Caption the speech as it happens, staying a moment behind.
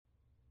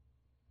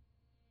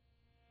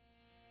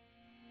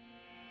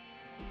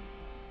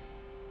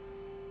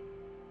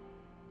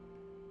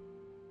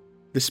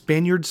The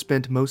Spaniards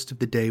spent most of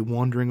the day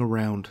wandering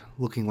around,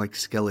 looking like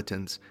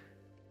skeletons.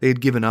 They had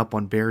given up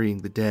on burying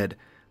the dead,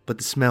 but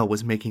the smell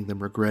was making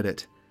them regret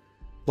it.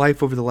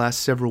 Life over the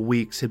last several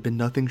weeks had been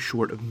nothing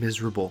short of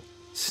miserable.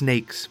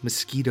 Snakes,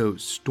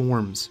 mosquitoes,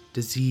 storms,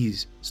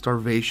 disease,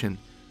 starvation.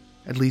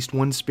 At least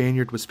one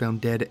Spaniard was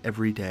found dead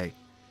every day.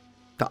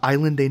 The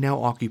island they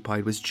now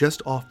occupied was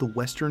just off the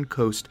western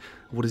coast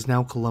of what is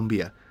now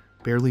Colombia,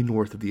 barely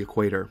north of the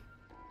equator.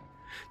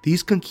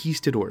 These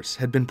conquistadors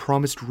had been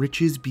promised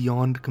riches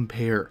beyond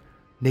compare,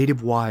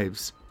 native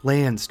wives,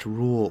 lands to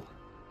rule.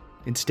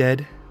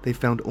 Instead, they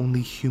found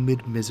only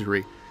humid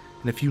misery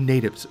and a few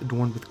natives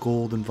adorned with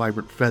gold and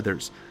vibrant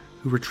feathers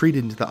who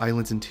retreated into the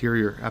island's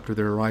interior after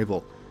their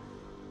arrival.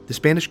 The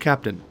Spanish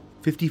captain,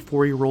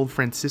 54-year-old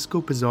Francisco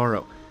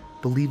Pizarro,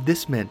 believed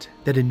this meant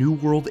that a new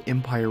world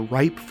empire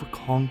ripe for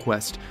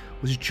conquest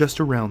was just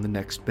around the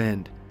next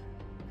bend.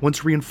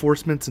 Once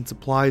reinforcements and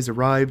supplies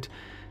arrived,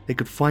 they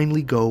could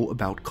finally go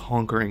about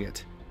conquering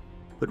it.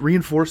 But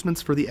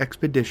reinforcements for the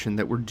expedition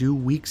that were due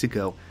weeks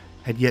ago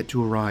had yet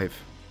to arrive,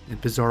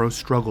 and Pizarro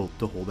struggled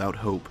to hold out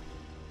hope.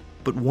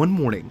 But one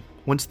morning,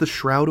 once the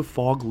shroud of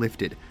fog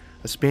lifted,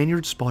 a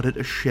Spaniard spotted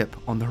a ship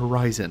on the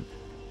horizon.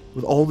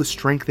 With all the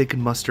strength they could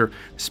muster,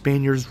 the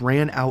Spaniards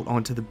ran out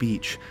onto the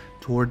beach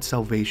toward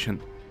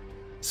salvation.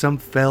 Some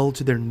fell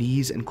to their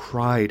knees and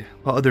cried,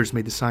 while others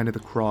made the sign of the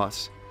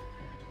cross.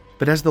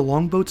 But as the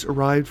longboats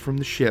arrived from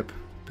the ship,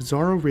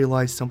 Pizarro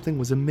realized something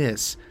was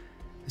amiss.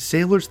 The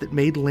sailors that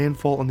made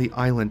landfall on the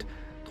island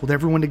told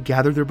everyone to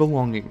gather their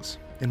belongings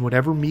and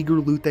whatever meager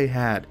loot they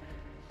had,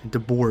 and to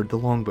board the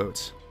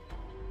longboats.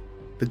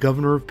 The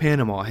governor of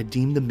Panama had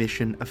deemed the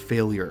mission a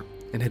failure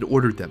and had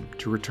ordered them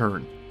to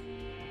return.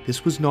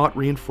 This was not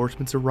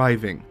reinforcements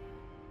arriving,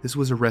 this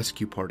was a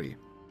rescue party.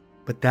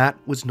 But that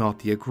was not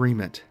the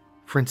agreement.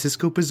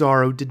 Francisco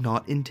Pizarro did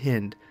not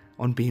intend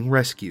on being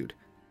rescued.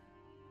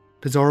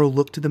 Pizarro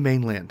looked to the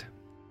mainland.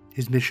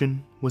 His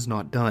mission was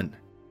not done.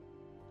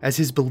 As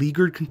his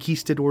beleaguered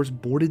conquistadors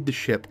boarded the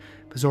ship,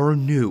 Pizarro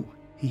knew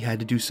he had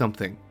to do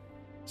something,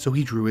 so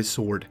he drew his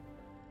sword.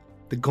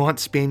 The gaunt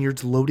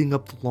Spaniards loading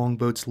up the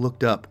longboats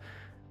looked up.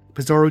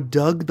 Pizarro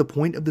dug the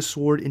point of the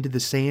sword into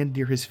the sand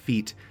near his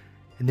feet,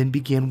 and then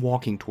began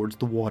walking towards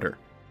the water.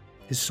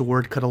 His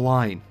sword cut a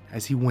line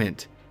as he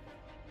went.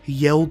 He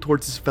yelled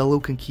towards his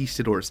fellow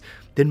conquistadors,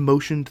 then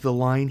motioned to the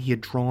line he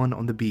had drawn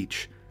on the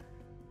beach.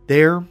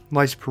 There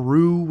lies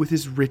Peru with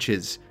his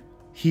riches.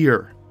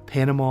 Here,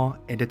 Panama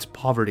and its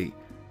poverty.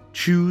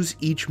 Choose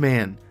each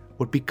man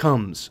what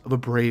becomes of a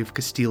brave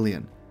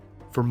Castilian.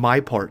 For my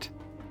part,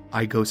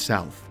 I go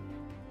south.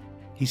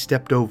 He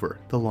stepped over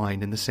the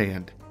line in the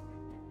sand.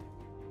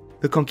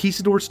 The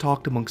conquistadors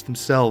talked amongst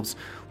themselves,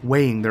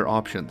 weighing their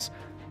options.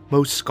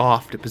 Most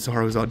scoffed at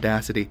Pizarro's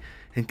audacity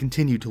and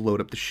continued to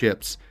load up the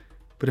ships.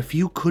 But a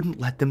few couldn't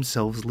let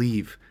themselves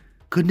leave,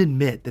 couldn't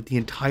admit that the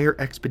entire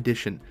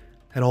expedition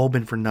had all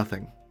been for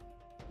nothing.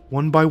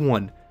 One by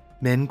one,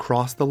 men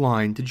crossed the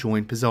line to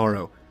join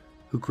Pizarro,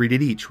 who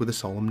greeted each with a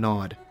solemn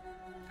nod.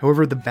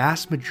 However, the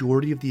vast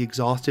majority of the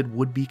exhausted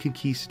would-be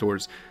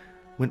conquistadors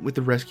went with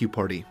the rescue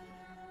party.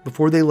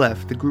 Before they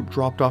left, the group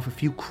dropped off a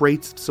few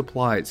crates of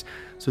supplies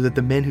so that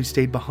the men who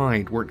stayed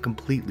behind weren't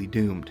completely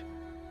doomed.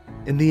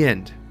 In the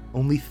end,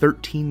 only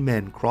 13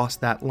 men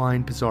crossed that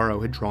line Pizarro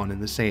had drawn in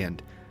the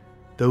sand.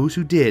 Those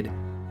who did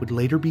would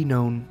later be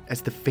known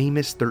as the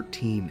famous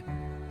 13,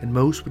 and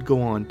most would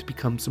go on to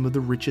become some of the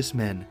richest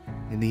men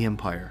in the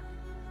empire.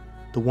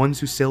 The ones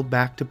who sailed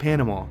back to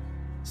Panama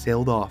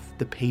sailed off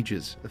the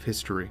pages of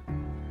history.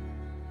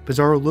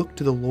 Pizarro looked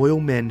to the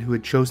loyal men who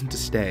had chosen to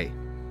stay,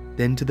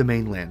 then to the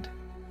mainland.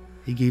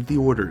 He gave the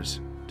orders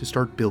to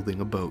start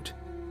building a boat.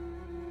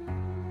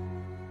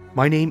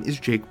 My name is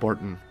Jake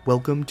Barton.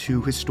 Welcome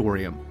to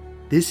Historium.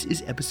 This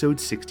is episode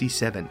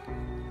 67,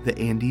 The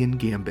Andean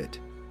Gambit.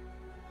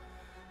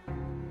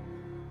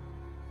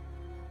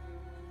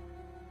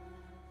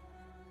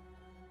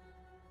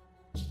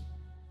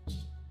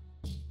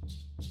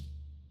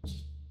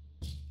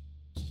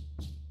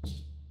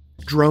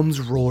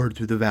 Drums roared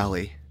through the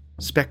valley.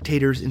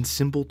 Spectators in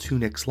simple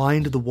tunics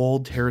lined the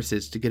walled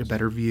terraces to get a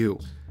better view.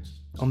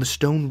 On the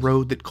stone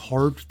road that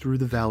carved through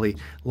the valley,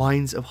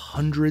 lines of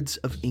hundreds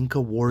of Inca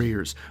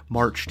warriors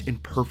marched in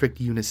perfect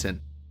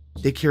unison.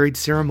 They carried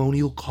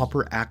ceremonial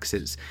copper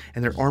axes,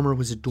 and their armor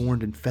was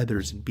adorned in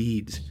feathers and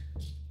beads.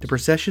 The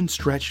procession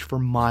stretched for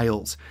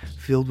miles,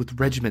 filled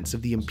with regiments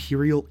of the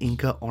Imperial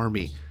Inca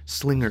army,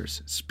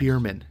 slingers,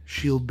 spearmen,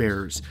 shield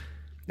bearers.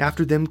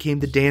 After them came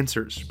the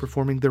dancers,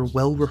 performing their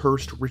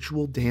well-rehearsed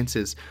ritual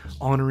dances,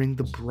 honoring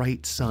the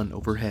bright sun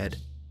overhead.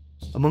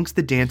 Amongst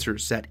the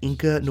dancers sat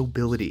Inca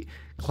nobility,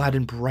 clad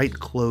in bright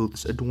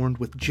clothes adorned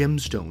with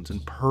gemstones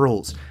and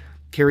pearls,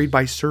 carried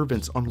by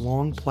servants on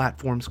long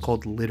platforms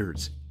called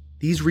litters.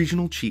 These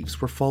regional chiefs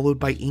were followed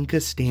by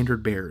Inca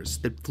standard bearers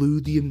that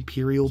flew the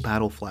imperial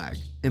battle flag.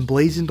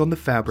 Emblazoned on the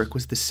fabric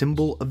was the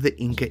symbol of the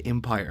Inca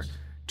Empire,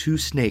 two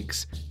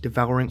snakes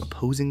devouring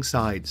opposing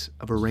sides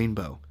of a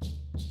rainbow.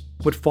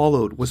 What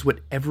followed was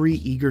what every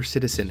eager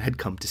citizen had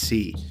come to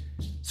see.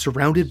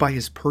 Surrounded by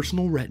his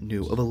personal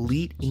retinue of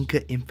elite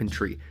Inca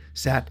infantry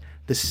sat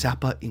the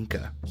Sapa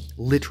Inca,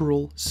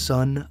 literal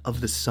son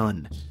of the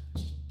sun.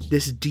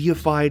 This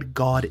deified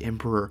god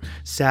emperor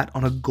sat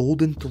on a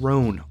golden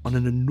throne on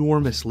an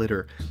enormous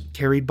litter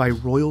carried by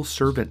royal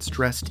servants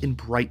dressed in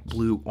bright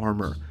blue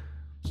armor.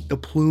 A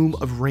plume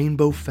of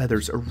rainbow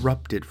feathers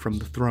erupted from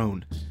the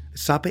throne.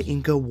 Sapa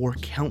Inca wore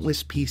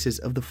countless pieces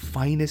of the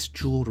finest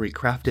jewelry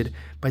crafted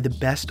by the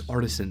best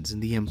artisans in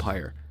the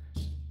empire.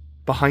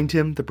 Behind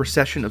him, the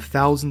procession of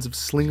thousands of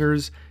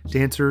slingers,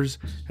 dancers,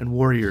 and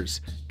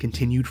warriors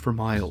continued for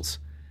miles.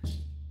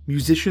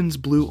 Musicians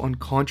blew on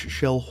conch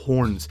shell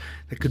horns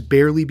that could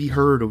barely be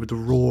heard over the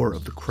roar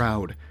of the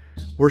crowd.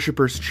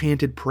 Worshippers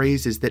chanted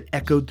praises that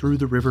echoed through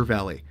the river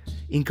valley.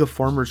 Inca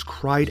farmers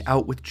cried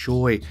out with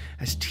joy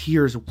as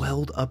tears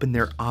welled up in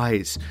their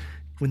eyes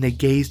when they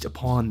gazed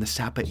upon the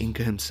Sapa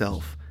Inca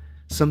himself.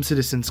 Some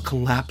citizens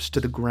collapsed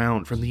to the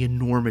ground from the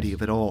enormity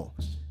of it all.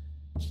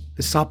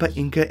 The Sapa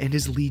Inca and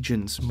his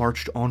legions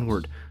marched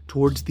onward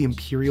towards the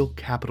imperial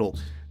capital,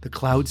 the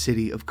cloud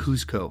city of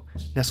Cuzco,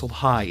 nestled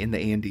high in the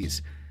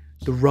Andes.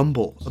 The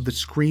rumble of the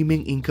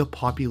screaming Inca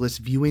populace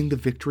viewing the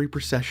victory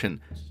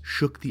procession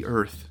shook the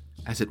earth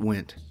as it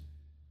went.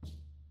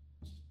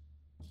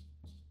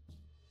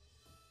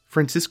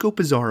 Francisco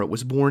Pizarro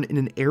was born in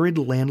an arid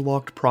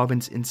landlocked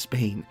province in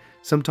Spain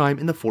sometime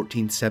in the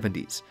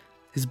 1470s.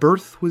 His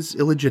birth was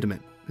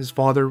illegitimate. His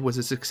father was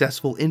a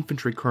successful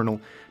infantry colonel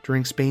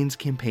during Spain's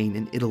campaign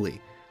in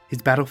Italy.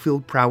 His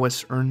battlefield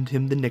prowess earned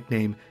him the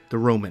nickname the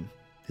Roman.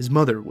 His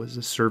mother was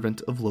a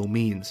servant of low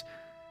means.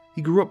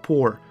 He grew up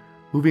poor,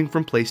 moving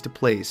from place to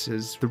place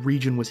as the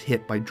region was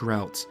hit by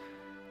droughts.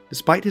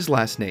 Despite his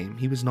last name,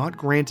 he was not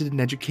granted an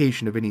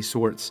education of any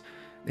sorts,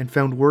 and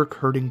found work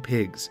herding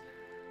pigs.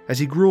 As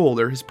he grew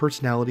older, his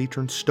personality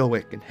turned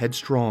stoic and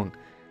headstrong,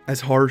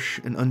 as harsh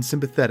and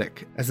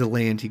unsympathetic as the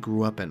land he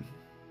grew up in.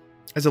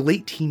 As a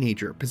late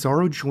teenager,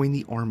 Pizarro joined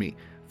the army,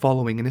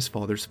 following in his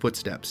father's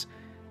footsteps.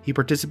 He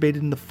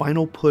participated in the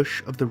final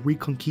push of the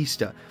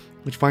Reconquista,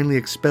 which finally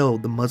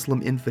expelled the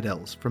Muslim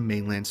infidels from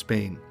mainland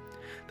Spain.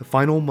 The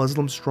final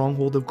Muslim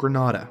stronghold of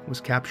Granada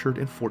was captured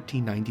in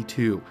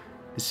 1492,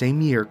 the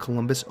same year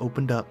Columbus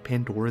opened up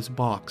Pandora's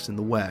box in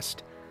the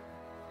West.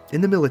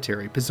 In the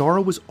military,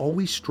 Pizarro was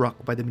always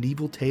struck by the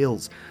medieval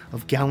tales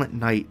of gallant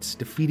knights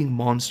defeating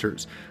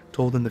monsters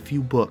told in the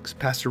few books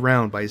passed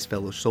around by his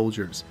fellow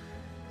soldiers.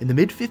 In the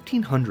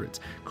mid-1500s,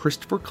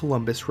 Christopher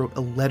Columbus wrote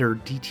a letter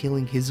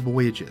detailing his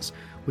voyages,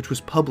 which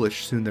was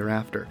published soon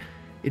thereafter.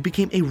 It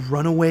became a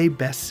runaway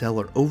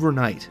bestseller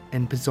overnight,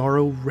 and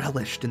Pizarro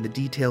relished in the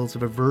details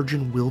of a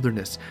virgin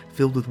wilderness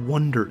filled with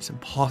wonders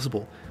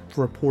impossible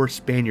for a poor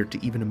Spaniard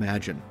to even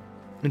imagine.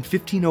 In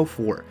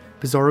 1504,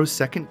 Pizarro's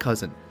second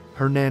cousin,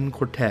 Hernan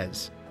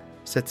Cortez,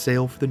 set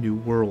sail for the New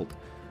World.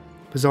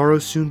 Pizarro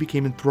soon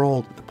became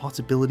enthralled with the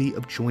possibility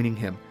of joining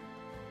him.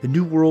 The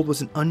New World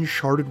was an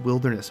uncharted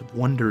wilderness of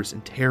wonders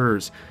and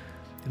terrors,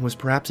 and was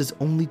perhaps his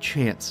only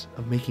chance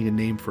of making a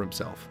name for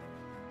himself.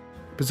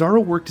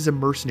 Pizarro worked as a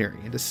mercenary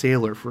and a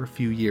sailor for a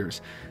few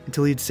years,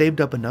 until he had saved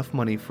up enough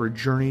money for a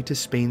journey to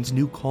Spain's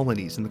new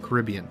colonies in the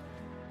Caribbean.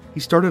 He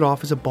started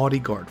off as a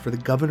bodyguard for the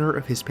governor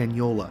of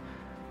Hispaniola,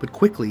 but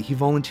quickly he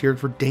volunteered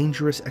for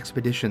dangerous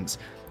expeditions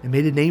and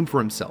made a name for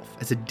himself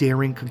as a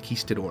daring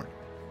conquistador.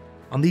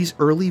 On these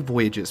early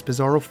voyages,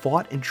 Pizarro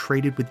fought and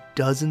traded with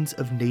dozens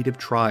of native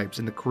tribes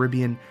in the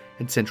Caribbean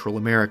and Central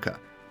America.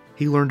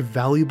 He learned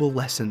valuable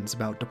lessons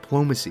about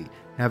diplomacy,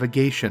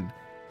 navigation,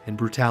 and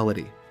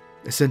brutality,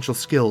 essential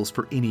skills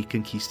for any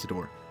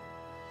conquistador.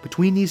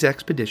 Between these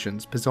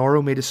expeditions,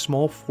 Pizarro made a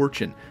small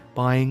fortune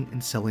buying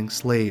and selling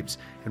slaves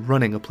and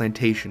running a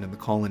plantation in the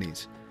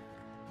colonies.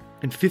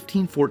 In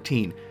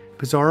 1514,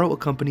 Pizarro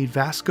accompanied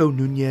Vasco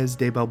Núñez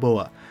de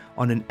Balboa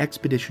on an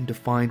expedition to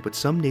find what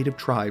some native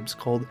tribes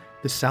called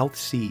the South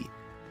Sea.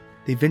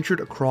 They ventured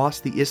across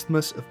the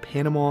Isthmus of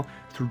Panama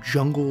through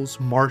jungles,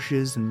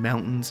 marshes, and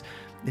mountains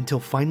until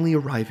finally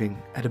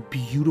arriving at a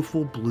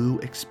beautiful blue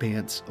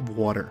expanse of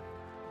water.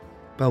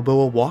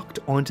 Balboa walked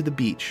onto the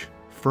beach,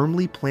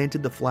 firmly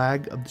planted the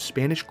flag of the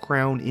Spanish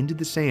crown into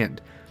the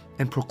sand,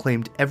 and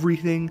proclaimed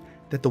everything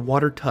that the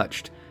water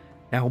touched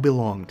now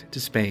belonged to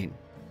Spain.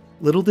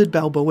 Little did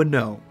Balboa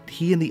know,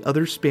 he and the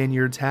other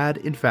Spaniards had,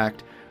 in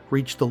fact,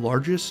 reached the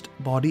largest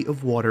body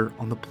of water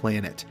on the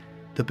planet,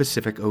 the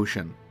Pacific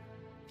Ocean.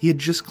 He had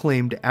just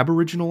claimed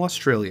Aboriginal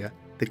Australia,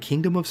 the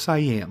Kingdom of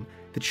Siam,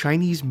 the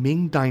Chinese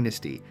Ming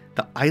Dynasty,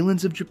 the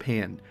islands of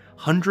Japan,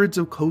 hundreds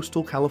of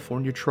coastal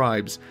California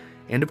tribes,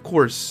 and of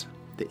course,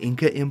 the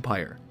Inca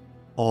Empire,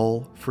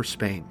 all for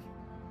Spain.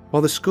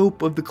 While the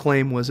scope of the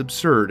claim was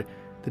absurd,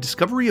 the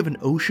discovery of an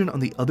ocean on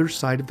the other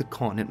side of the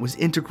continent was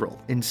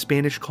integral in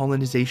Spanish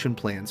colonization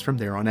plans from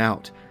there on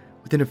out.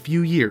 Within a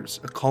few years,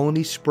 a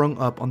colony sprung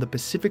up on the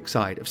Pacific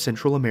side of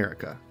Central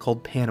America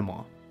called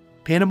Panama.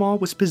 Panama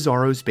was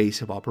Pizarro's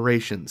base of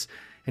operations,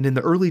 and in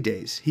the early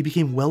days, he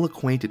became well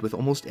acquainted with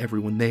almost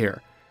everyone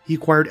there. He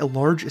acquired a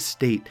large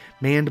estate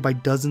manned by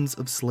dozens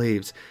of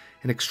slaves,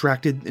 and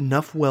extracted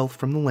enough wealth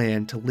from the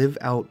land to live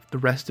out the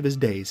rest of his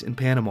days in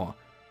Panama.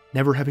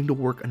 never having to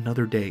work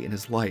another day in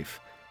his life.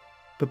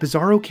 But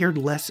Pizarro cared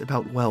less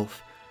about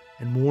wealth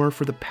and more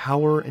for the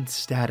power and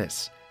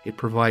status it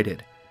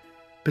provided.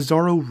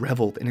 Pizarro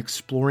reveled in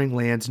exploring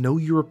lands no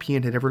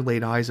European had ever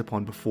laid eyes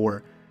upon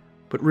before,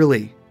 but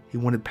really, he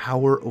wanted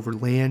power over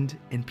land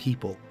and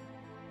people.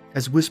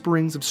 As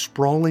whisperings of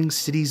sprawling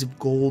cities of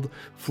gold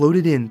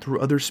floated in through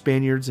other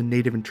Spaniards and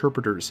native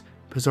interpreters,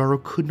 Pizarro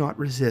could not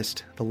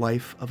resist the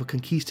life of a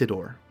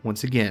conquistador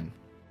once again.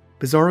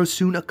 Pizarro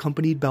soon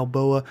accompanied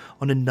Balboa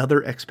on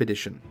another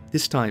expedition,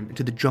 this time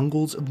into the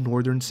jungles of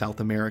northern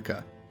South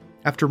America.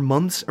 After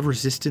months of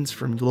resistance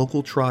from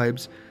local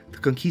tribes, the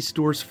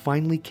conquistadors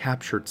finally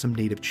captured some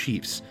native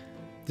chiefs.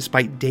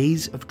 Despite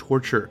days of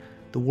torture,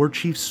 the war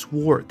chiefs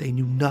swore they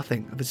knew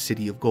nothing of a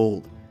city of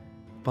gold.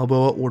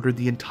 Balboa ordered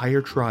the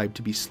entire tribe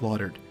to be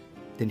slaughtered.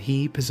 Then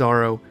he,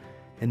 Pizarro,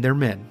 and their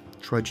men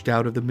trudged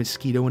out of the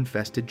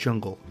mosquito-infested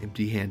jungle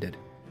empty-handed.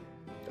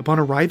 Upon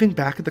arriving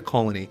back at the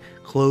colony,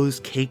 clothes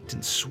caked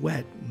in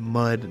sweat,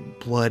 mud, and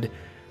blood,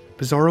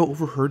 Pizarro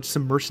overheard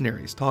some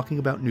mercenaries talking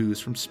about news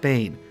from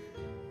Spain.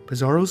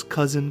 Pizarro's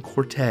cousin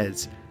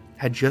Cortez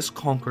had just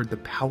conquered the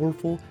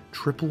powerful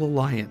Triple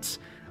Alliance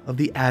of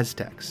the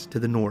Aztecs to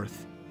the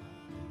north.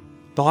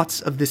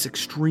 Thoughts of this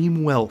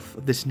extreme wealth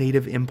of this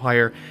native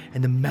empire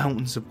and the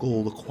mountains of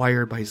gold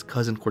acquired by his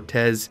cousin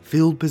Cortez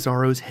filled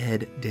Pizarro's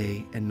head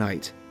day and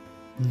night.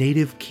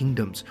 Native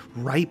kingdoms,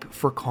 ripe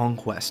for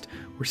conquest,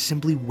 were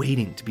simply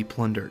waiting to be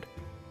plundered.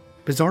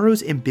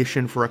 Pizarro's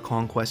ambition for a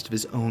conquest of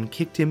his own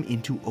kicked him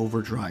into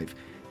overdrive.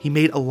 He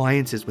made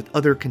alliances with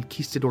other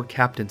conquistador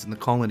captains in the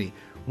colony,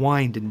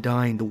 wined and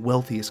dined the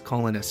wealthiest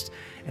colonists,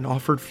 and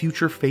offered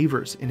future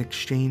favors in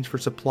exchange for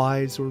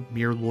supplies or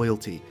mere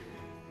loyalty.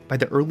 By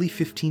the early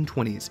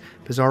 1520s,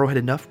 Pizarro had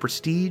enough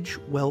prestige,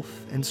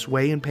 wealth, and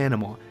sway in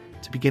Panama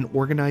to begin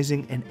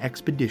organizing an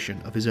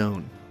expedition of his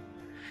own.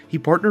 He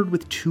partnered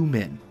with two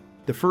men.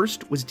 The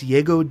first was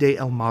Diego de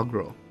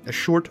Almagro, a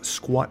short,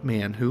 squat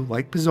man who,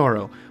 like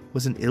Pizarro,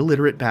 was an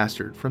illiterate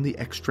bastard from the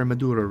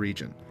Extremadura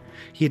region.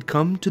 He had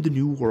come to the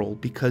New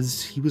World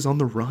because he was on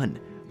the run,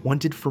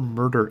 wanted for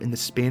murder in the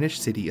Spanish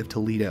city of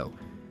Toledo.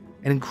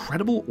 An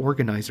incredible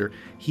organizer,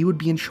 he would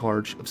be in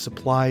charge of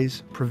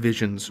supplies,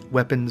 provisions,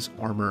 weapons,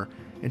 armor,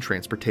 and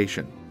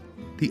transportation.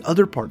 The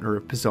other partner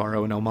of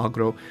Pizarro and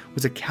Almagro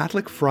was a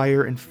Catholic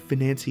friar and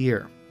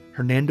financier,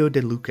 Hernando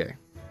de Luque.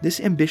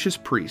 This ambitious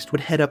priest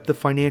would head up the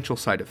financial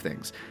side of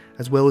things,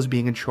 as well as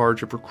being in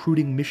charge of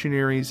recruiting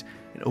missionaries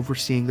and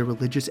overseeing the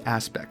religious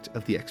aspect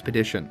of the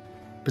expedition.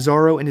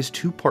 Pizarro and his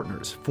two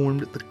partners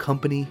formed the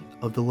Company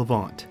of the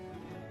Levant.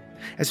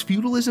 As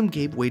feudalism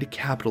gave way to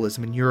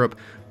capitalism in Europe,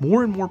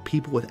 more and more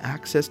people with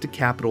access to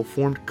capital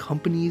formed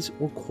companies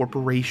or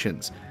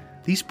corporations.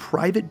 These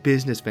private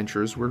business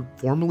ventures were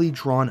formally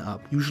drawn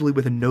up, usually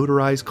with a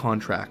notarized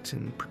contract,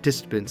 and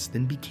participants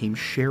then became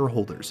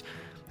shareholders.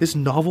 This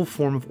novel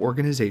form of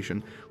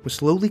organization was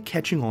slowly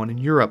catching on in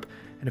Europe,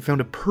 and it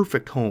found a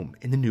perfect home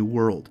in the New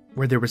World,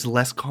 where there was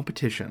less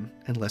competition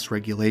and less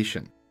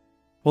regulation.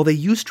 While they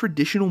used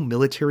traditional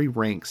military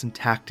ranks and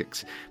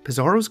tactics,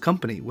 Pizarro's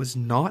company was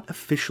not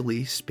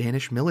officially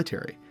Spanish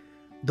military.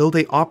 Though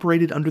they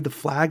operated under the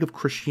flag of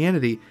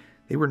Christianity,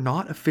 they were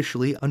not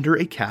officially under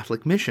a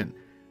Catholic mission.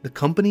 The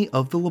Company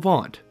of the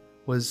Levant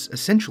was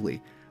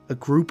essentially a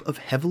group of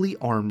heavily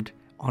armed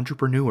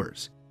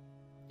entrepreneurs.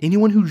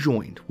 Anyone who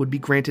joined would be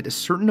granted a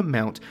certain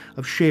amount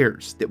of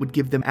shares that would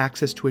give them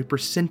access to a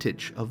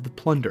percentage of the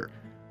plunder.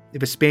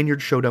 If a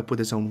Spaniard showed up with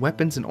his own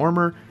weapons and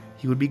armor,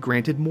 he would be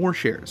granted more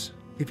shares.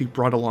 If he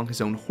brought along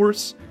his own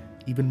horse,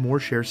 even more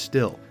shares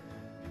still.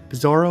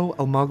 Pizarro,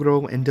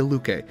 Almagro, and De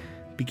Luque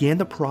began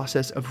the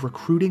process of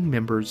recruiting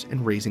members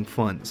and raising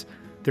funds.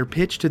 Their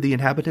pitch to the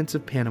inhabitants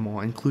of Panama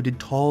included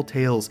tall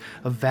tales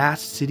of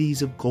vast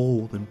cities of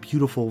gold and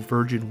beautiful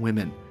virgin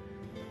women.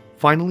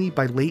 Finally,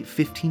 by late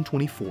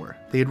 1524,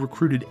 they had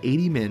recruited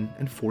 80 men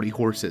and 40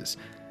 horses.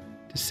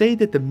 To say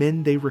that the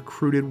men they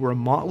recruited were a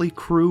motley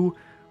crew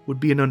would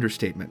be an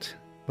understatement.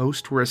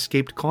 Most were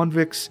escaped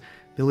convicts,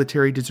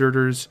 military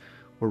deserters,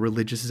 or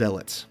religious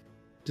zealots.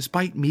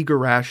 Despite meager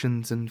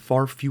rations and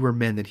far fewer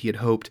men than he had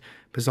hoped,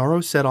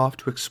 Pizarro set off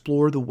to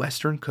explore the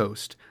western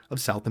coast of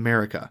South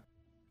America.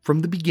 From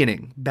the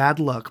beginning, bad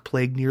luck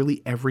plagued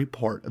nearly every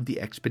part of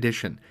the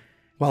expedition.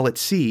 While at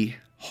sea,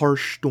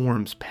 harsh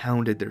storms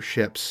pounded their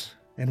ships,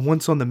 and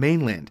once on the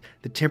mainland,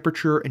 the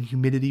temperature and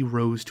humidity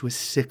rose to a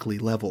sickly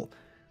level.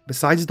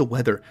 Besides the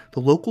weather, the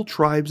local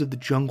tribes of the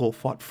jungle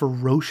fought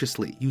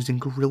ferociously using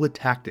guerrilla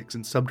tactics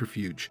and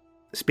subterfuge.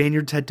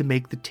 Spaniards had to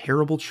make the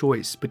terrible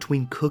choice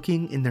between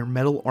cooking in their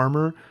metal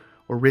armor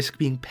or risk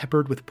being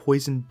peppered with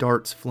poisoned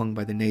darts flung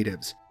by the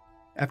natives.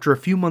 After a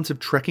few months of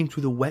trekking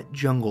through the wet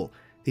jungle,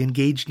 they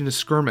engaged in a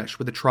skirmish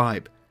with a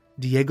tribe.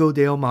 Diego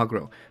de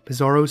Almagro,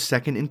 Pizarro's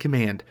second in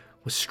command,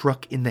 was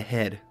struck in the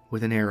head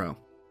with an arrow.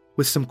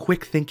 With some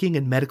quick thinking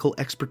and medical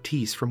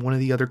expertise from one of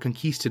the other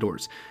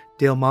conquistadors,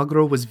 de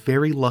Almagro was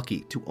very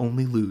lucky to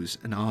only lose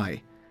an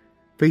eye.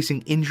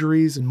 Facing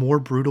injuries and more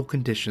brutal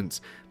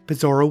conditions,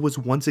 Pizarro was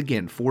once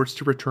again forced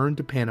to return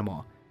to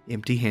Panama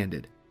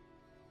empty-handed.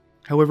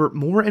 However,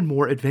 more and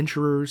more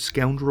adventurers,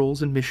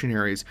 scoundrels, and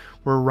missionaries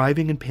were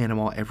arriving in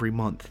Panama every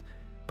month.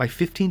 By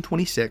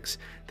 1526,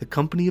 the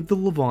Company of the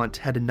Levant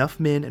had enough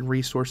men and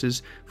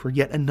resources for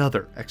yet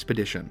another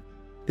expedition.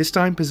 This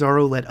time,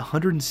 Pizarro led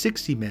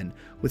 160 men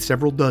with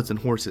several dozen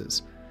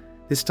horses.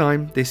 This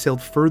time, they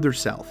sailed further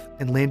south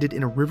and landed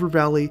in a river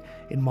valley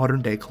in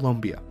modern-day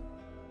Colombia.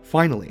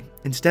 Finally,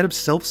 instead of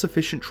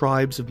self-sufficient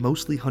tribes of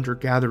mostly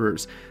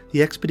hunter-gatherers,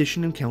 the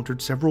expedition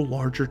encountered several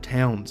larger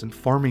towns and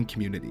farming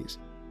communities.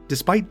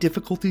 Despite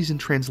difficulties in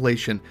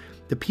translation,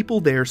 the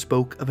people there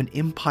spoke of an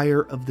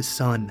empire of the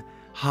sun,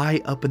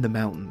 high up in the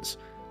mountains.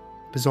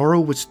 Pizarro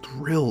was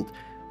thrilled,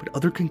 but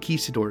other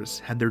conquistadors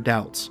had their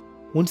doubts.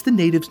 Once the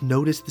natives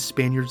noticed the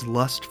Spaniards'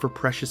 lust for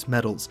precious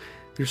metals,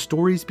 their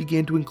stories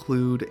began to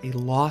include a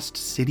lost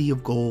city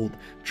of gold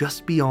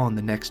just beyond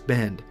the next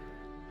bend.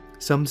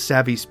 Some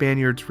savvy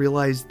Spaniards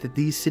realized that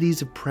these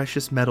cities of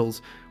precious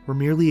metals were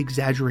merely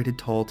exaggerated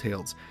tall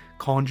tales,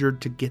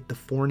 conjured to get the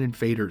foreign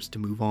invaders to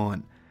move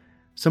on.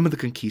 Some of the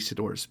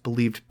conquistadors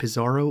believed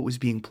Pizarro was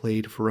being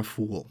played for a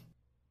fool.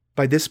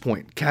 By this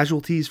point,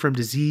 casualties from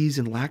disease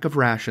and lack of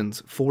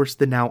rations forced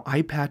the now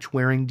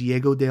eye-patch-wearing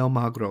Diego de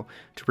Almagro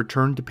to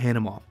return to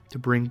Panama to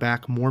bring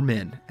back more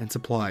men and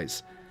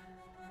supplies.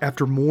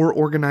 After more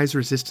organized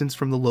resistance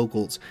from the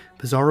locals,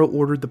 Pizarro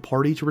ordered the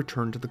party to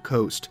return to the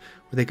coast,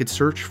 where they could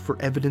search for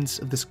evidence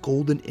of this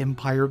golden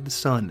empire of the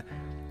sun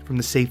from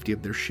the safety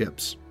of their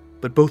ships.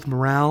 But both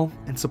morale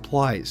and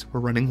supplies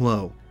were running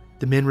low.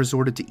 The men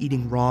resorted to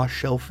eating raw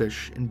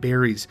shellfish and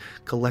berries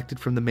collected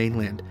from the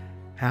mainland,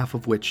 half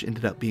of which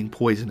ended up being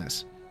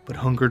poisonous, but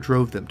hunger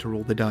drove them to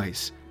roll the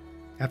dice.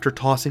 After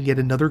tossing yet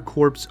another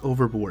corpse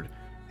overboard,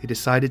 they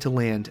decided to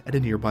land at a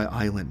nearby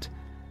island.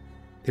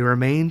 They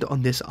remained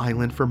on this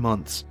island for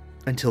months,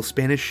 until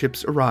Spanish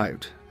ships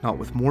arrived, not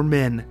with more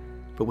men,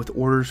 but with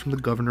orders from the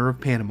governor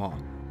of Panama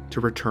to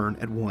return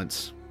at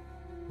once.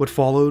 What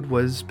followed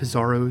was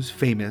Pizarro's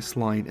famous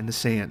line in the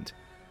sand,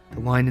 the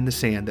line in the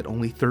sand that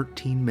only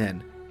 13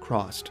 men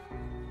crossed.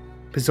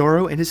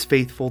 Pizarro and his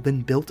faithful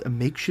then built a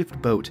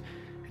makeshift boat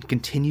and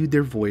continued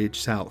their voyage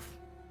south.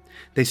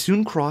 They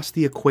soon crossed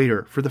the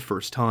equator for the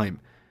first time.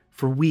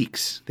 For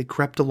weeks, they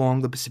crept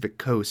along the Pacific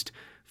coast,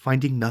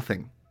 finding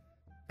nothing.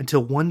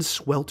 Until one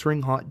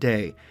sweltering hot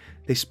day,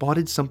 they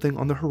spotted something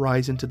on the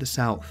horizon to the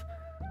south,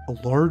 a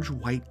large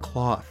white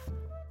cloth,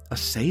 a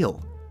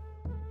sail.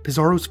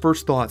 Pizarro's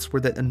first thoughts were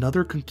that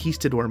another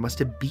conquistador must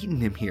have beaten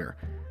him here,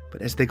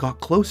 but as they got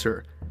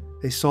closer,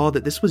 they saw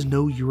that this was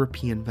no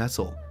European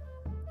vessel.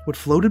 What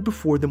floated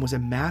before them was a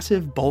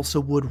massive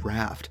balsa wood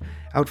raft,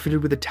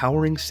 outfitted with a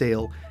towering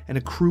sail and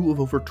a crew of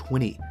over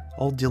 20,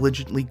 all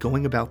diligently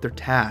going about their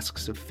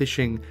tasks of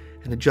fishing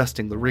and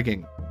adjusting the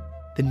rigging.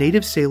 The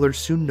native sailors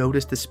soon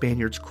noticed the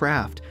Spaniards'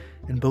 craft,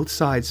 and both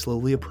sides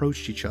slowly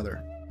approached each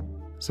other.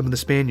 Some of the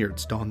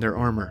Spaniards donned their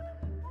armor.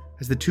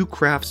 As the two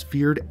crafts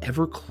veered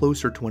ever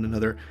closer to one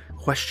another,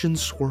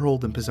 questions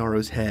swirled in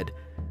Pizarro's head.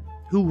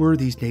 Who were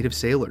these native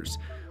sailors?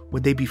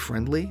 Would they be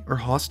friendly or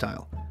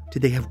hostile?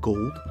 Did they have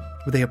gold?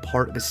 Were they a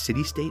part of a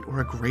city-state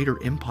or a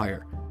greater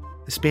empire?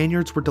 The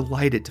Spaniards were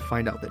delighted to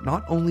find out that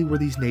not only were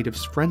these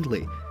natives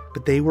friendly,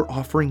 but they were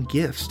offering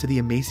gifts to the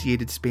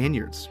emaciated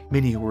Spaniards,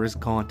 many who were as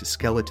gaunt as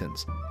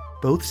skeletons.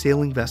 Both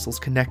sailing vessels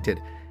connected,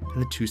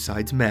 and the two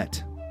sides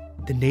met.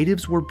 The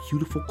natives wore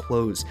beautiful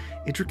clothes,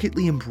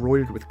 intricately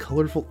embroidered with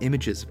colorful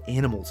images of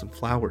animals and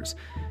flowers.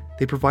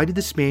 They provided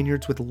the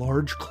Spaniards with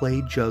large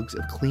clay jugs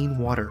of clean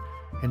water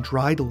and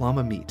dried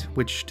llama meat,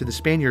 which, to the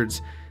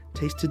Spaniards,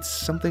 tasted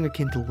something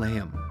akin to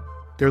lamb.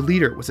 Their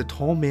leader was a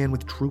tall man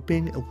with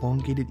drooping,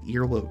 elongated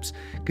earlobes,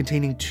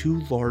 containing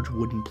 2 large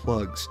wooden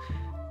plugs.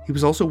 He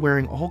was also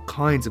wearing all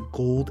kinds of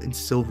gold and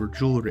silver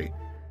jewelry.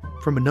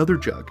 From another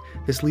jug,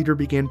 this leader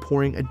began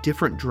pouring a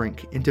different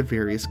drink into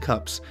various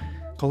cups,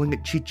 calling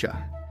it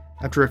chicha.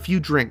 After a few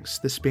drinks,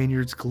 the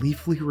Spaniards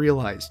gleefully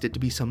realized it to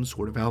be some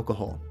sort of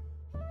alcohol.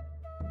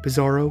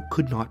 Pizarro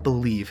could not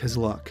believe his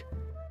luck.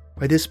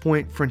 By this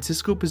point,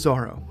 Francisco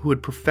Pizarro, who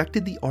had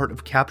perfected the art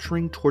of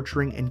capturing,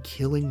 torturing, and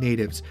killing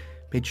natives,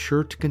 made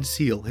sure to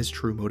conceal his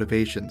true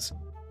motivations.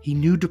 He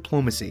knew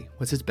diplomacy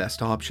was his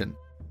best option.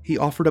 He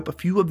offered up a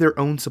few of their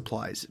own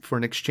supplies for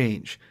an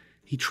exchange.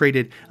 He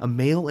traded a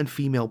male and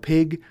female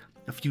pig,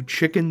 a few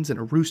chickens and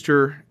a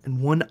rooster, and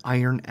 1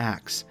 iron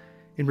axe.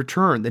 In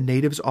return, the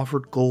natives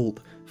offered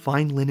gold,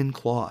 fine linen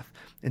cloth,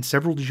 and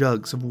several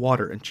jugs of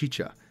water and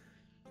chicha.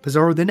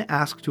 Pizarro then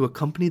asked to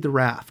accompany the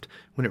raft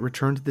when it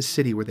returned to the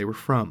city where they were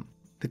from.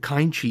 The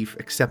kind chief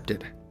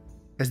accepted.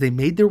 As they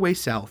made their way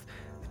south,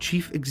 the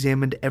chief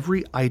examined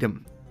every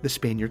item the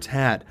Spaniards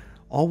had,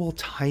 all while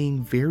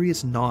tying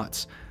various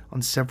knots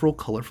on several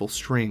colorful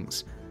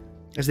strings.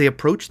 As they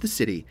approached the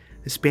city,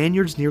 the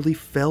Spaniards nearly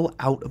fell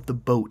out of the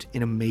boat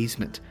in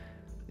amazement.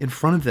 In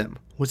front of them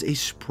was a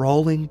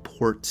sprawling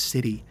port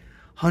city.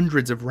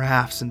 Hundreds of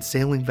rafts and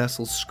sailing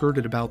vessels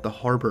skirted about the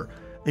harbor.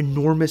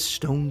 Enormous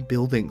stone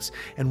buildings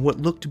and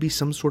what looked to be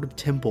some sort of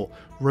temple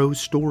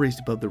rose stories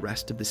above the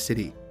rest of the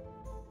city.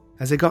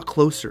 As they got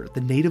closer,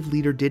 the native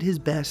leader did his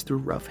best through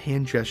rough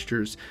hand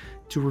gestures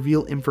to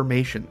reveal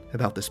information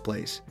about this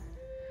place.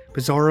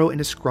 Pizarro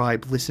and his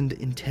scribe listened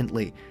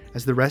intently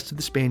as the rest of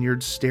the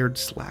Spaniards stared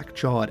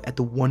slack-jawed at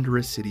the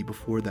wondrous city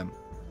before them.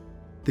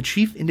 The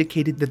chief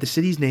indicated that the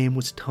city's name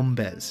was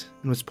Tumbes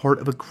and was part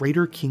of a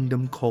greater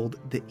kingdom called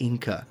the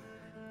Inca.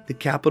 The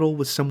capital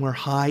was somewhere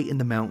high in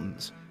the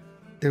mountains.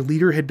 Their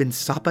leader had been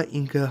Sapa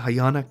Inca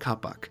Huayna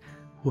Capac,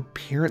 who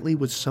apparently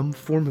was some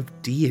form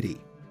of deity.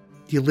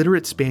 The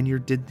illiterate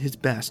Spaniard did his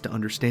best to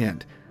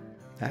understand.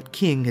 That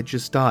king had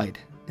just died,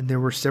 and there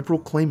were several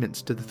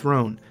claimants to the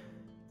throne.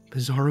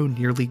 Pizarro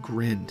nearly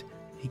grinned.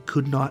 He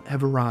could not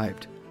have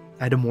arrived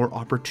at a more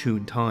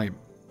opportune time.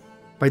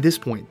 By this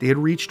point, they had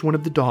reached one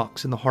of the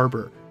docks in the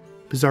harbor.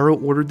 Pizarro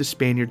ordered the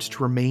Spaniards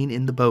to remain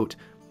in the boat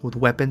with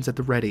weapons at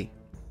the ready.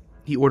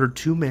 He ordered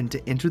 2 men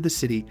to enter the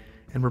city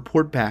and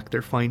report back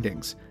their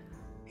findings.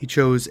 He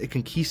chose a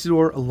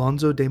conquistador,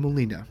 Alonso de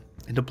Molina,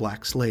 and a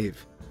black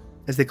slave.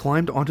 As they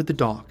climbed onto the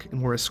dock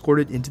and were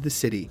escorted into the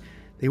city,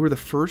 they were the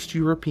first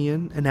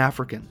European and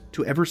African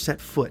to ever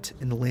set foot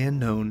in the land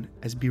known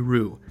as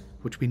Biru,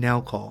 which we now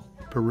call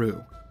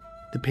Peru.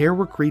 The pair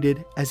were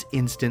greeted as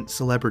instant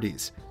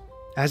celebrities.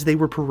 As they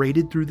were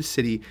paraded through the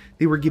city,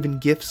 they were given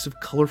gifts of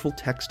colorful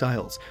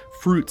textiles,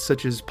 fruits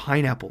such as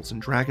pineapples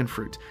and dragon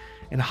fruit,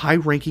 and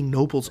high-ranking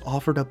nobles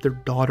offered up their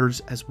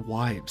daughters as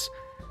wives.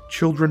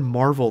 Children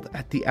marveled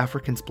at the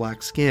African's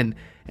black skin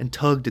and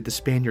tugged at the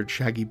Spaniard's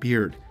shaggy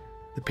beard.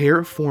 The pair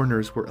of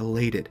foreigners were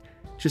elated.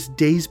 Just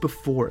days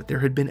before, there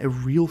had been a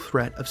real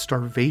threat of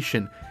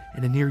starvation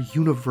and a near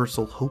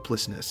universal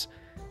hopelessness.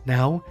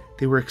 Now,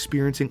 they were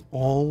experiencing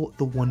all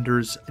the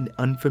wonders an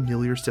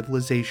unfamiliar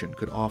civilization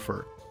could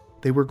offer.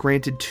 They were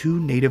granted 2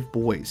 native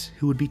boys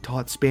who would be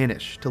taught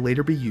Spanish to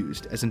later be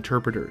used as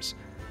interpreters.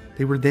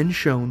 They were then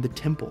shown the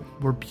temple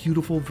where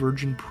beautiful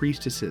virgin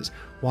priestesses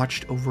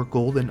watched over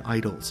golden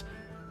idols.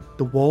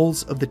 The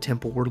walls of the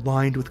temple were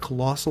lined with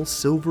colossal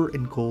silver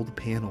and gold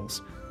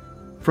panels.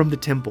 From the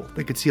temple,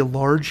 they could see a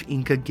large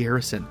Inca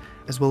garrison,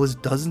 as well as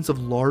dozens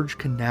of large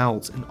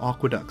canals and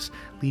aqueducts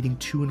leading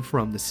to and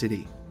from the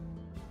city.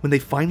 When they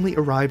finally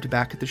arrived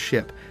back at the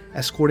ship,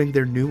 escorting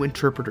their new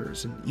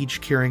interpreters and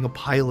each carrying a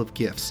pile of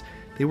gifts,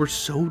 they were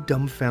so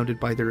dumbfounded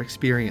by their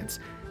experience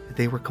that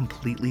they were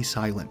completely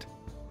silent.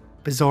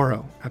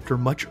 Pizarro, after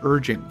much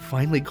urging,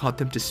 finally got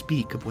them to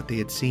speak of what they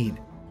had seen.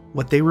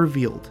 What they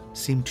revealed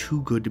seemed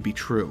too good to be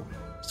true,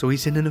 so he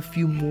sent in a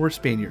few more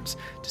Spaniards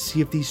to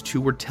see if these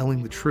 2 were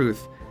telling the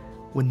truth.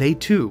 When they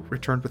too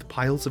returned with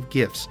piles of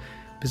gifts,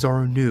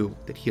 Pizarro knew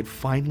that he had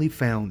finally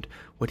found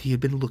what he had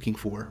been looking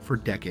for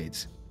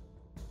decades.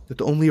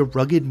 With only a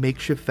rugged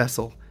makeshift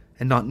vessel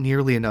and not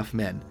nearly enough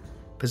men,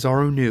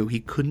 Pizarro knew he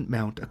couldn't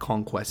mount a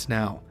conquest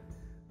now,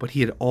 but he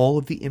had all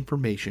of the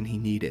information he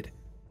needed.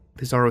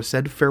 Pizarro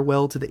said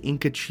farewell to the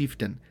Inca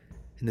chieftain,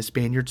 and the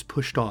Spaniards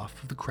pushed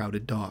off of the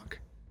crowded dock.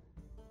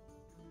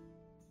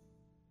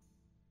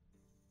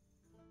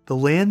 The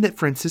land that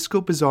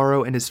Francisco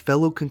Pizarro and his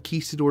fellow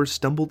conquistadors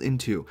stumbled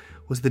into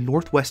was the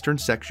northwestern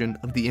section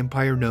of the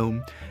empire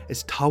known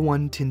as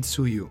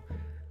Tawantinsuyu,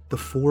 the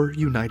 4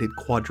 United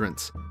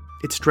Quadrants.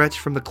 It stretched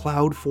from the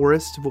cloud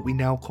forest of what we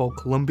now call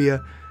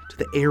Colombia to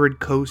the arid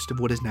coast of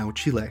what is now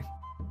Chile.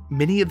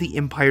 Many of the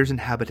empire's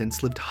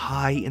inhabitants lived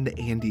high in the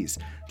Andes,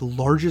 the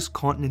largest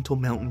continental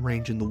mountain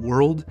range in the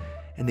world,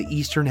 and the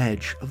eastern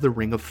edge of the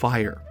Ring of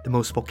Fire, the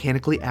most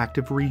volcanically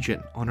active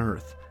region on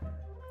Earth.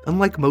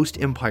 Unlike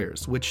most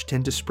empires, which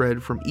tend to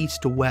spread from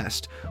east to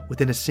west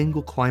within a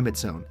single climate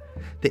zone,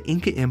 the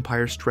Inca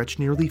Empire stretched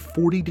nearly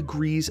 40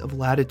 degrees of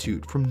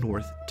latitude from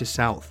north to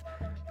south.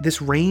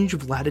 This range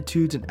of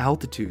latitudes and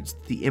altitudes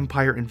the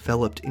empire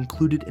enveloped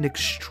included an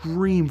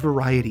extreme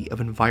variety of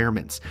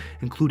environments,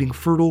 including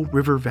fertile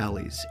river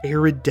valleys,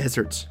 arid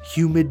deserts,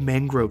 humid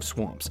mangrove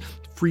swamps,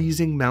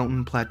 freezing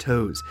mountain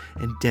plateaus,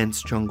 and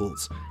dense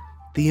jungles.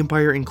 The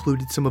empire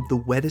included some of the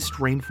wettest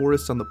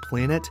rainforests on the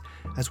planet,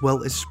 as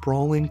well as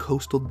sprawling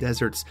coastal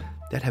deserts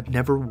that have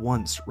never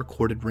once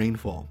recorded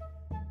rainfall.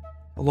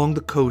 Along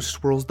the coast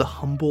swirls the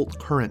Humboldt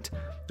Current,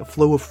 a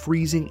flow of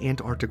freezing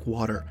Antarctic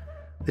water.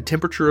 The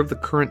temperature of the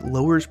current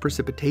lowers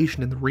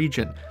precipitation in the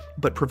region,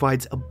 but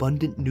provides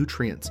abundant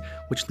nutrients,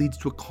 which leads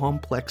to a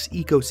complex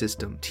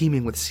ecosystem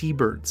teeming with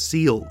seabirds,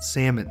 seals,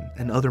 salmon,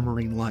 and other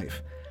marine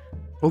life.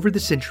 Over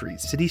the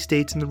centuries,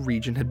 city-states in the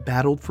region had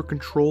battled for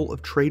control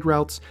of trade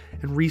routes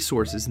and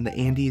resources in the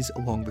Andes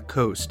along the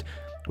coast,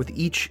 with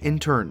each in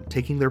turn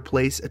taking their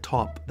place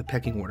atop the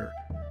pecking order.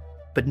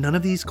 But none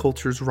of these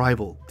cultures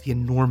rivaled the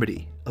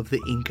enormity of the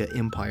Inca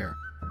Empire.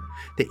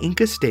 The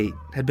Inca state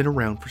had been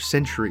around for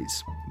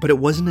centuries, but it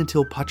wasn't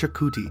until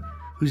Pachacuti,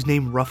 whose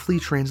name roughly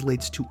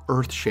translates to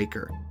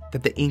Earthshaker,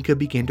 that the Inca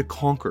began to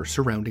conquer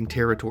surrounding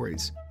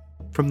territories.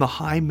 From the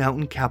high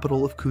mountain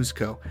capital of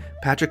Cuzco,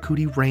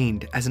 Pachacuti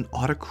reigned as an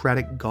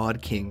autocratic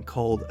god king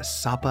called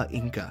Sapa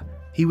Inca.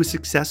 He was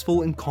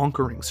successful in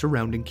conquering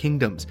surrounding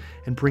kingdoms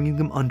and bringing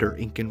them under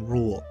Incan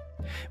rule.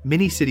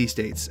 Many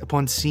city-states,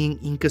 upon seeing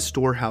Inca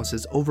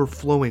storehouses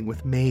overflowing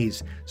with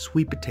maize,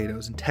 sweet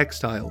potatoes, and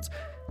textiles,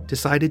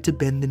 decided to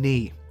bend the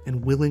knee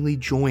and willingly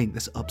join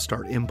this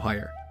upstart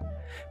empire.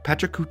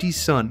 Pachacuti's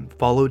son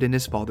followed in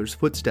his father's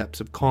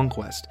footsteps of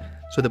conquest,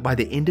 so that by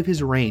the end of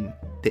his reign,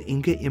 the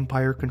Inca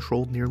Empire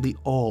controlled nearly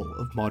all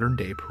of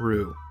modern-day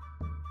Peru.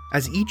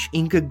 As each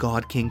Inca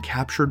god king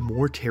captured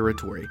more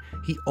territory,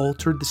 he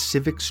altered the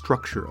civic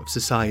structure of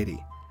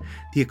society.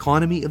 The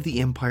economy of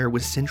the empire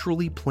was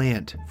centrally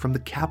planned from the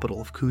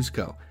capital of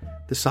Cuzco.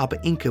 The Sapa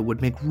Inca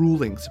would make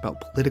rulings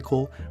about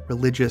political,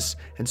 religious,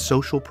 and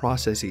social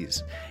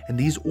processes, and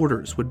these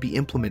orders would be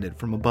implemented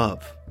from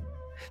above.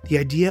 The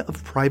idea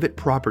of private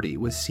property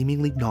was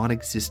seemingly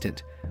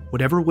non-existent.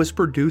 Whatever was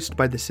produced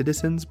by the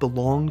citizens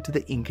belonged to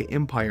the Inca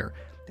Empire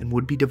and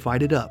would be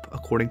divided up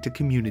according to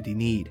community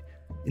need.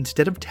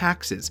 Instead of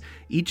taxes,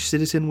 each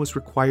citizen was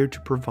required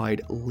to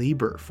provide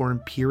labor for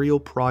imperial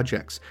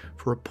projects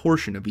for a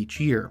portion of each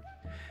year.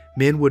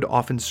 Men would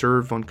often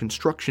serve on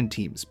construction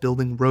teams,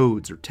 building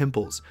roads or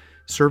temples,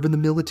 serve in the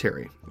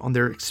military, on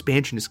their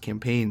expansionist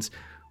campaigns,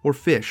 or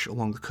fish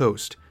along the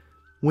coast.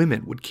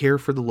 Women would care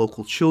for the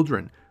local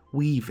children,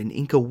 weave in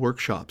Inca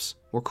workshops,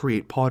 or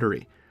create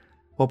pottery.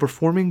 While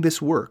performing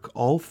this work,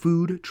 all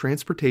food,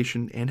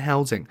 transportation, and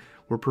housing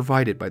were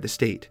provided by the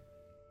state.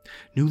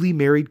 Newly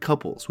married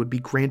couples would be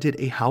granted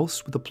a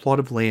house with a plot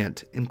of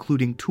land,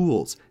 including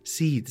tools,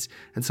 seeds,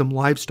 and some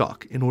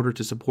livestock in order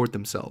to support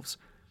themselves.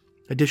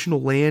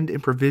 Additional land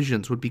and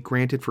provisions would be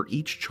granted for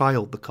each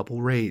child the couple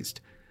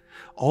raised.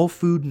 All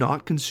food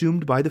not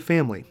consumed by the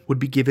family would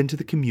be given to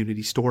the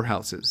community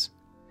storehouses.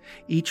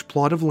 Each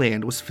plot of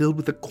land was filled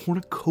with a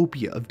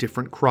cornucopia of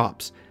different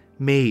crops: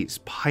 maize,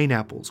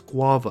 pineapples,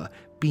 guava,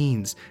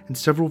 beans, and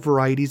several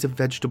varieties of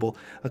vegetable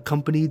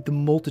accompanied the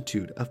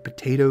multitude of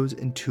potatoes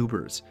and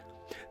tubers.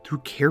 Through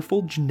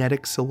careful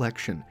genetic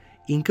selection,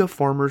 Inca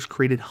farmers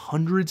created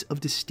hundreds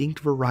of distinct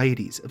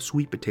varieties of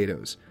sweet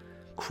potatoes.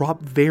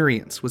 Crop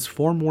variance was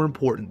far more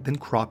important than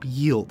crop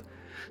yield.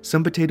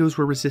 Some potatoes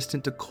were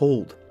resistant to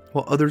cold,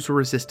 while others were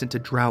resistant to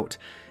drought,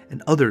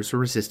 and others were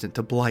resistant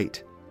to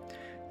blight.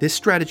 This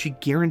strategy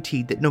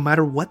guaranteed that no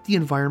matter what the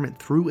environment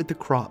threw at the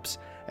crops,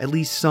 at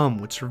least some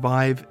would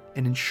survive,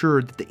 and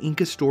ensured that the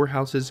Inca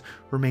storehouses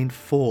remained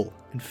full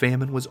and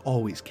famine was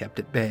always kept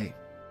at bay.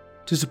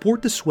 To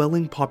support the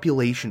swelling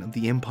population of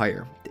the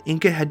empire, the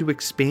Inca had to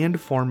expand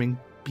farming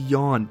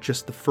beyond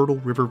just the fertile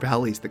river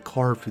valleys that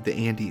carved through the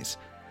Andes.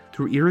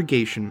 Through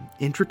irrigation,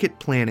 intricate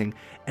planning,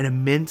 and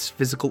immense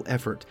physical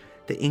effort,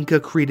 the Inca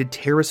created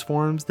terrace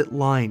farms that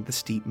lined the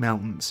steep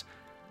mountains.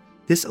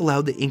 This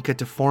allowed the Inca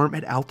to farm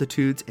at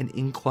altitudes and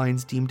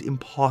inclines deemed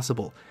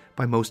impossible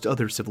by most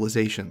other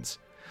civilizations.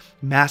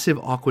 Massive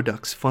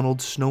aqueducts funneled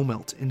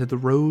snowmelt into the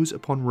rows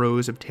upon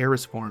rows of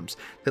terrace farms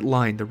that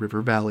lined the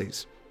river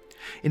valleys.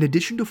 In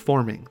addition to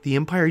farming, the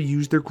empire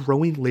used their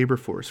growing labor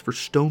force for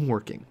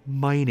stoneworking,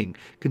 mining,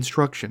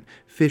 construction,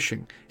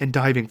 fishing, and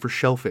diving for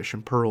shellfish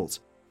and pearls.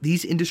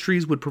 These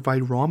industries would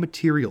provide raw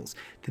materials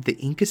that the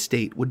Inca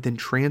state would then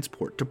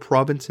transport to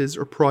provinces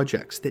or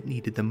projects that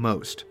needed them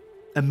most.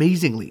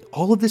 Amazingly,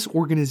 all of this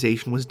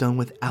organization was done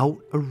without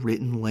a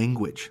written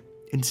language.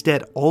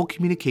 Instead, all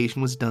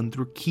communication was done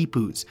through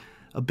quipus,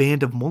 a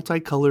band of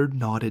multicolored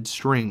knotted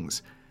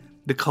strings.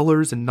 The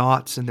colors and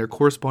knots and their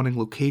corresponding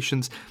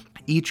locations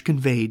each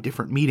convey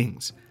different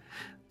meanings.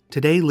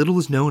 Today, little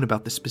is known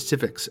about the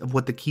specifics of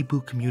what the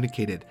quipu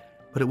communicated,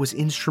 but it was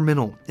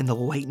instrumental in the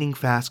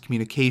lightning-fast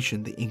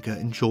communication the Inca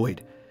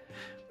enjoyed.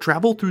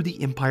 Travel through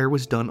the empire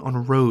was done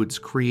on roads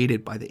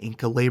created by the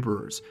Inca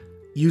laborers.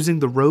 Using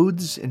the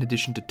roads, in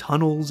addition to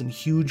tunnels and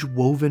huge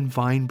woven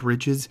vine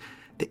bridges,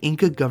 the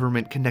Inca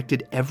government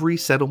connected every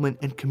settlement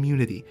and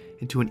community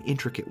into an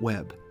intricate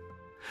web.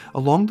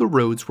 Along the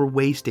roads were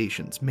way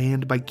stations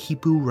manned by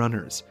quipu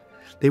runners.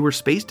 They were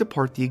spaced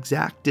apart the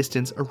exact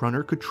distance a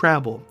runner could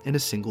travel in a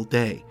single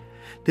day.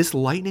 This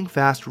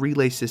lightning-fast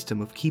relay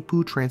system of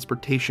quipu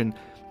transportation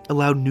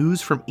allowed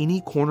news from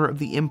any corner of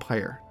the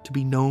empire to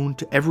be known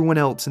to everyone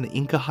else in the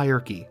Inca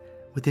hierarchy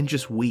within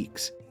just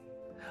weeks.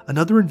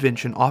 Another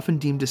invention often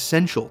deemed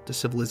essential to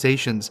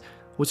civilizations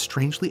was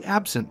strangely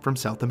absent from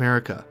South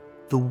America: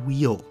 the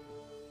wheel.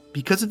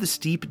 Because of the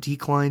steep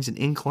declines and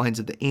inclines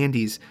of the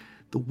Andes,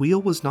 the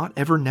wheel was not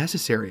ever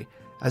necessary,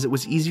 as it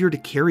was easier to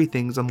carry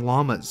things on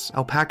llamas,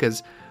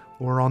 alpacas,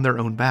 or on their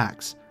own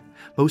backs.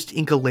 Most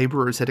Inca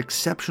laborers had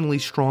exceptionally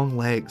strong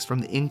legs from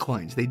the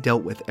inclines they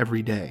dealt with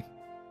every day.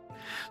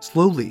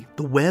 Slowly,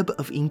 the web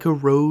of Inca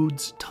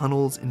roads,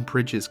 tunnels, and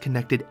bridges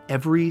connected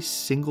every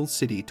single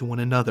city to one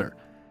another,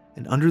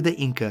 and under the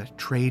Inca,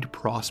 trade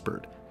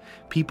prospered.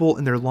 People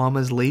and their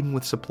llamas laden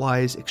with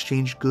supplies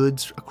exchanged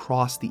goods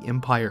across the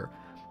empire.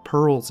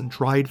 Pearls and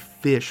dried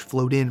fish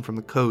flowed in from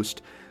the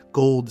coast.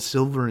 Gold,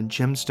 silver, and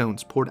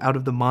gemstones poured out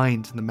of the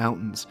mines in the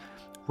mountains.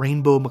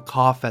 Rainbow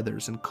macaw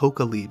feathers and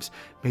coca leaves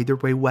made their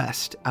way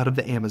west out of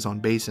the Amazon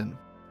basin.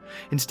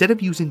 Instead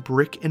of using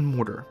brick and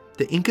mortar,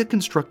 the Inca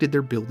constructed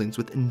their buildings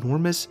with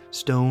enormous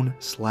stone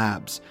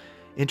slabs,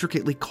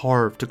 intricately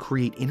carved to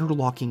create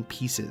interlocking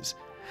pieces.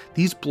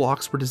 These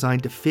blocks were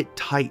designed to fit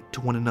tight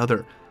to one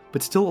another,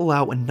 but still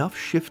allow enough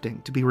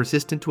shifting to be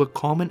resistant to a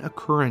common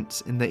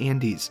occurrence in the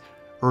Andes: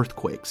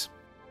 earthquakes.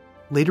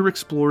 Later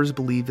explorers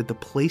believed that the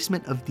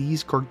placement of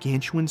these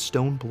gargantuan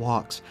stone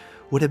blocks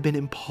would have been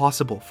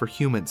impossible for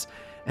humans,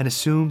 and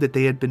assumed that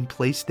they had been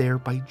placed there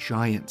by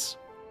giants.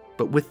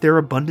 But with their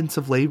abundance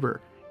of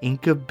labor,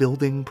 Inca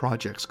building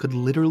projects could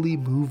literally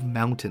move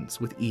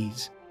mountains with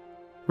ease.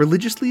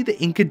 Religiously, the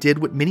Inca did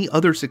what many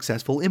other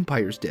successful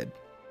empires did.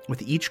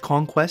 With each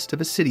conquest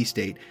of a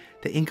city-state,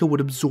 the Inca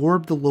would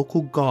absorb the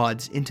local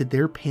gods into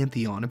their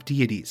pantheon of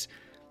deities.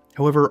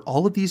 However,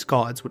 all of these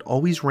gods would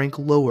always rank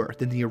lower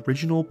than the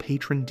original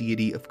patron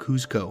deity of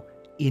Cuzco,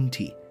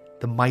 Inti,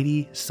 the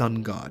mighty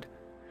sun god.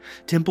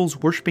 Temples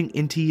worshipping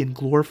Inti and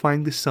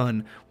glorifying the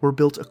sun were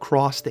built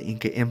across the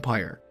Inca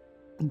Empire.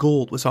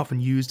 Gold was often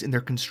used in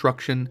their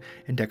construction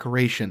and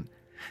decoration.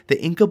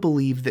 The Inca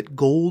believed that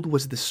gold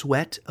was the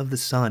sweat of the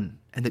sun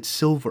and that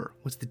silver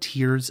was the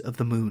tears of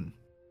the moon.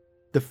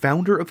 The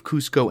founder of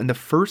Cusco and the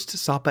first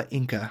Sapa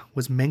Inca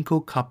was Manco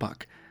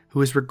Capac,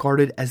 who is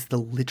regarded as the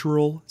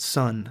literal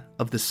son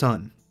of the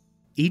sun.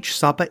 Each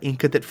Sapa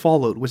Inca that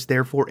followed was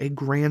therefore a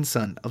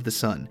grandson of the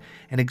sun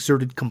and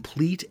exerted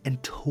complete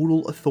and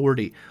total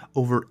authority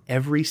over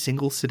every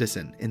single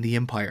citizen in the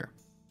empire.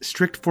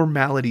 Strict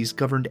formalities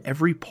governed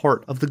every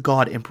part of the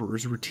god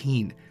emperor's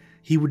routine.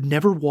 He would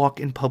never walk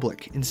in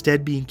public,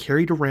 instead being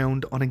carried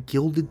around on a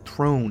gilded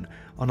throne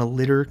on a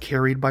litter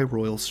carried by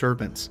royal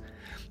servants.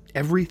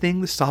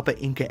 Everything the Sapa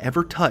Inca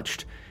ever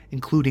touched,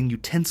 including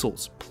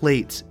utensils,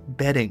 plates,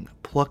 bedding,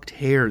 plucked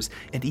hairs,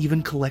 and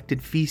even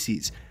collected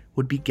feces,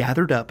 would be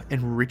gathered up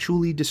and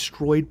ritually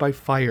destroyed by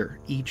fire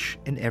each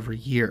and every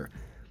year.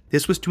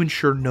 This was to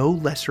ensure no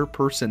lesser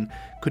person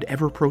could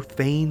ever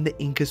profane the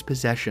Inca's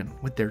possession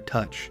with their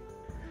touch.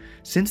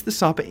 Since the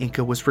Sapa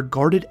Inca was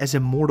regarded as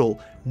immortal,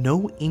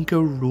 no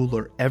Inca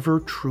ruler ever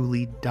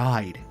truly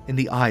died in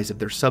the eyes of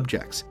their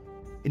subjects.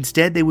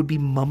 Instead, they would be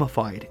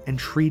mummified and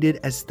treated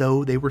as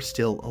though they were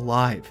still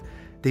alive.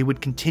 They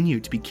would continue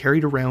to be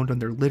carried around on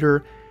their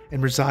litter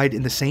and reside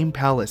in the same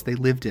palace they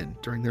lived in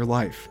during their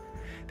life.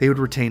 They would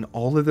retain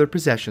all of their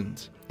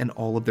possessions and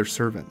all of their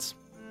servants.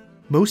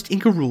 Most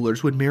Inca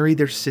rulers would marry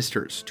their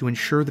sisters to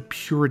ensure the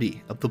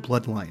purity of the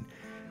bloodline.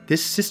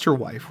 This sister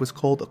wife was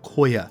called a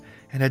Coya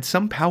and had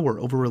some power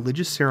over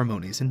religious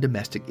ceremonies and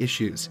domestic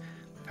issues.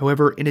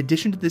 However, in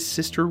addition to this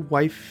sister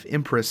wife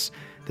empress,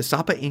 the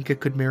Sapa Inca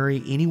could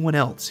marry anyone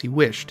else he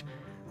wished.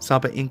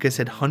 Sapa Incas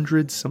had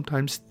hundreds,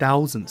 sometimes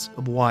thousands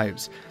of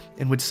wives,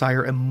 and would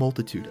sire a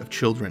multitude of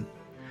children.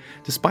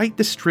 Despite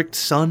the strict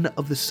son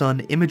of the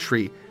sun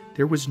imagery,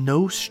 there was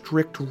no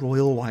strict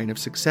royal line of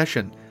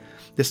succession.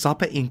 The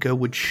Sapa Inca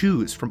would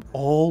choose from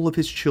all of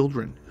his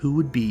children who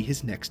would be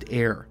his next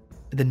heir.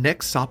 The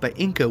next Sapa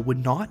Inca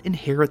would not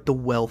inherit the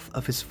wealth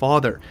of his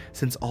father,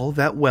 since all of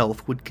that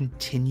wealth would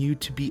continue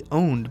to be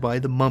owned by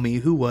the mummy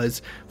who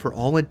was, for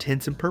all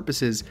intents and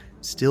purposes,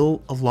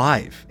 still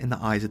alive in the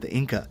eyes of the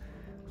Inca.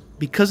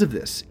 Because of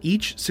this,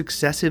 each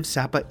successive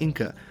Sapa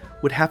Inca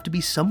would have to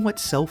be somewhat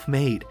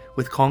self-made,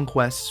 with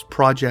conquests,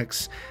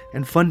 projects,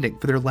 and funding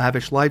for their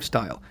lavish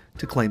lifestyle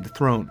to claim the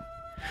throne.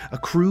 A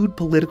crude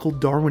political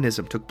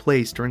Darwinism took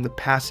place during the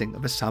passing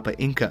of a Sapa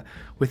Inca,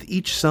 with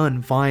each son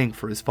vying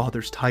for his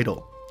father's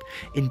title.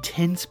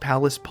 Intense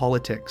palace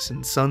politics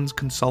and sons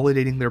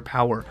consolidating their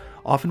power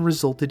often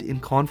resulted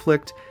in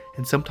conflict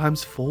and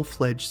sometimes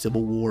full-fledged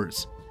civil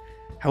wars.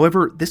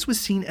 However, this was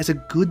seen as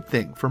a good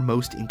thing for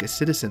most Inca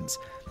citizens.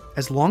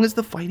 As long as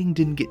the fighting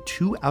didn't get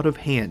too out of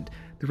hand,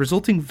 the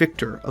resulting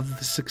victor of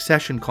the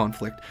succession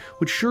conflict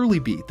would surely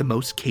be the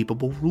most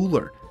capable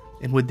ruler,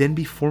 and would then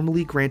be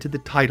formally granted the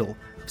title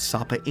of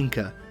Sapa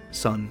Inca,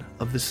 Son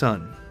of the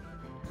Sun.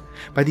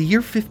 By the year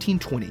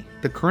 1520,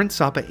 the current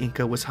Sapa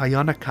Inca was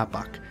Huayna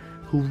Capac,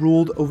 who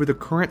ruled over the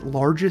current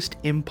largest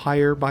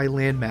empire by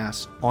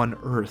landmass on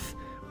Earth,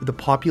 with a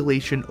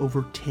population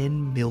over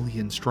 10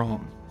 million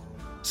strong.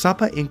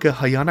 Sapa Inca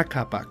Huayna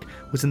Capac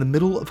was in the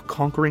middle of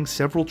conquering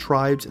several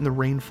tribes in the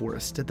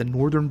rainforest at the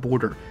northern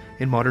border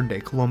in modern-day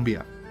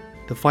Colombia.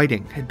 The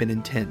fighting had been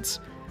intense.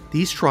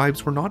 These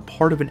tribes were not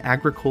part of an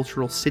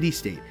agricultural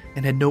city-state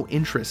and had no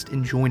interest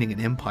in joining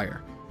an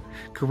empire.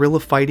 Guerrilla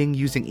fighting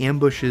using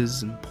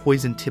ambushes and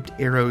poison-tipped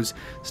arrows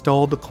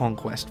stalled the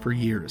conquest for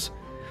years.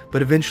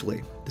 But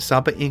eventually, the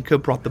Sapa Inca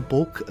brought the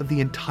bulk of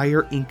the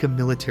entire Inca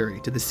military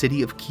to the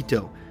city of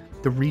Quito,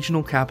 the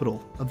regional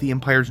capital of the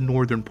empire's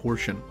northern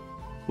portion.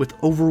 With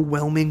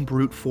overwhelming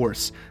brute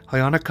force,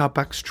 Huayna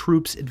Capac's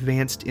troops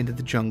advanced into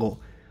the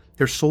jungle.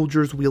 Their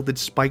soldiers wielded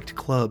spiked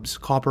clubs,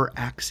 copper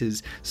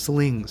axes,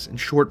 slings, and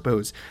short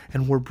bows,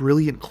 and wore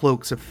brilliant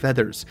cloaks of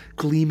feathers,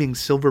 gleaming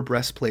silver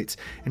breastplates,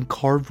 and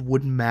carved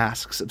wooden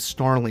masks of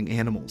snarling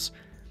animals.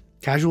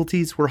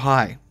 Casualties were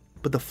high,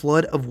 but the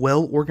flood of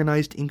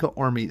well-organized Inca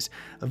armies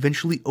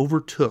eventually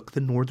overtook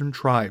the northern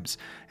tribes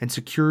and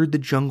secured the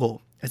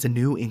jungle as a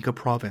new Inca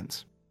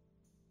province.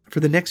 For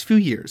the next few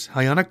years,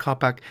 Huayna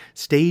Capac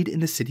stayed in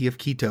the city of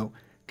Quito,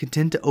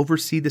 content to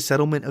oversee the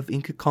settlement of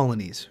Inca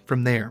colonies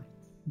from there.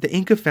 The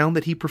Inca found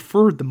that he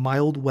preferred the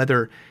mild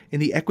weather in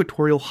the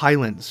equatorial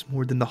highlands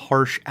more than the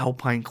harsh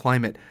alpine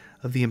climate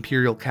of the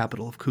imperial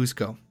capital of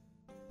Cusco.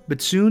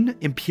 But soon,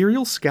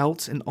 Imperial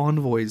scouts and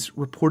envoys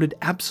reported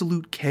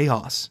absolute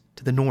chaos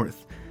to the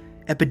north.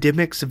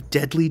 Epidemics of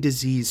deadly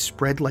disease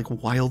spread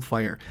like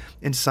wildfire,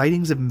 and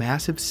sightings of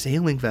massive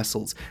sailing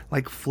vessels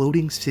like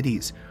floating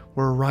cities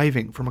were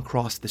arriving from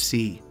across the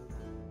sea.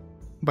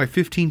 By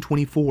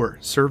 1524,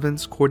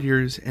 servants,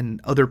 courtiers, and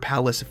other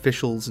palace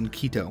officials in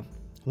Quito,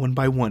 one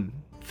by one,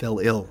 fell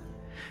ill.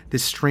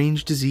 This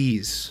strange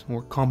disease,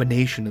 or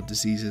combination of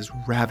diseases,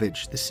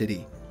 ravaged the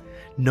city.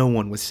 No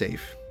one was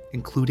safe,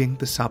 including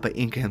the Sapa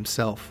Inca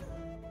himself.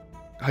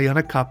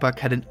 Huayna Capac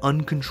had an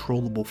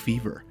uncontrollable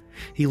fever.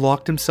 He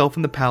locked himself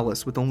in the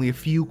palace with only a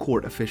few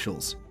court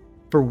officials.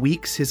 For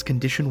weeks, his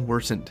condition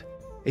worsened.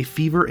 A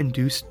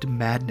fever-induced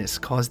madness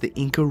caused the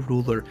Inca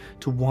ruler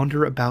to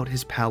wander about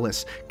his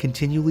palace,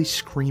 continually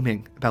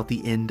screaming about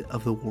the end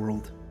of the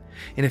world.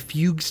 In a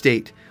fugue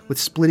state, with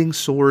splitting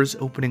sores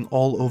opening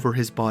all over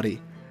his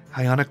body,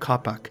 Huayna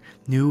Capac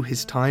knew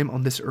his time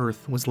on this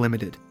earth was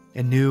limited,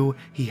 and knew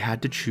he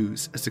had to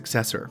choose a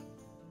successor.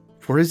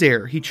 For his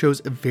heir, he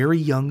chose a very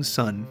young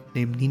son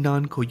named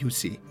Ninan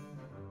Koyusi.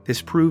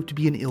 This proved to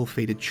be an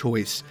ill-fated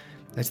choice,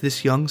 as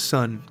this young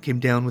son came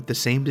down with the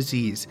same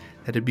disease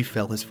that had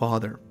befell his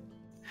father.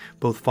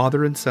 Both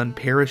father and son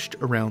perished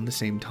around the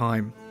same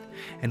time,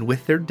 and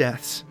with their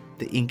deaths,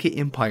 the Inca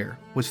Empire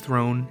was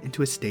thrown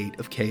into a state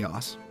of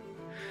chaos.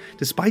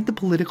 Despite the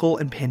political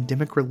and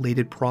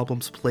pandemic-related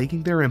problems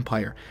plaguing their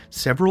empire,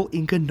 several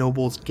Inca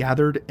nobles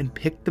gathered and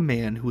picked the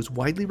man who was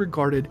widely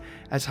regarded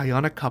as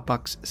Huayna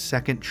Capac's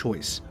second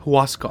choice,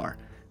 Huascar,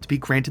 to be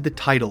granted the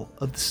title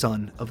of the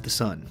Son of the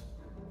Sun.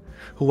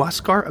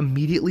 Huascar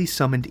immediately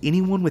summoned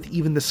anyone with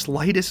even the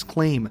slightest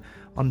claim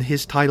on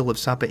his title of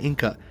Sapa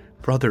Inca,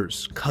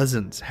 brothers,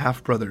 cousins,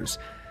 half-brothers,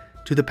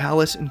 to the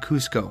palace in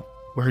Cusco,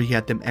 where he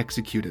had them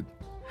executed.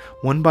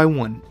 One by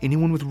one,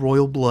 anyone with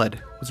royal blood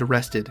was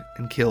arrested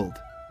and killed.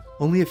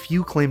 Only a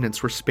few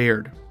claimants were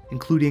spared,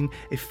 including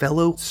a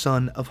fellow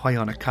son of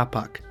Huayna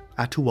Capac,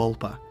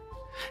 Atahualpa.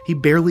 He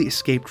barely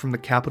escaped from the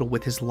capital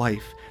with his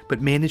life,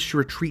 but managed to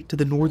retreat to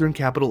the northern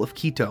capital of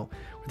Quito,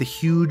 where the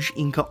huge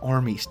Inca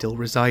army still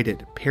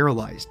resided,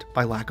 paralyzed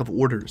by lack of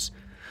orders.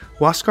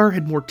 Huascar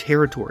had more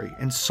territory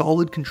and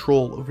solid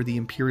control over the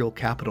imperial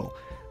capital,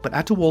 but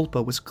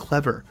Atahualpa was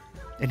clever,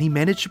 and he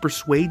managed to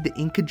persuade the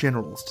Inca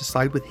generals to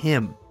side with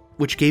him,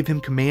 which gave him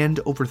command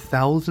over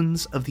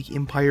thousands of the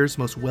empire's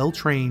most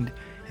well-trained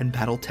and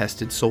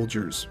battle-tested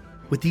soldiers.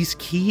 With these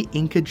key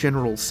Inca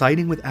generals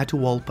siding with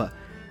Atahualpa,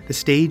 the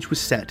stage was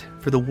set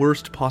for the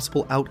worst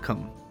possible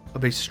outcome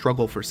of a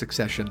struggle for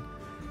succession,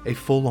 a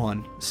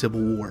full-on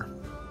civil war.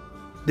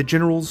 The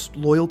generals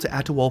loyal to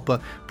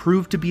Atahualpa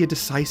proved to be a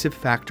decisive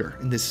factor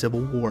in this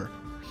civil war.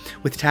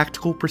 With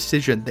tactical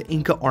precision, the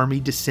Inca army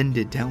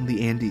descended down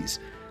the Andes.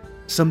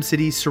 Some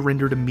cities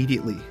surrendered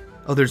immediately,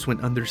 others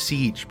went under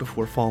siege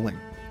before falling.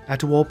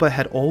 Atahualpa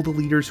had all the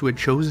leaders who had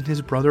chosen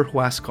his brother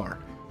Huascar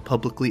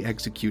publicly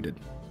executed.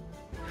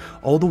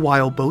 All the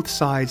while, both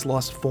sides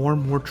lost far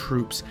more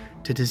troops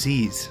to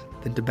disease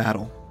than to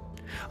battle.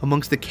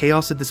 Amongst the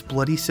chaos of this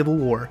bloody civil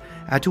war,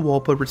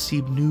 Atahualpa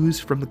received news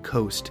from the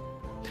coast.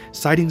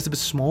 Sightings of a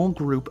small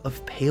group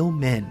of pale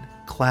men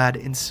clad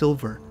in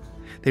silver.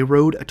 They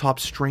rode atop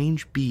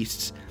strange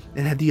beasts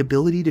and had the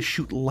ability to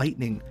shoot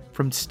lightning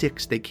from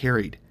sticks they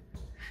carried.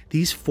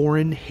 These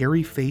foreign,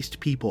 hairy-faced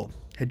people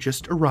had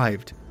just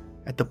arrived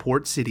at the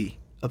port city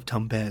of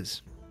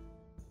Tumbes.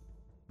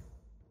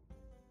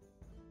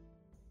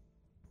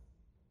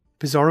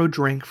 Pizarro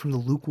drank from the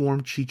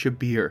lukewarm chicha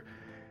beer,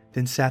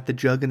 then sat the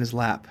jug in his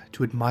lap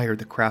to admire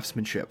the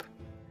craftsmanship.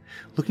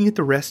 Looking at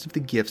the rest of the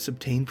gifts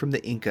obtained from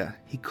the Inca,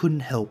 he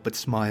couldn't help but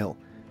smile,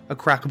 a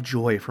crack of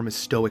joy from his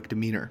stoic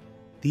demeanor.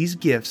 These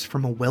gifts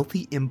from a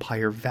wealthy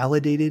empire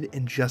validated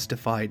and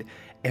justified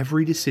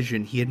every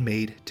decision he had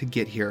made to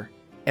get here.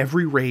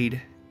 Every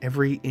raid,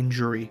 every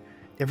injury,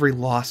 every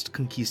lost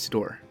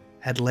conquistador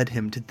had led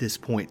him to this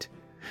point.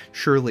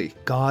 Surely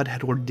God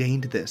had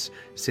ordained this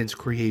since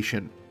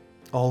creation.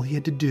 All he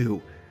had to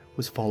do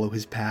was follow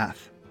his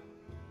path.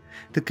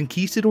 The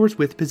conquistadors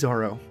with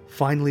Pizarro,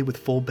 finally with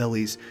full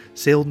bellies,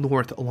 sailed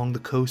north along the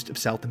coast of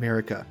South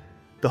America.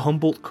 The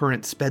Humboldt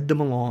Current sped them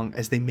along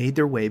as they made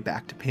their way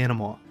back to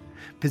Panama.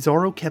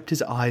 Pizarro kept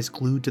his eyes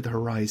glued to the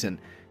horizon.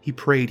 He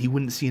prayed he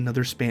wouldn't see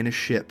another Spanish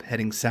ship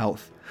heading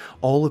south.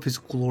 All of his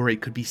glory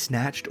could be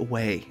snatched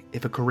away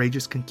if a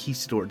courageous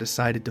conquistador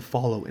decided to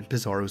follow in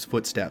Pizarro's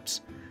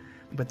footsteps.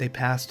 But they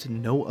passed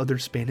no other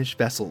Spanish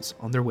vessels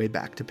on their way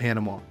back to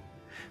Panama.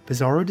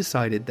 Pizarro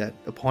decided that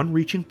upon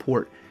reaching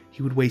port,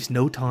 he would waste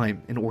no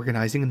time in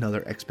organizing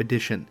another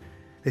expedition.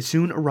 They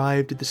soon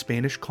arrived at the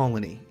Spanish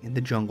colony in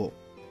the jungle.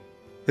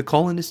 The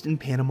colonists in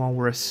Panama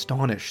were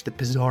astonished that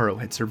Pizarro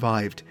had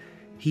survived.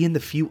 He and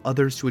the few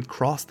others who had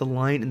crossed the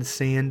line in the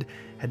sand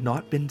had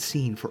not been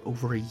seen for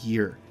over a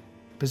year.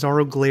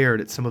 Pizarro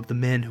glared at some of the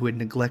men who had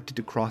neglected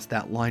to cross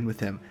that line with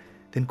him,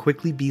 then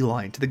quickly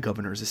beelined to the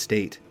governor's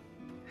estate.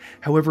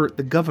 However,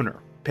 the governor,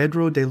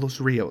 Pedro de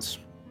los Rios,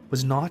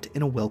 was not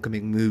in a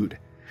welcoming mood.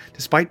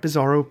 Despite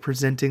Pizarro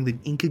presenting the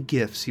Inca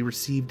gifts he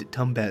received at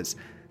Tumbes,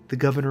 the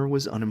governor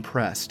was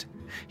unimpressed.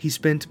 He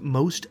spent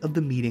most of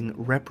the meeting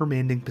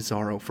reprimanding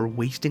Pizarro for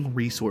wasting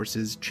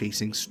resources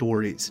chasing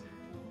stories.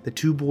 The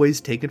two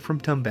boys taken from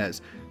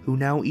Tumbes, who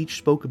now each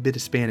spoke a bit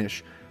of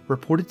Spanish,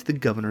 reported to the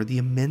governor the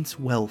immense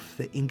wealth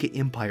the Inca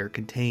Empire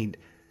contained.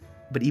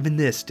 But even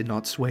this did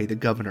not sway the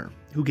governor,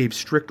 who gave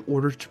strict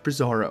orders to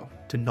Pizarro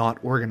to not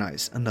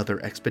organize another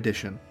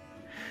expedition.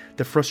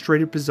 The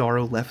frustrated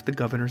Pizarro left the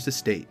governor's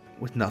estate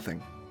with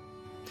nothing.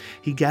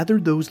 He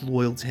gathered those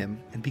loyal to him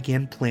and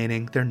began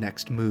planning their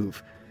next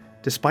move.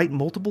 Despite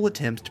multiple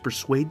attempts to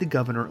persuade the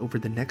governor over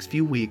the next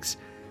few weeks,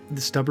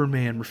 the stubborn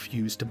man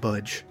refused to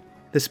budge.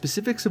 The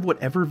specifics of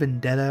whatever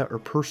vendetta or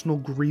personal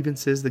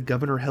grievances the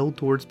governor held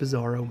towards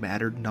Pizarro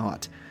mattered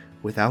not.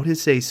 Without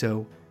his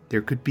say-so,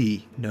 there could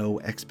be no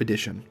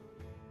expedition.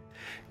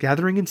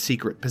 Gathering in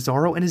secret,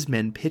 Pizarro and his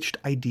men pitched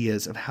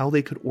ideas of how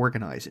they could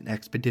organize an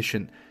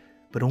expedition,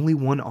 but only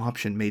one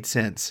option made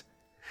sense.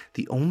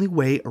 The only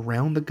way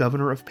around the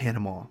governor of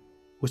Panama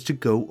was to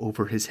go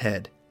over his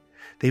head.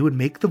 They would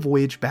make the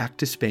voyage back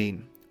to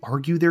Spain,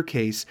 argue their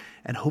case,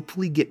 and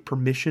hopefully get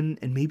permission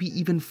and maybe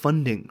even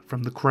funding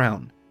from the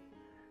crown.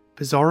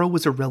 Pizarro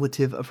was a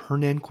relative of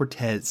Hernan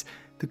Cortés,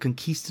 the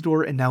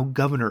conquistador and now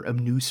governor of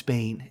New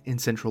Spain in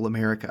Central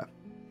America.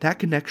 That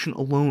connection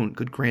alone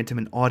could grant him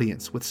an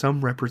audience with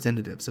some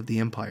representatives of the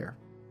empire.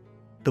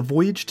 The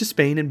voyage to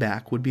Spain and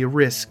back would be a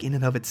risk in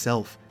and of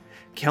itself.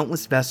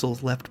 Countless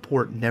vessels left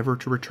port never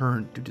to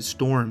return due to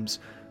storms,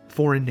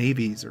 foreign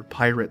navies, or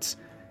pirates.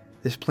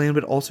 This plan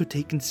would also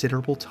take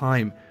considerable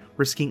time,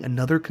 risking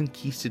another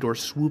conquistador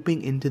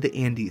swooping into the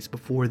Andes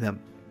before them.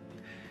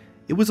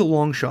 It was a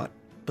long shot,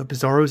 but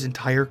Pizarro's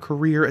entire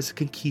career as a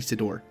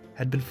conquistador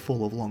had been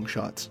full of long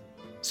shots.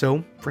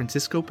 So,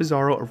 Francisco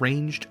Pizarro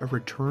arranged a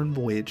return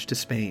voyage to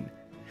Spain.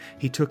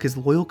 He took his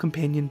loyal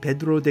companion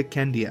Pedro de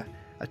Candia,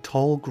 a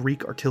tall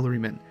Greek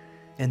artilleryman,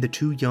 and the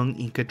two young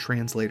Inca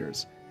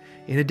translators.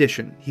 In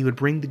addition, he would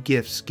bring the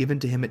gifts given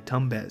to him at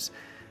Tumbes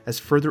as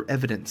further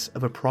evidence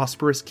of a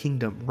prosperous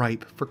kingdom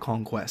ripe for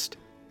conquest.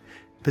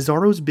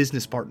 Pizarro's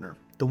business partner,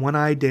 the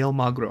one-eyed de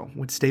Almagro,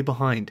 would stay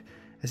behind,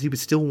 as he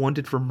was still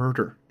wanted for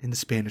murder in the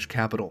Spanish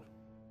capital.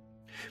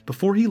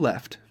 Before he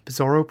left,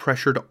 Pizarro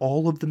pressured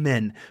all of the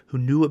men who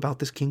knew about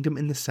this kingdom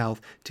in the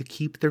south to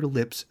keep their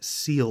lips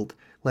sealed,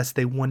 lest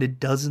they wanted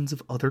dozens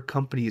of other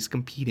companies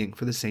competing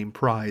for the same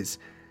prize.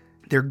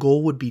 Their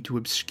goal would be to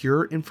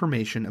obscure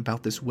information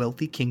about this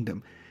wealthy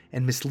kingdom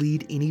and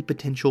mislead any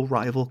potential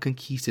rival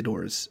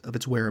conquistadors of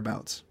its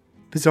whereabouts.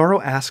 Pizarro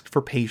asked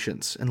for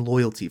patience and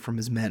loyalty from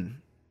his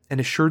men, and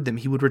assured them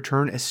he would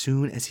return as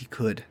soon as he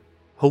could,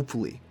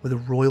 hopefully with a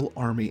royal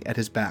army at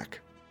his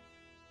back.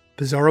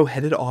 Pizarro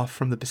headed off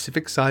from the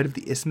Pacific side of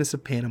the Isthmus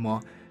of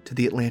Panama to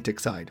the Atlantic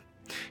side.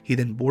 He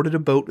then boarded a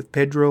boat with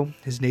Pedro,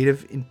 his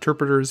native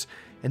interpreters,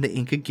 and the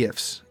Inca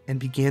gifts, and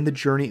began the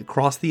journey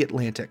across the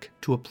Atlantic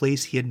to a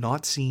place he had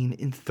not seen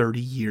in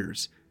 30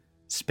 years,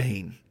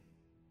 Spain.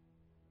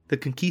 The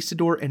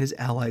conquistador and his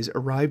allies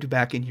arrived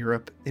back in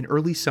Europe in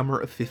early summer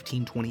of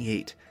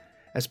 1528.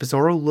 As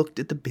Pizarro looked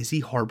at the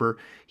busy harbor,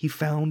 he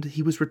found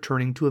he was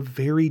returning to a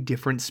very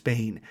different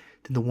Spain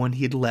than the one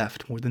he had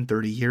left more than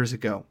 30 years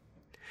ago.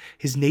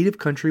 His native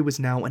country was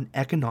now an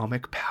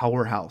economic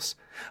powerhouse,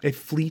 a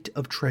fleet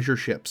of treasure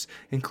ships,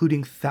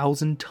 including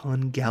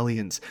 1,000-ton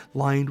galleons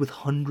lined with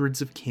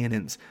hundreds of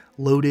cannons,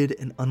 loaded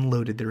and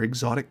unloaded their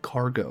exotic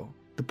cargo.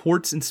 The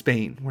ports in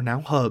Spain were now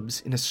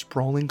hubs in a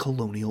sprawling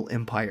colonial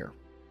empire.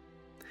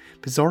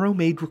 Pizarro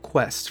made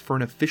requests for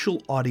an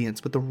official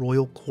audience with the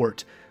royal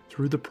court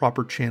through the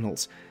proper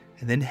channels,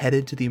 and then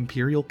headed to the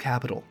imperial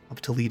capital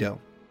of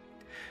Toledo.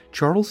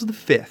 Charles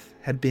V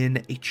had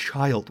been a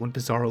child when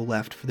Pizarro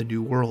left for the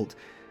New World,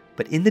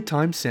 but in the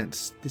time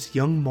since, this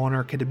young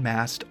monarch had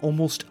amassed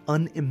almost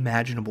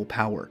unimaginable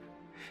power.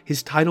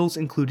 His titles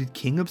included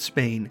King of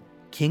Spain,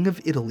 King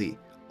of Italy,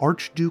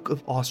 Archduke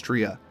of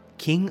Austria,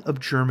 King of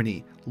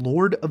Germany,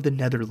 Lord of the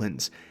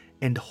Netherlands,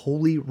 and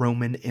Holy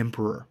Roman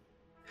Emperor.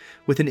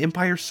 With an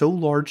empire so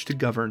large to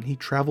govern, he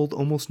traveled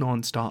almost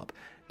non-stop,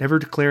 never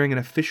declaring an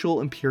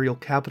official imperial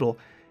capital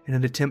in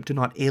an attempt to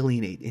not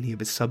alienate any of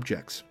his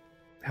subjects.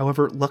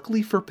 However,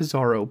 luckily for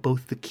Pizarro,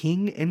 both the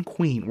king and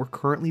queen were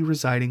currently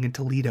residing in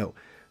Toledo,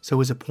 so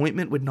his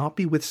appointment would not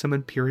be with some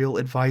imperial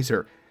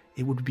advisor,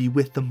 it would be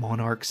with the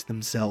monarchs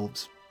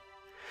themselves.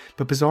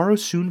 But Pizarro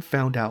soon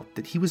found out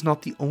that he was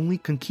not the only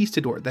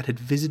conquistador that had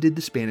visited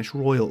the Spanish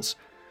royals.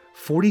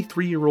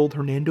 43-year-old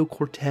Hernando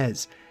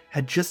Cortés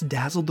had just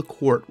dazzled the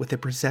court with a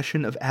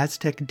procession of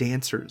Aztec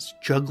dancers,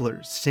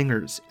 jugglers,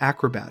 singers,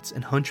 acrobats,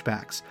 and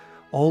hunchbacks,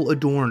 all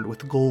adorned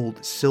with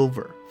gold,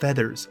 silver,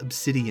 feathers,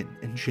 obsidian,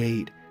 and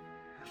jade.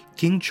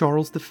 King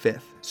Charles V,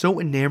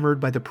 so enamored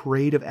by the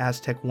parade of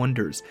Aztec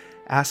wonders,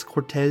 asked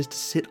Cortés to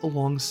sit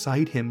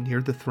alongside him near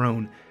the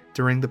throne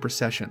during the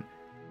procession.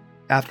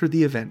 After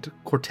the event,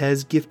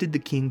 Cortés gifted the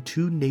king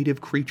 2 native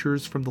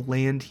creatures from the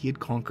land he had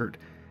conquered,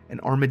 an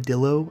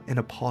armadillo and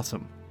a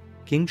possum.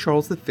 King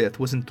Charles V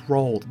was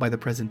enthralled by the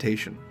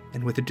presentation,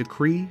 and with a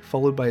decree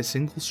followed by a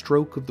single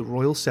stroke of the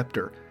royal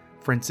scepter,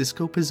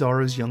 Francisco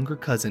Pizarro's younger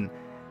cousin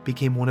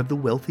became one of the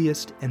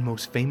wealthiest and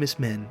most famous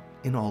men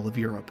in all of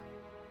Europe.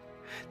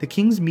 The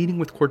king's meeting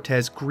with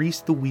Cortez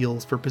greased the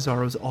wheels for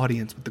Pizarro's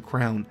audience with the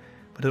crown,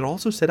 but it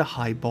also set a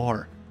high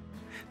bar.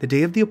 The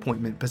day of the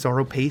appointment,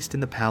 Pizarro paced in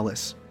the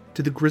palace.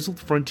 To the grizzled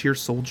frontier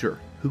soldier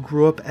who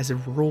grew up as a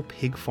rural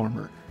pig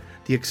farmer,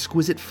 the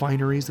exquisite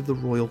fineries of the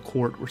royal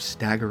court were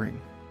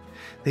staggering.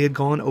 They had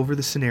gone over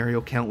the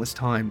scenario countless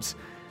times,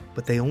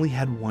 but they only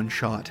had one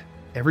shot.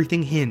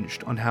 Everything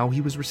hinged on how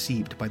he was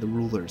received by the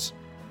rulers.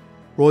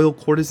 Royal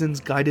courtesans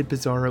guided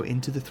Pizarro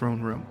into the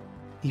throne room.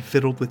 He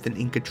fiddled with an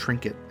Inca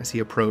trinket as he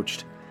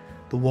approached.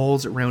 The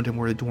walls around him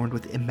were adorned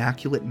with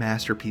immaculate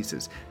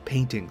masterpieces,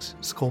 paintings,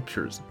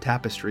 sculptures,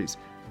 tapestries.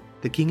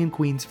 The king and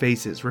queen's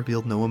faces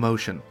revealed no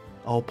emotion,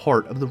 all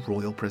part of the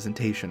royal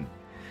presentation.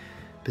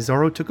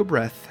 Pizarro took a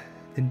breath,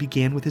 then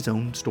began with his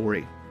own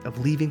story of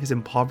leaving his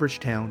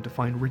impoverished town to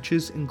find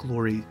riches and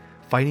glory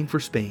fighting for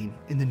Spain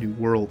in the New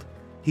World.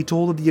 He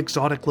told of the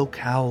exotic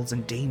locales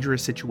and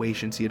dangerous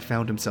situations he had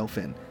found himself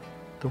in.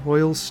 The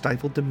royal's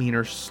stifled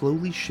demeanor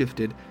slowly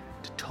shifted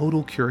to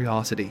total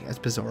curiosity as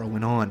Pizarro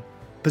went on.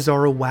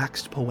 Pizarro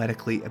waxed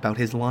poetically about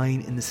his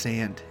line in the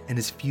sand and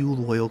his few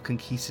loyal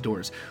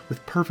conquistadors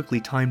with perfectly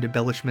timed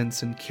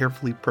embellishments and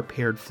carefully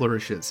prepared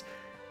flourishes.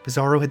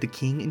 Pizarro had the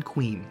king and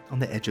queen on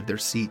the edge of their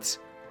seats.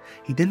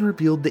 He then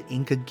revealed the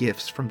Inca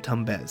gifts from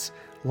Tumbes,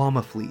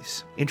 llama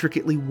fleece,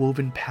 intricately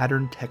woven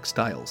patterned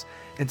textiles,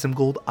 and some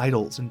gold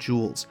idols and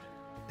jewels.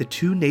 The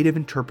two native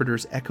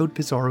interpreters echoed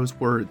Pizarro's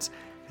words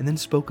and then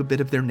spoke a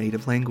bit of their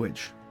native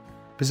language.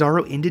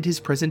 Pizarro ended his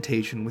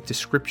presentation with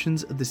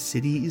descriptions of the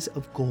cities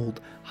of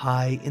gold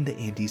high in the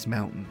Andes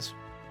Mountains.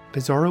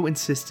 Pizarro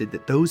insisted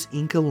that those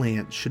Inca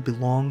lands should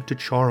belong to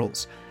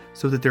Charles,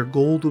 so that their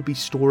gold would be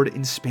stored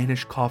in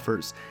Spanish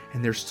coffers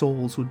and their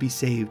souls would be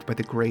saved by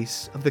the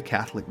grace of the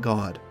Catholic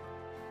God.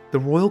 The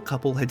royal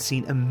couple had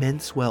seen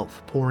immense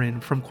wealth pour in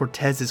from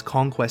Cortez's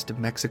conquest of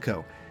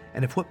Mexico,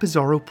 and if what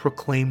Pizarro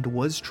proclaimed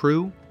was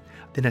true,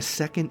 then a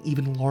second,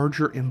 even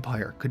larger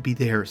empire could be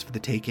theirs for the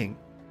taking.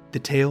 The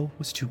tale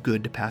was too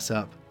good to pass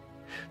up.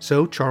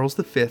 So Charles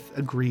V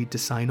agreed to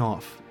sign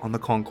off on the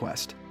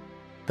conquest.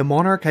 The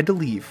monarch had to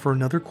leave for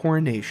another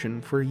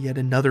coronation for yet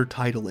another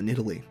title in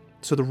Italy,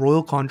 so the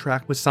royal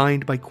contract was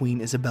signed by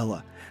Queen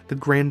Isabella, the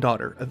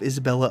granddaughter of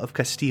Isabella of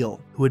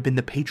Castile, who had been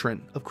the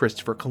patron of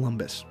Christopher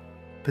Columbus.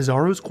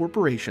 Pizarro's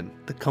corporation,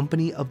 the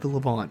Company of the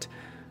Levant,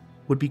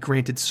 would be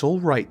granted sole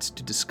rights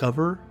to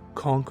discover,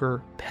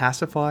 conquer,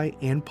 pacify,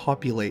 and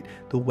populate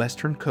the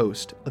western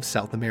coast of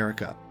South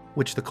America,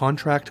 which the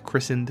contract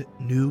christened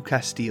New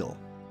Castile.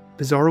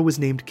 Pizarro was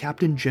named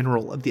Captain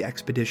General of the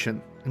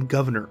expedition and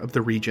governor of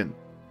the region.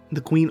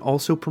 The Queen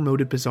also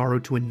promoted Pizarro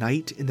to a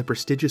knight in the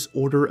prestigious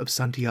Order of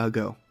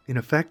Santiago, in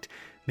effect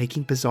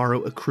making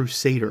Pizarro a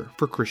crusader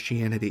for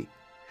Christianity.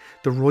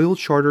 The royal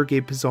charter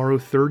gave Pizarro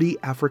 30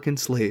 African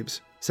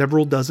slaves,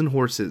 several dozen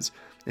horses,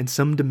 and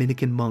some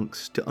Dominican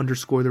monks to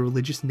underscore the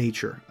religious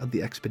nature of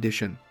the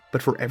expedition.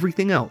 But for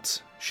everything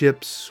else,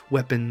 ships,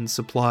 weapons,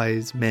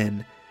 supplies,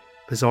 men,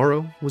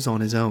 Pizarro was on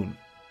his own.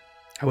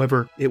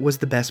 However, it was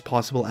the best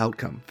possible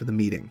outcome for the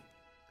meeting.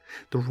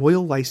 The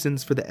royal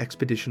license for the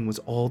expedition was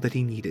all that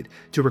he needed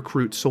to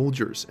recruit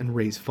soldiers and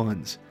raise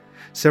funds.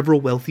 Several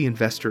wealthy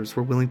investors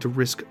were willing to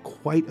risk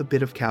quite a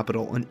bit of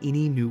capital on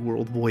any New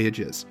World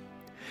voyages.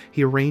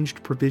 He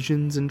arranged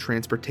provisions and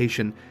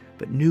transportation,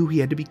 but knew he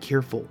had to be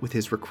careful with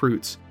his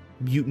recruits.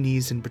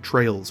 Mutinies and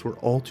betrayals were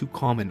all too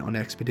common on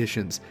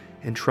expeditions,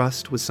 and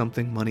trust was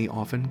something money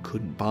often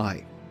couldn't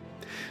buy.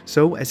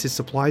 So, as his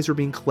supplies were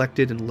being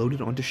collected and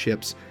loaded onto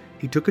ships,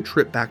 he took a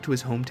trip back to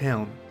his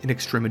hometown in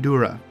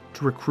Extremadura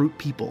to recruit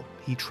people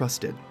he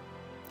trusted.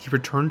 He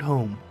returned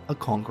home a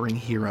conquering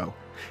hero.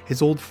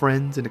 His old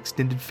friends and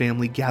extended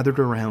family gathered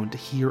around to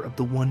hear of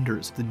the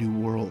wonders of the New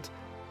World.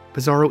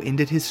 Pizarro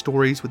ended his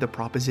stories with a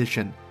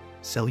proposition: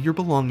 sell your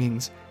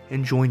belongings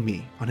and join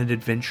me on an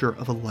adventure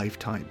of a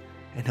lifetime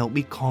and help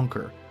me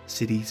conquer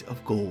cities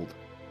of gold.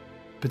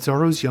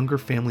 Pizarro's younger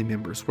family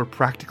members were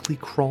practically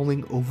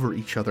crawling over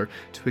each other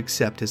to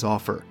accept his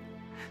offer.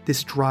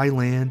 This dry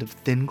land of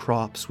thin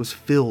crops was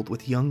filled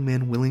with young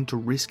men willing to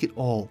risk it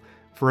all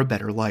for a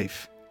better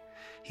life.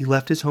 He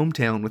left his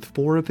hometown with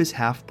 4 of his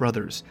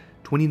half-brothers,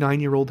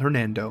 29-year-old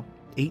Hernando,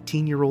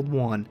 18-year-old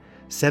Juan,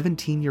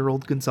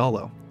 17-year-old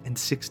Gonzalo, and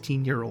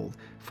 16-year-old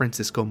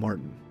Francisco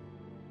Martin.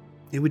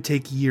 It would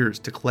take years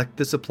to collect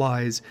the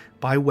supplies,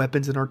 buy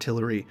weapons and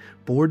artillery,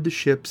 board the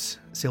ships,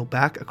 sail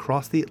back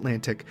across the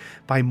Atlantic,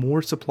 buy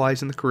more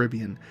supplies in the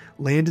Caribbean,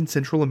 land in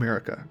Central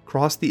America,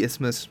 cross the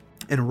Isthmus,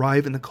 and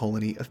arrive in the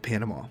colony of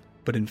Panama.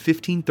 But in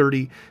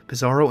 1530,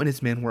 Pizarro and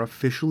his men were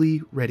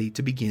officially ready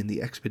to begin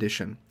the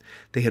expedition.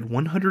 They had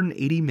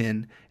 180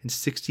 men and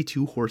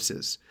 62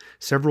 horses,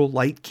 several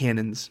light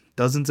cannons,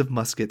 dozens of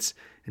muskets,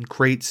 and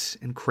crates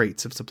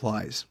of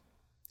supplies.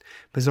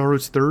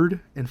 Pizarro's third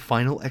and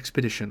final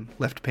expedition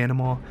left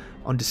Panama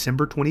on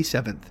December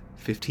 27,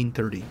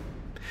 1530.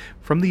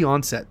 From the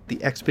onset,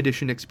 the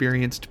expedition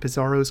experienced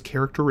Pizarro's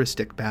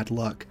characteristic bad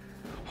luck.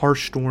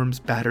 Harsh storms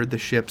battered the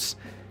ships,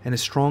 and a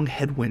strong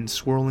headwind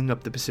swirling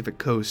up the Pacific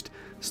coast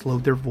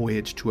slowed their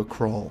voyage to a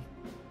crawl.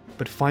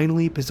 but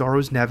finally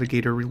Pizarro's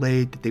navigator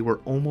relayed that they were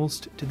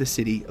almost to the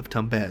city of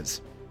Tumbez.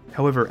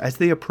 However, as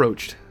they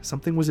approached,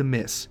 something was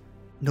amiss.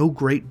 No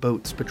great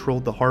boats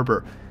patrolled the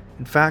harbor.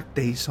 In fact,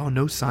 they saw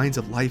no signs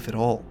of life at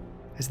all.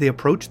 As they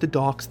approached the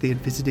docks they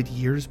had visited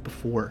years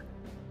before,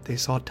 they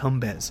saw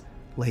Tumbez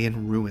lay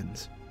in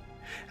ruins.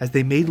 As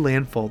they made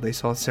landfall, they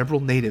saw several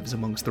natives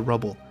amongst the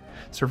rubble,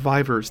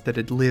 survivors that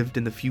had lived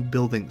in the few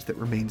buildings that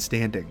remained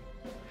standing.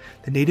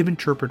 The native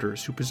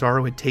interpreters who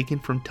Pizarro had taken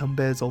from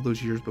Tumbez all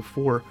those years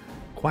before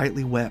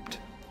quietly wept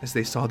as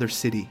they saw their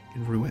city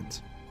in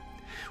ruins.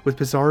 With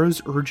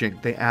Pizarro's urging,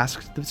 they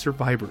asked the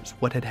survivors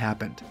what had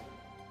happened.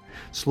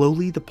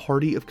 Slowly, the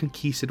party of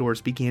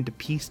conquistadors began to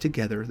piece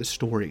together the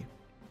story.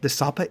 The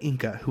Sapa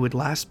Inca who had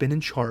last been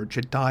in charge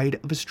had died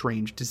of a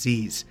strange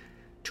disease.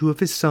 2 of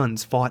his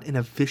sons fought in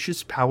a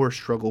vicious power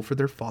struggle for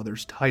their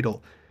father's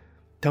title.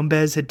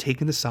 Tumbez had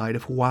taken the side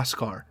of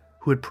Huascar,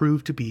 who had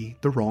proved to be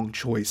the wrong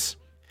choice.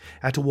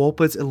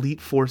 Atahualpa's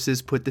elite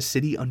forces put the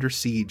city under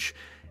siege,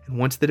 and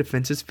once the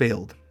defenses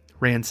failed,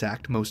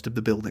 ransacked most of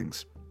the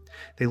buildings.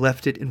 They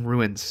left it in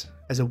ruins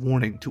as a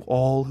warning to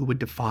all who would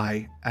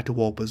defy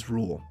Atahualpa's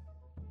rule.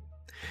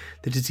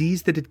 The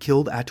disease that had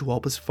killed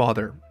Atahualpa's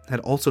father had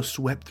also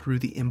swept through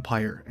the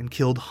empire and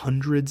killed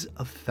hundreds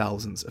of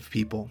thousands of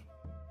people.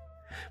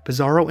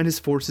 Pizarro and his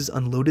forces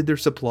unloaded their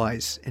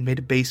supplies and made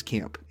a base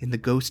camp in the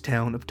ghost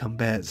town of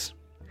Tumbez.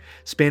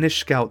 Spanish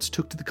scouts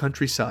took to the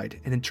countryside,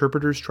 and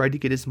interpreters tried to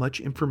get as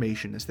much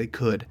information as they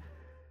could.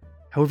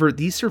 However,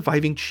 these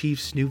surviving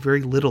chiefs knew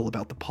very little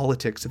about the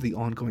politics of the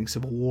ongoing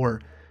civil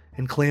war,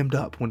 and clammed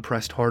up when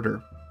pressed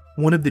harder.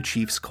 One of the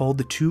chiefs called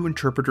the 2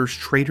 interpreters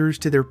traitors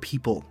to their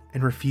people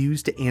and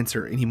refused to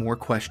answer any more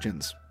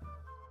questions.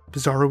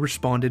 Pizarro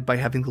responded by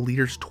having the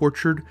leaders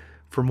tortured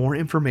for more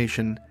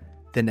information,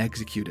 then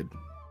executed.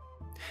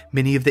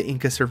 Many of the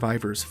Inca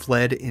survivors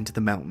fled into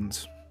the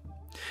mountains.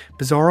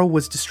 Pizarro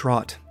was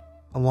distraught.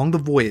 Along the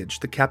voyage,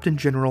 the Captain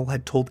General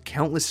had told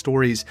countless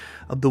stories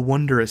of the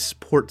wondrous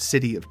port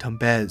city of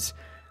Tumbez.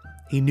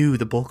 He knew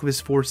the bulk of his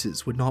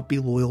forces would not be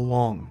loyal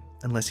long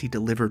unless he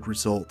delivered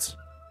results.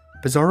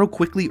 Pizarro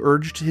quickly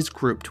urged his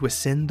group to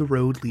ascend the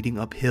road leading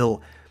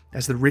uphill,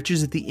 as the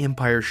riches of the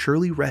empire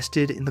surely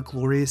rested in the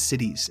glorious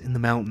cities in the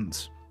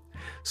mountains.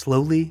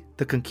 Slowly,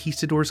 the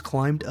conquistadors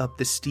climbed up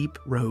the steep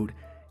road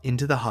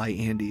into the high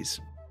Andes.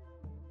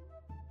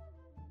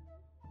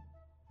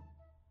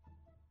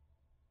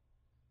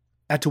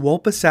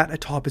 Atahualpa sat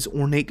atop his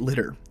ornate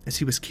litter as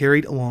he was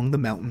carried along the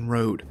mountain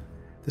road.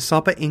 The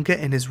Sapa Inca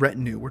and his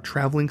retinue were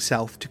traveling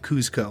south to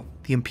Cuzco,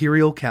 the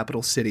imperial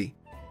capital city.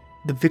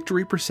 The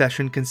victory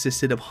procession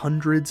consisted of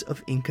hundreds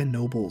of Inca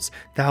nobles,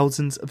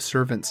 thousands of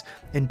servants,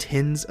 and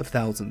tens of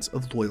thousands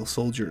of loyal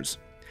soldiers.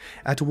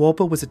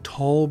 Atahualpa was a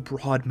tall,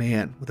 broad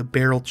man with a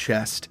barrel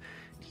chest.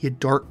 He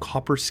had dark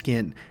copper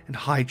skin and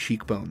high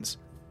cheekbones.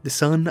 The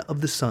son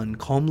of the sun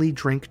calmly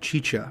drank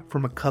chicha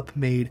from a cup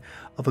made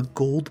of a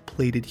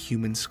gold-plated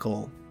human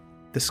skull,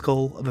 the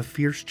skull of a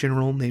fierce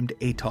general named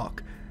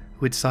Atok,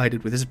 who had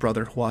sided with his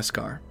brother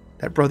Huascar.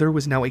 That brother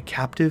was now a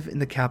captive in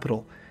the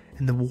capital,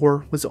 and the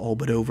war was all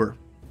but over.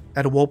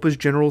 Atahualpa's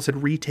generals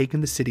had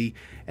retaken the city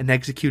and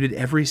executed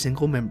every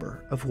single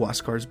member of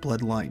Huascar's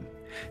bloodline.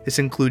 This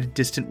included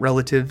distant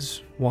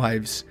relatives,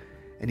 wives,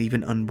 and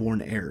even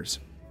unborn heirs.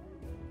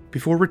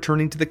 Before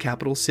returning to the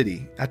capital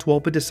city,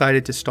 Atahualpa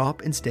decided to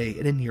stop and stay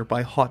at a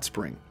nearby hot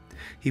spring.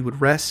 He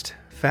would rest,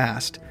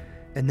 fast,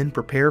 and then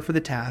prepare for the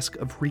task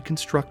of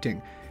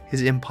reconstructing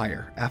his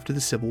empire after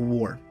the Civil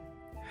War.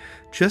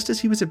 Just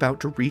as he was about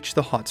to reach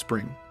the hot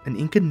spring, an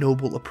Inca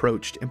noble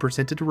approached and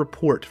presented a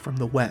report from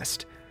the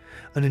west.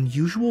 An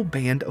unusual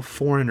band of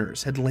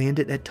foreigners had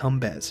landed at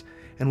Tumbez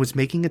and was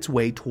making its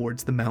way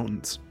towards the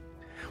mountains.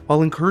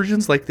 While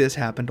incursions like this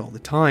happened all the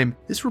time,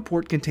 this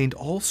report contained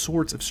all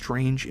sorts of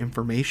strange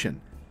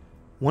information.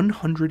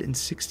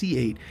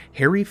 168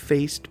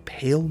 hairy-faced,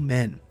 pale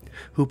men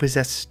who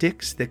possessed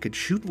sticks that could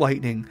shoot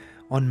lightning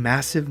on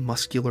massive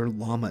muscular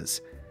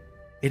llamas.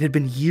 It had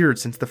been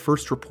years since the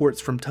first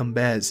reports from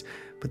Tumbez,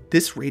 but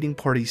this raiding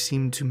party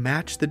seemed to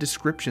match the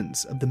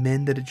descriptions of the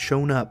men that had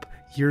shown up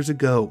years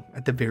ago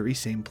at the very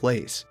same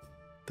place.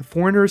 The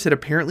foreigners had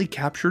apparently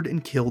captured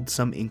and killed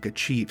some Inca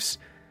chiefs,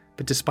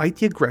 but despite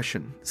the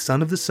aggression,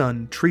 Son of the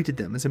Sun treated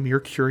them as a mere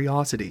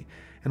curiosity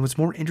and was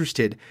more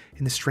interested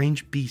in the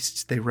strange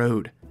beasts they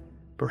rode.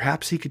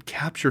 Perhaps he could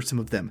capture some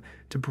of them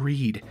to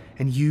breed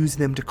and use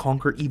them to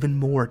conquer even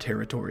more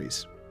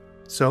territories.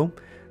 So,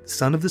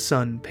 Son of the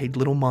Sun paid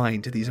little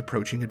mind to these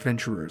approaching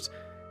adventurers.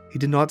 He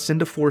did not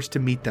send a force to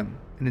meet them,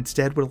 and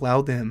instead would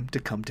allow them to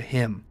come to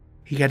him.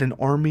 He had an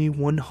army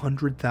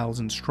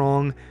 100,000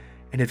 strong,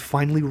 and had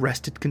finally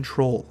wrested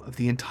control of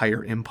the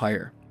entire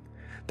empire.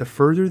 The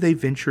further they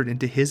ventured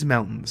into his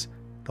mountains,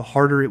 the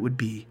harder it would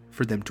be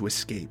for them to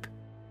escape.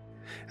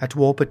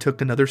 Atahualpa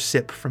took another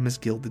sip from his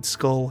gilded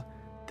skull,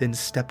 then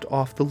stepped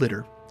off the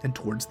litter and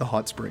towards the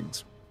hot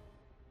springs.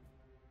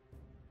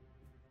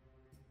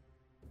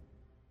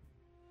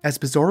 As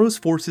Pizarro's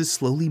forces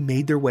slowly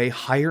made their way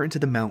higher into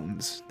the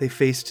mountains, they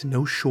faced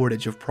no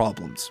shortage of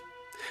problems.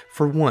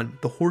 For one,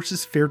 the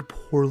horses fared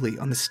poorly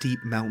on the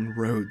steep mountain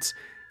roads.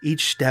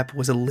 Each step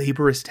was a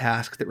laborious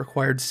task that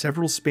required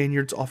several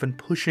Spaniards often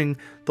pushing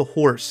the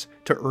horse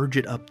to urge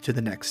it up to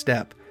the next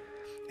step.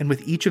 And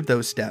with each of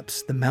those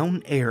steps, the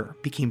mountain air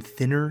became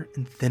thinner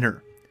and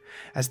thinner.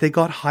 As they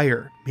got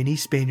higher, many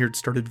Spaniards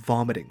started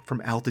vomiting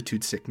from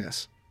altitude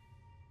sickness.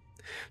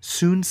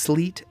 Soon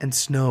sleet and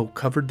snow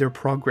covered their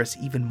progress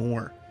even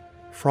more.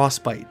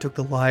 Frostbite took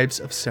the lives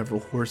of several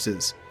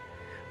horses.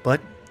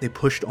 But they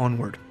pushed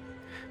onward.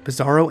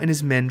 Pizarro and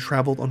his men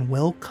traveled on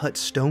well-cut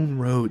stone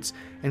roads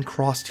and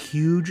crossed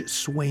huge,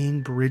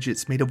 swaying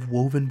bridges made of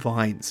woven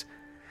vines.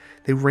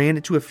 They ran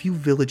into a few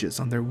villages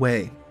on their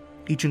way.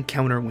 Each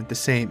encounter went the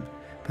same.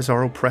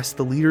 Pizarro pressed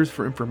the leaders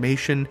for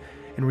information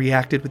and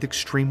reacted with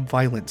extreme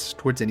violence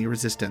towards any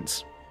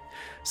resistance.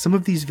 Some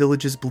of these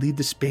villages believed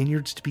the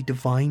Spaniards to be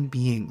divine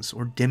beings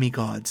or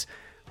demigods,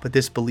 but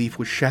this belief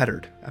was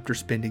shattered after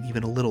spending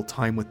even a little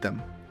time with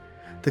them.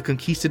 The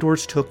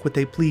conquistadors took what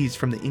they pleased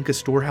from the Inca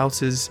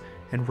storehouses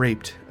and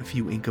raped a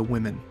few Inca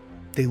women.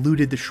 They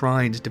looted the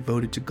shrines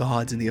devoted to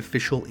gods in the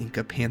official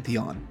Inca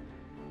pantheon.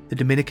 The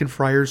Dominican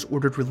friars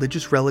ordered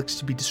religious relics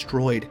to be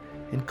destroyed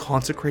and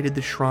consecrated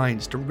the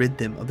shrines to rid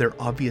them of their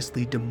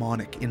obviously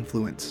demonic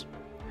influence.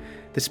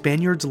 The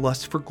Spaniards'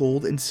 lust for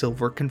gold and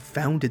silver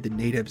confounded the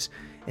natives,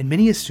 and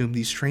many assumed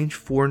these strange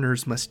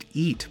foreigners must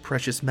eat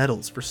precious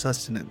metals for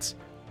sustenance.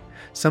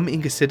 Some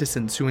Inca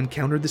citizens who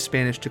encountered the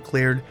Spanish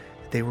declared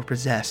that they were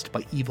possessed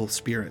by evil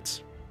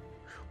spirits.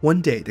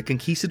 One day, the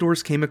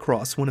conquistadors came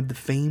across one of the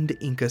famed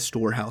Inca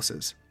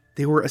storehouses.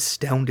 They were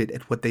astounded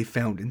at what they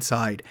found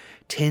inside.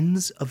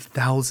 Tens of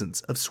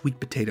thousands of sweet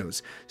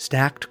potatoes,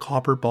 stacked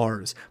copper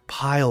bars,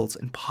 piles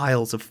and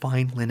piles of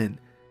fine linen.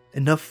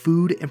 Enough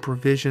food and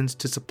provisions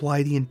to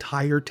supply the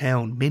entire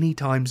town many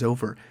times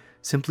over,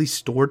 simply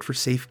stored for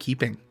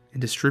safekeeping and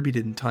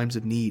distributed in times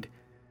of need.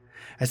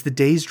 As the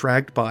days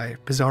dragged by,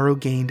 Pizarro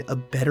gained a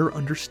better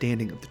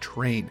understanding of the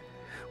terrain.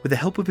 With the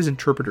help of his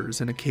interpreters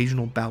and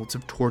occasional bouts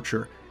of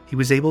torture, he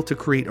was able to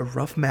create a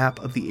rough map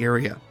of the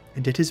area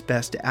and did his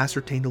best to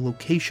ascertain the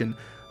location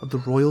of the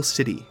royal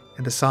city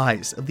and the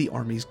size of the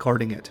armies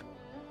guarding it.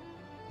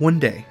 One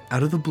day,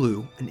 out of the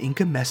blue, an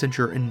Inca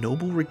messenger in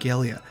noble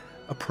regalia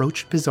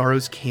approached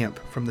Pizarro's camp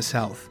from the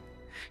south.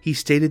 He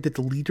stated that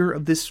the leader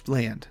of this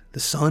land, the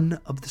Son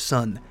of the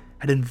Sun,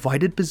 had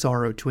invited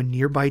Pizarro to a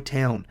nearby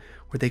town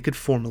where they could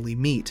formally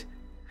meet.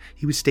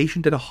 He was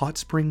stationed at a hot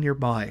spring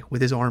nearby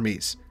with his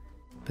armies.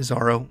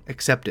 Pizarro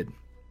accepted.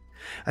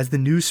 As the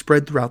news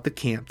spread throughout the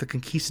camp, the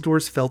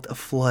conquistadors felt a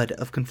flood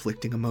of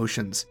conflicting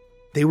emotions.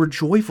 They were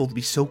joyful to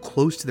be so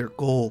close to their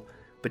goal,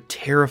 but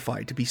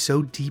terrified to be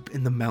so deep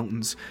in the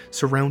mountains,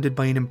 surrounded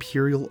by an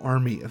imperial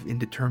army of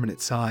indeterminate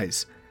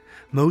size.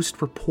 Most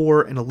were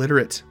poor and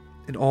illiterate,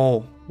 and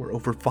all were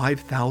over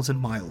 5,000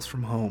 miles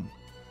from home.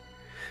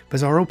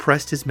 Pizarro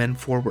pressed his men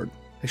forward,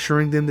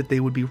 assuring them that they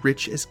would be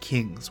rich as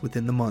kings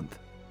within the month.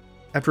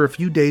 After a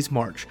few days'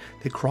 march,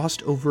 they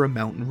crossed over a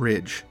mountain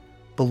ridge.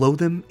 Below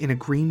them, in a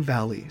green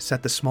valley,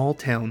 sat the small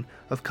town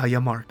of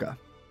Cajamarca.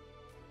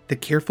 The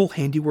careful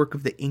handiwork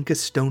of the Inca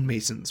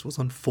stonemasons was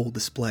on full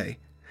display.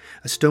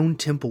 A stone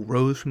temple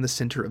rose from the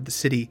center of the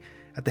city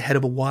at the head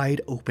of a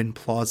wide open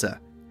plaza.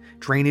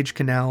 Drainage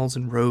canals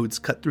and roads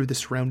cut through the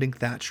surrounding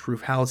thatched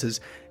roof houses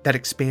that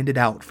expanded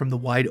out from the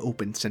wide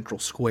open central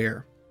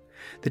square.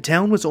 The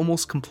town was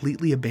almost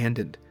completely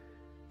abandoned.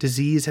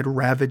 Disease had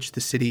ravaged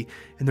the city,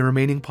 and the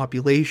remaining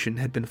population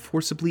had been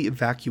forcibly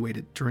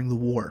evacuated during the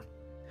war.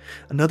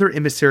 Another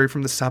emissary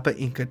from the Sapa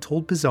Inca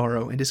told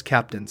Pizarro and his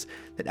captains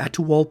that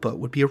Atahualpa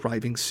would be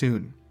arriving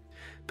soon.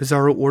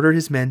 Pizarro ordered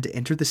his men to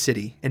enter the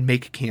city and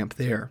make camp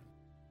there.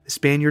 The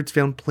Spaniards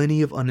found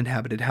plenty of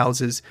uninhabited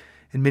houses,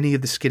 and many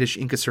of the skittish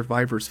Inca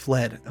survivors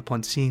fled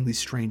upon seeing these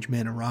strange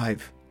men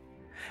arrive.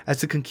 As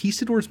the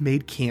conquistadors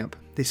made camp,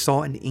 they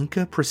saw an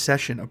Inca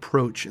procession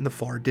approach in the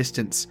far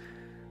distance.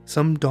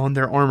 Some donned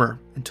their armor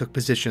and took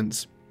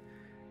positions.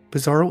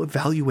 Pizarro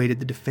evaluated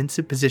the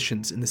defensive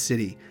positions in the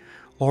city.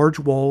 Large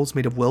walls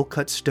made of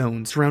well-cut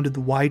stone surrounded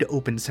the wide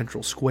open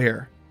central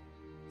square.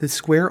 The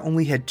square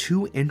only had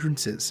 2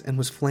 entrances and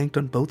was flanked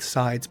on both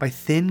sides by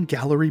thin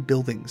gallery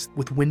buildings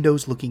with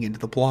windows looking into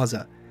the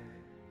plaza.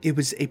 It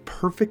was a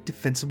perfect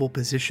defensible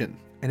position,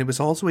 and it was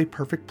also a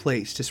perfect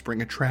place to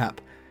spring a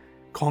trap.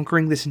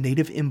 Conquering this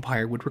native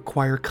empire would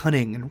require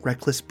cunning and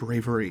reckless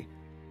bravery.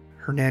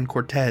 Hernan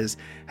Cortez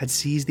had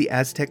seized the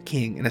Aztec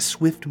king in a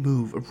swift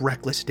move of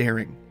reckless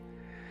daring.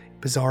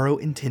 Pizarro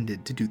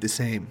intended to do the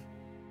same.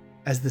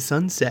 As the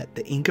sun set,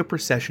 the Inca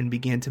procession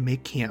began to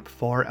make camp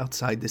far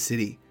outside the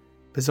city.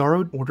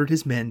 Pizarro ordered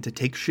his men to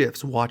take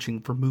shifts watching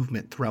for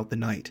movement throughout the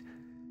night.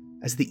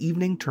 As the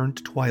evening turned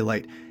to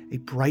twilight, a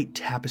bright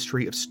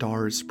tapestry of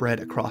stars spread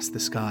across the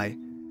sky.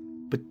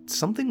 But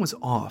something was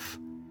off.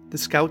 The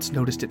scouts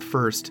noticed it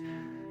first.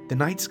 The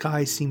night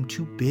sky seemed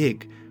too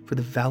big for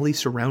the valley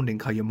surrounding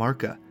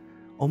Cajamarca,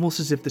 almost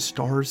as if the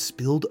stars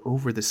spilled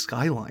over the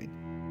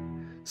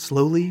skyline.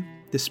 Slowly,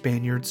 the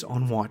Spaniards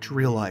on watch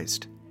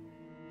realized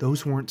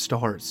those weren't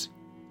stars.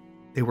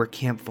 They were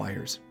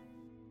campfires.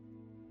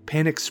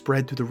 Panic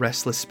spread through the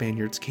restless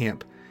Spaniards'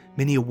 camp.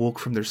 Many awoke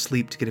from their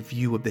sleep to get a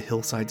view of the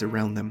hillsides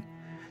around them.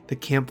 The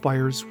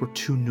campfires were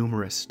too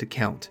numerous to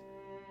count.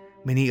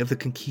 Many of the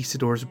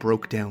conquistadors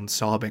broke down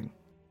sobbing.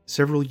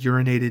 Several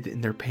urinated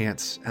in their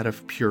pants out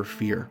of pure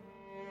fear.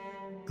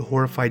 The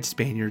horrified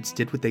Spaniards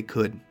did what they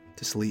could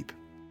to sleep.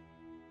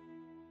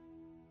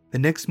 The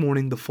next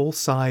morning, the full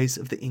size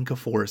of the Inca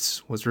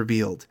force was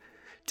revealed.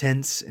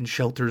 Tents and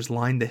shelters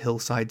lined the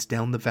hillsides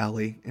down the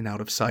valley and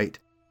out of sight.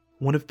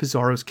 One of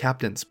Pizarro's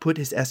captains put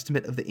his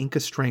estimate of the Inca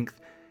strength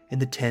in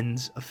the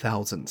tens of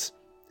thousands,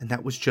 and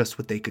that was just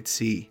what they could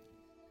see.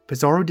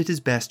 Pizarro did his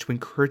best to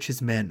encourage his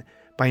men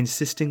by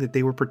insisting that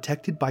they were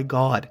protected by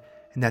God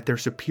and that their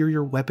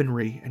superior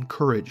weaponry and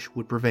courage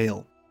would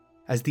prevail.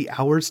 As the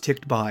hours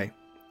ticked by,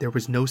 there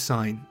was no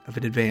sign of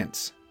an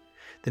advance.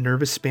 The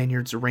nervous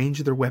Spaniards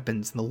arranged their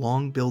weapons in the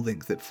long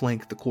buildings that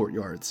flanked the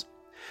courtyards.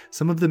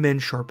 Some of the men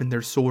sharpened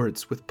their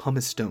swords with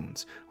pumice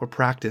stones or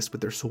practiced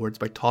with their swords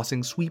by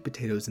tossing sweet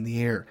potatoes in the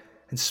air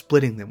and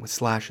splitting them with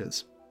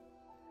slashes.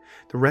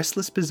 The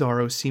restless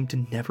Pizarro seemed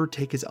to never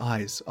take his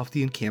eyes off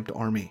the encamped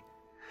army.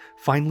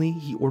 Finally,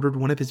 he ordered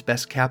one of his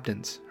best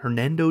captains,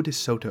 Hernando de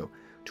Soto,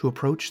 to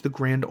approach the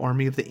grand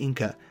army of the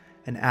Inca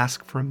and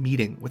ask for a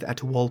meeting with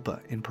Atahualpa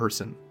in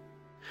person.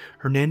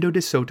 Hernando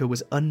de Soto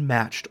was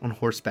unmatched on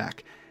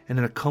horseback and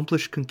an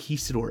accomplished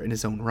conquistador in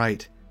his own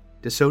right.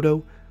 De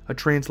Soto, a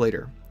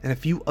translator, and a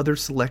few other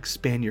select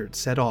Spaniards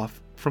set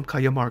off from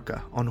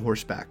Cajamarca on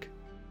horseback.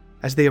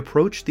 As they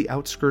approached the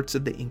outskirts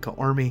of the Inca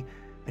army,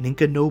 an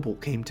Inca noble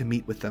came to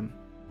meet with them.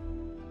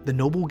 The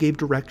noble gave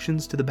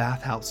directions to the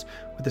bathhouse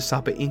where the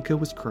Sapa Inca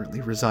was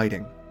currently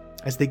residing.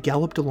 As they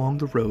galloped along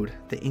the road,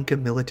 the Inca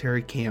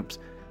military camps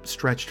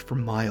stretched for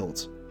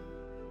miles.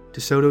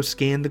 De Soto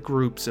scanned the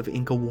groups of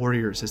Inca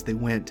warriors as they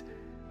went.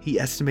 He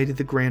estimated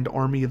the grand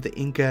army of the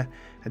Inca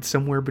had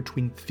somewhere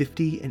between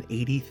 50 and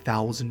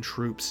 80,000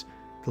 troops,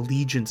 the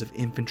legions of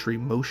infantry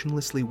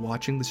motionlessly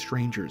watching the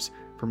strangers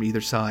from either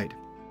side.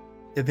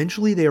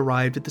 Eventually they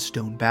arrived at the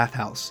stone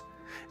bathhouse.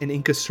 An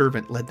Inca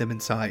servant led them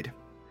inside.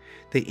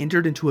 They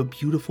entered into a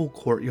beautiful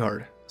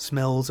courtyard.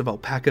 Smells of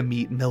alpaca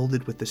meat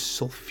melded with the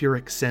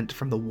sulfuric scent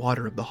from the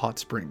water of the hot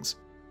springs.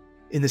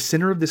 In the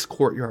center of this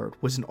courtyard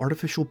was an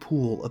artificial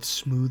pool of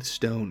smooth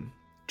stone.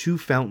 2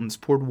 fountains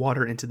poured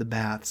water into the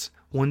baths,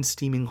 one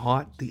steaming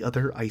hot, the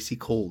other icy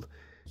cold.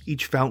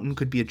 Each fountain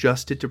could be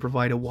adjusted to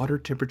provide a water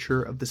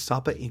temperature of the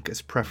Sapa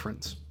Inca's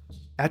preference.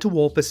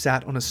 Atahualpa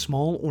sat on a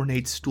small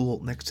ornate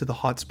stool next to the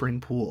hot spring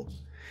pool.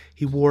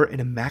 He wore an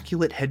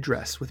immaculate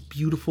headdress with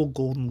beautiful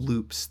golden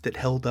loops that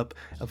held up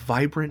a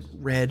vibrant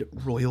red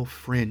royal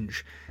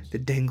fringe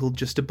that dangled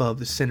just above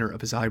the center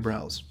of his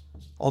eyebrows.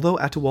 Although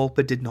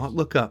Atahualpa did not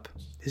look up,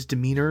 his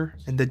demeanor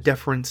and the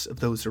deference of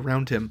those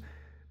around him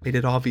made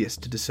it obvious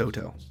to De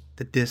Soto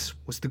that this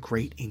was the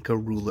great Inca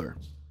ruler.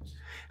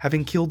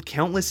 Having killed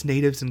countless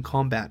natives in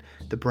combat,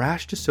 the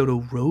brash De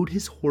Soto rode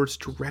his horse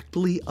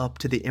directly up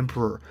to the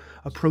emperor,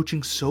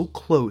 approaching so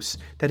close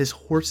that his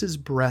horse's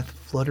breath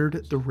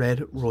fluttered the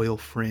red royal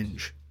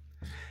fringe.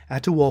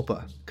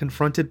 Atahualpa,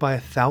 confronted by a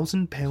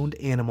 1,000-pound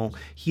animal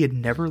he had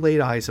never laid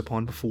eyes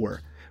upon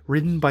before,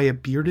 ridden by a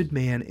bearded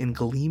man in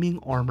gleaming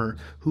armor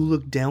who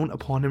looked down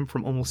upon him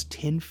from almost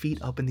 10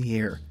 feet up in the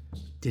air,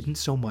 didn't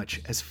so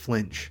much as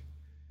flinch.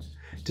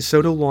 De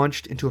Soto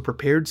launched into a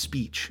prepared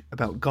speech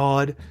about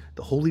God,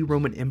 the Holy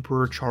Roman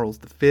Emperor Charles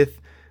V,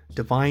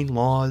 divine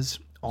laws,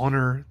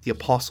 honor, the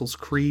Apostles'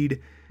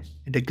 Creed,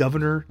 and a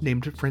governor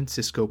named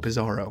Francisco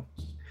Pizarro.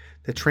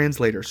 The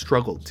translator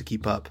struggled to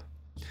keep up.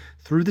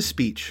 Through the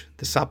speech,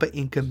 the Sapa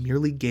Inca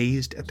merely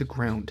gazed at the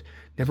ground,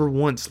 never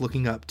once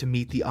looking up to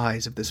meet the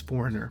eyes of this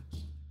foreigner.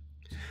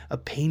 A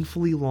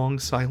painfully long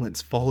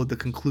silence followed the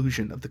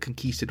conclusion of the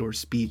conquistador's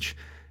speech,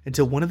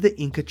 until one of the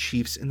Inca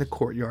chiefs in the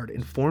courtyard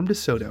informed De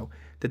Soto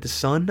that the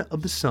Son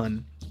of the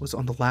Sun was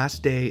on the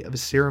last day of a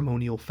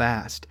ceremonial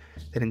fast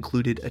that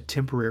included a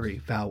temporary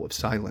vow of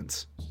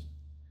silence.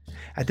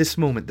 At this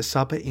moment, the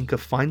Sapa Inca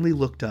finally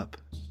looked up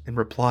and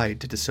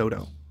replied to De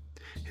Soto.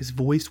 His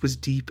voice was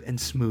deep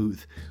and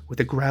smooth, with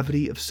the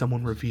gravity of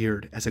someone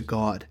revered as a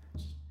god.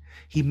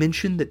 He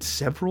mentioned that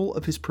several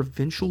of his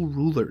provincial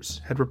rulers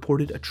had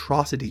reported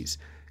atrocities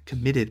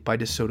committed by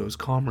De Soto's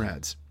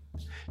comrades,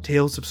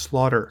 tales of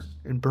slaughter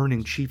and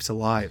burning chiefs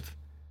alive.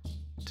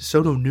 De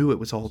Soto knew it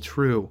was all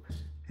true,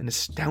 and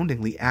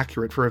astoundingly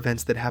accurate for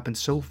events that happened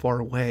so far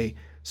away,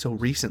 so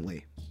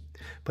recently.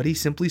 But he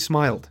simply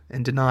smiled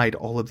and denied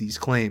all of these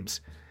claims.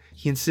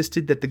 He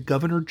insisted that the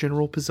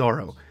Governor-General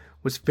Pizarro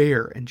was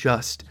fair and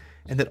just,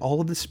 and that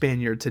all of the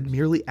Spaniards had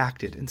merely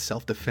acted in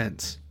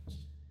self-defense.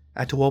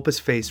 Atahualpa's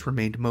face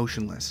remained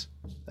motionless.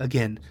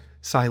 Again,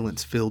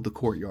 silence filled the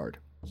courtyard.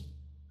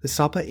 The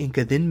Sapa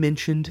Inca then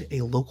mentioned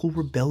a local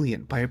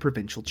rebellion by a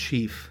provincial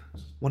chief,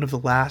 one of the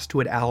last who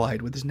had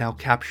allied with his now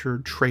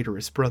captured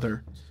traitorous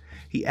brother.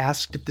 He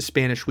asked if the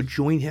Spanish would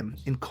join him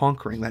in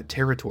conquering that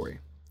territory.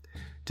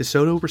 De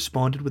Soto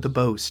responded with a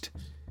boast.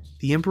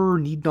 The emperor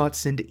need not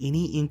send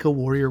any Inca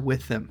warrior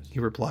with them, he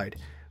replied,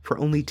 for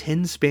only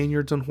 10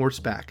 Spaniards on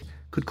horseback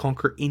could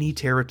conquer any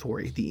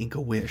territory the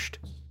Inca wished.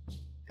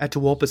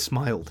 Atahualpa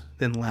smiled,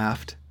 then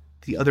laughed.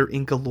 The other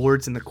Inca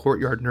lords in the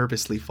courtyard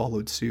nervously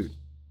followed suit.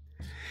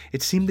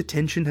 It seemed the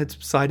tension had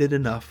subsided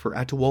enough for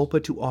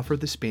Atahualpa to offer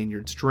the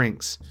Spaniards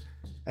drinks.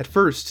 At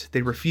first,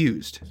 they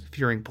refused,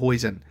 fearing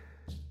poison,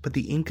 but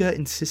the Inca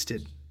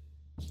insisted.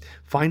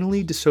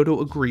 Finally, De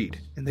Soto agreed,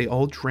 and they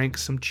all drank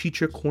some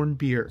chicha corn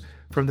beer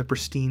from the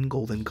pristine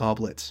golden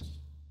goblets.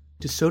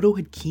 De Soto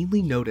had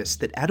keenly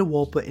noticed that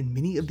Atahualpa and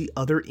many of the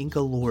other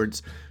Inca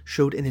lords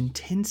showed an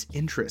intense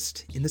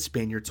interest in the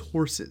Spaniards'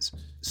 horses.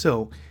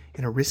 So,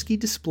 in a risky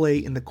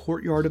display in the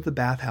courtyard of the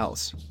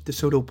bathhouse, De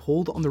Soto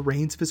pulled on the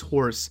reins of his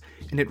horse,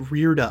 and it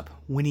reared up,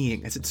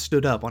 whinnying as it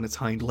stood up on its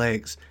hind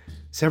legs.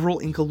 Several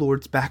Inca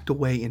lords backed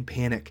away in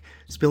panic,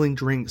 spilling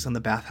drinks on the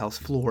bathhouse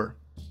floor.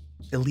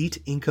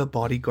 Elite Inca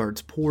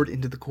bodyguards poured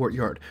into the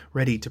courtyard,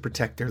 ready to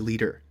protect their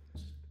leader.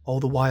 All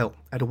the while,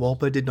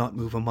 Atahualpa did not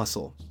move a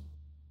muscle.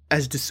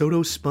 As De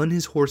Soto spun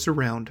his horse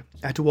around,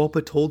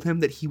 Atahualpa told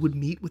him that he would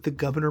meet with the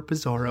Governor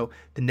Pizarro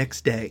the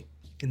next day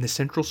in the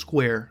central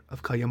square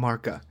of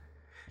Cajamarca.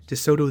 De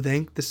Soto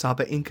thanked the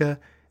Sapa Inca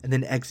and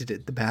then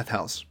exited the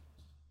bathhouse.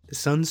 The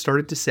sun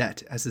started to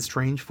set as the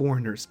strange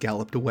foreigners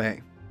galloped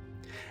away.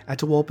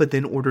 Atahualpa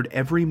then ordered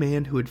every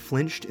man who had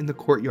flinched in the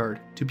courtyard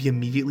to be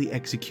immediately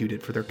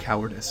executed for their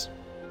cowardice.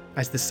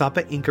 As the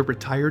Sapa Inca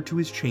retired to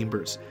his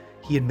chambers,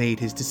 he had made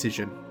his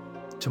decision.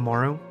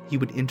 Tomorrow, he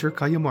would enter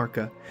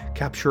Cajamarca,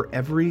 capture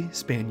every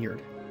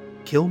Spaniard,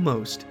 kill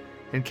most,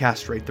 and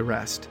castrate the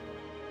rest.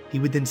 He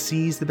would then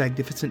seize the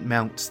magnificent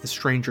mounts the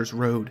strangers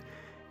rode,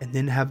 and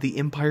then have the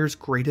empire's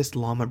greatest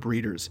llama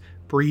breeders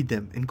breed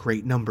them in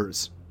great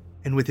numbers.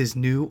 And with his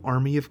new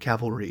army of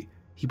cavalry,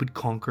 he would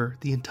conquer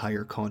the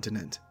entire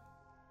continent.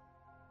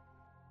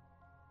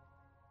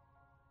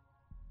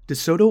 De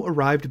Soto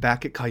arrived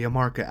back at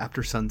Cajamarca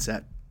after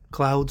sunset.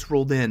 Clouds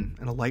rolled in,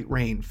 and a light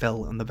rain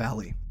fell on the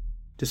valley.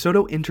 De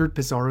Soto entered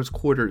Pizarro's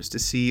quarters to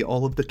see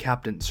all of the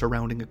captains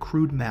surrounding a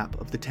crude map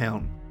of the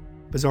town.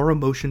 Pizarro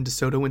motioned De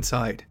Soto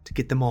inside to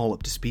get them all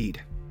up to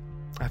speed.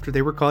 After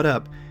they were caught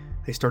up,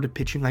 they started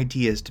pitching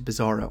ideas to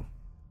Pizarro.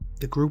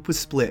 The group was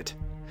split.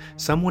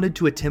 Some wanted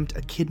to attempt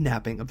a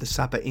kidnapping of the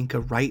Sapa Inca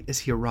right as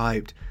he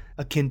arrived,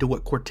 akin to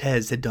what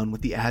Cortez had done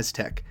with the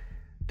Aztec.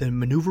 The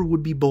maneuver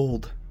would be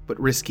bold, but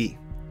risky.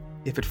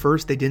 If at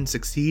first they didn't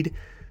succeed,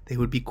 they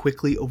would be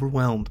quickly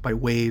overwhelmed by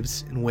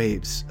waves and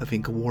waves of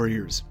Inca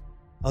warriors.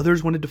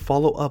 Others wanted to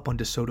follow up on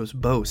De Soto's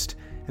boast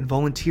and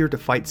volunteer to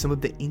fight some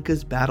of the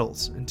Inca's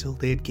battles until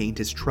they had gained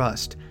his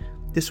trust.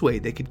 This way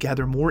they could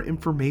gather more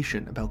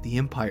information about the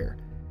empire,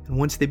 and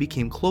once they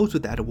became close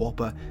with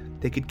Atahualpa,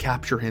 they could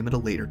capture him at a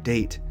later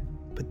date.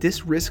 But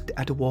this risked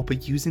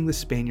Atahualpa using the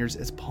Spaniards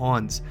as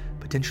pawns,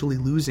 potentially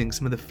losing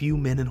some of the few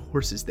men and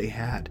horses they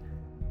had.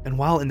 And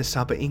while in the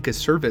Sapa Inca's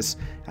service,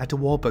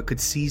 Atahualpa could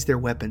seize their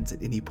weapons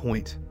at any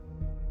point.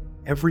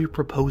 Every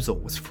proposal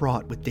was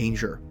fraught with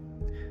danger.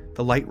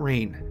 The light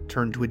rain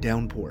turned to a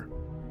downpour.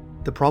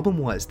 The problem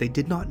was they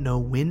did not know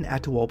when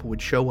Atahualpa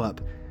would show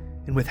up,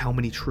 and with how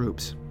many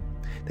troops.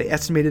 They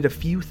estimated a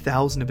few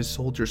thousand of his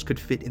soldiers could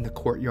fit in the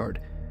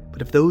courtyard,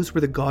 but if those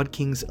were the God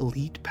King's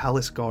elite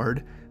palace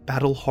guard,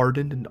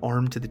 battle-hardened and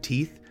armed to the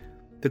teeth,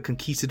 the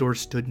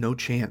conquistadors stood no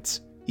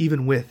chance,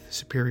 even with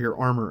superior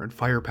armor and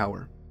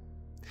firepower.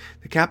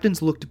 The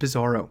captains looked to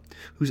Pizarro,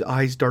 whose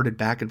eyes darted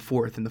back and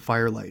forth in the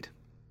firelight.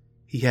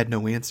 He had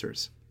no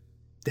answers.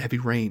 The heavy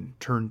rain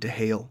turned to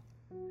hail.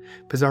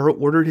 Pizarro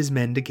ordered his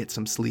men to get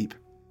some sleep.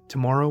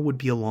 Tomorrow would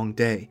be a long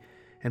day,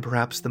 and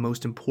perhaps the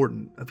most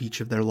important of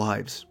each of their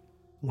lives.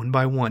 One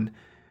by one,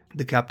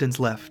 the captains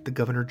left the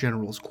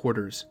Governor-General's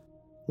quarters.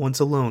 Once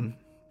alone,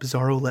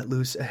 Pizarro let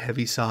loose a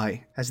heavy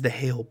sigh as the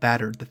hail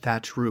battered the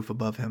thatched roof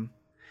above him.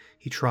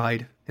 He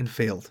tried and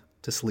failed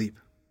to sleep.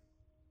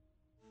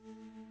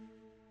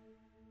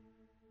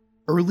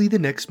 Early the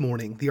next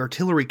morning, the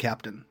artillery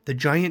captain, the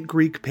giant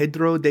Greek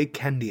Pedro de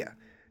Candia,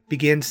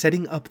 began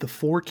setting up the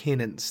 4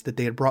 cannons that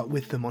they had brought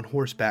with them on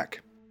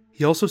horseback.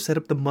 He also set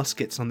up the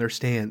muskets on their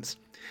stands.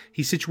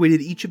 He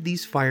situated each of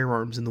these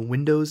firearms in the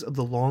windows of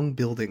the long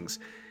buildings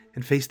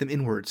and faced them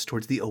inwards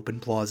towards the open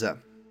plaza.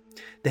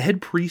 The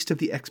head priest of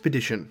the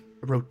expedition,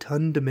 a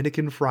rotund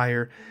Dominican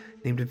friar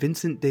named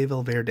Vincent de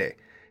Valverde,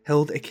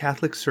 held a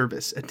Catholic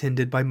service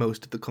attended by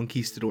most of the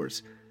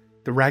conquistadors.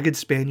 The ragged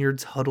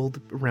Spaniards huddled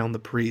around the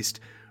priest,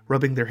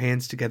 rubbing their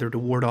hands together to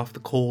ward off the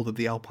cold of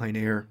the alpine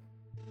air.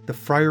 The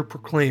friar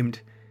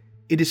proclaimed,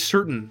 "It is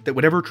certain that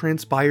whatever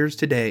transpires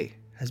today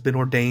has been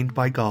ordained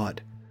by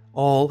God.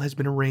 All has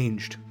been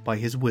arranged by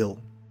his will."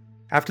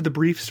 After the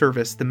brief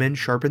service, the men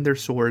sharpened their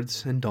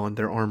swords and donned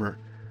their armor.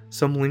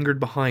 Some lingered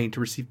behind to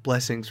receive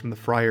blessings from the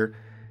friar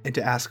and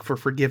to ask for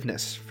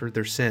forgiveness for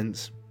their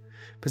sins.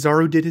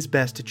 Pizarro did his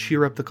best to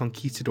cheer up the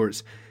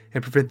conquistadors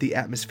and prevent the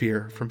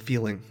atmosphere from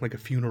feeling like a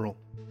funeral.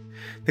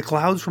 The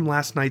clouds from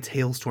last night's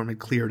hailstorm had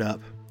cleared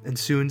up, and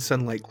soon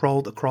sunlight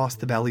crawled across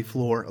the valley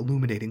floor,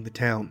 illuminating the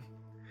town.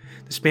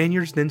 The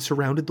Spaniards then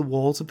surrounded the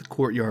walls of the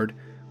courtyard,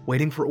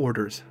 waiting for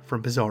orders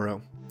from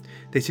Pizarro.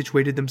 They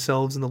situated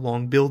themselves in the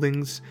long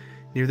buildings,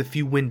 near the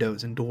few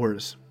windows and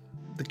doors.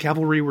 The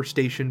cavalry were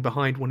stationed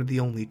behind one of the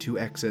only 2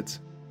 exits.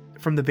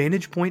 From the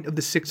vantage point of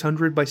the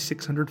 600 by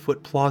 600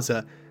 foot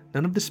plaza,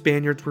 none of the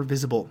Spaniards were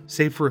visible,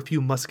 save for a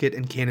few musket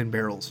and cannon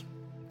barrels.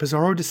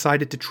 Pizarro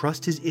decided to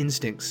trust his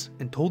instincts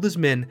and told his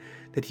men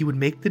that he would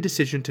make the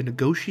decision to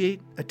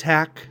negotiate,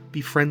 attack,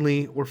 be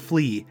friendly, or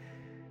flee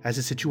as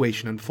the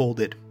situation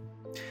unfolded.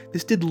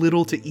 This did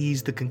little to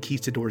ease the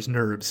conquistadors'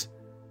 nerves.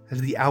 As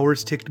the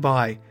hours ticked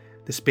by,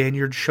 the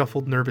Spaniards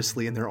shuffled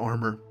nervously in their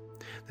armor.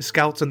 The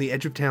scouts on the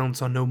edge of town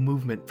saw no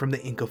movement from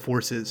the Inca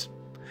forces.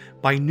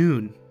 By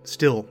noon,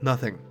 still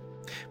nothing.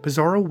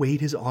 Pizarro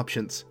weighed his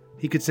options.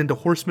 He could send a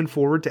horseman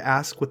forward to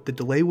ask what the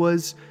delay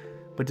was,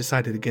 but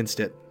decided against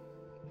it.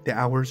 The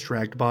hours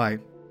dragged by.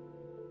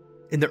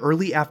 In the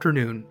early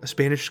afternoon, a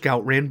Spanish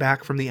scout ran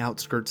back from the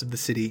outskirts of the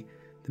city.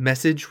 The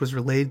message was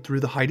relayed through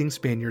the hiding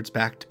Spaniards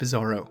back to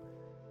Pizarro.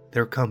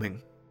 "They're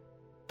coming."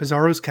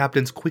 Pizarro's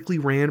captains quickly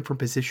ran from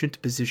position to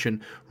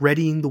position,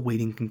 readying the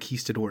waiting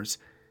conquistadors.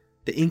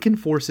 The Incan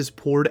forces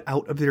poured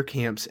out of their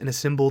camps and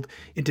assembled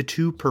into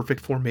two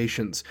perfect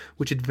formations,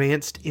 which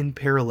advanced in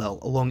parallel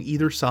along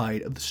either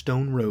side of the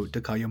stone road to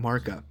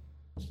Cajamarca.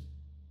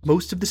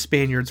 Most of the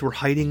Spaniards were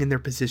hiding in their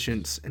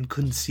positions and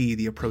couldn't see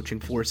the approaching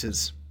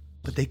forces,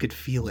 but they could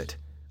feel it,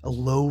 a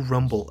low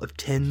rumble of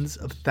tens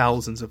of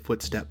thousands of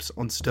footsteps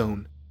on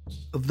stone.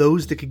 Of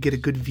those that could get a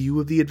good view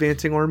of the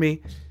advancing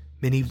army,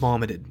 many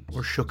vomited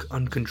or shook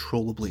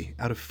uncontrollably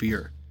out of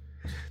fear.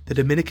 The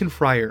Dominican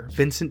friar,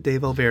 Vincent de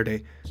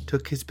Valverde,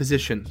 took his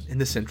position in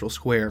the central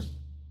square.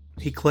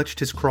 He clutched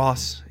his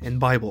cross and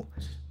Bible,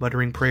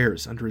 muttering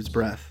prayers under his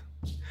breath.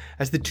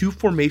 As the two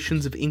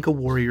formations of Inca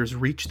warriors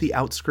reached the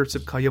outskirts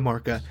of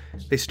Cajamarca,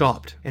 they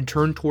stopped and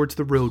turned towards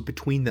the road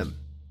between them,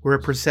 where a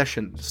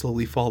procession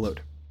slowly followed.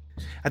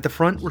 At the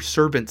front were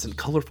servants in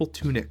colorful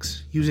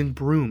tunics, using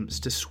brooms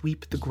to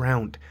sweep the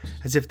ground,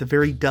 as if the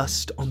very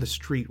dust on the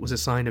street was a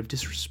sign of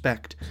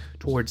disrespect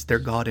towards their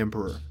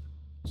god-emperor.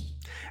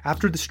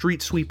 After the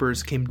street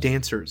sweepers came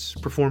dancers,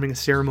 performing a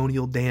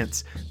ceremonial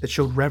dance that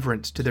showed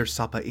reverence to their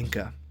Sapa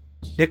Inca.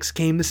 Next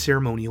came the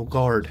ceremonial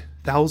guard,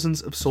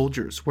 thousands of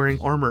soldiers wearing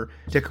armor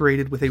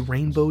decorated with a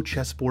rainbow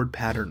chessboard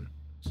pattern.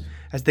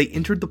 As they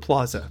entered the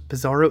plaza,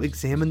 Pizarro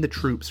examined the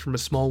troops from a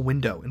small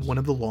window in one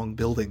of the long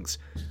buildings.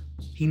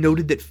 He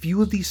noted that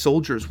few of these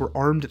soldiers were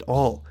armed at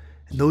all,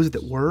 and those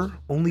that were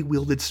only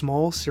wielded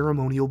small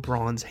ceremonial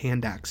bronze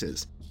hand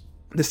axes.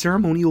 The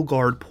ceremonial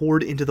guard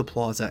poured into the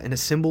plaza and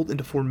assembled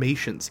into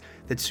formations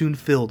that soon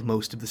filled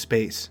most of the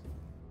space.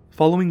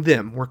 Following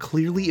them were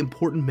clearly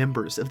important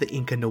members of the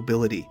Inca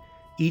nobility,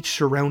 each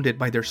surrounded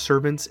by their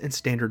servants and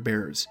standard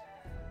bearers.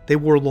 They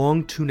wore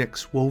long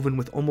tunics woven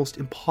with almost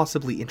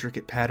impossibly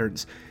intricate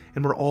patterns,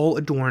 and were all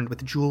adorned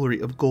with jewelry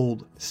of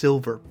gold,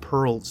 silver,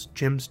 pearls,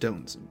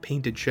 gemstones, and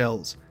painted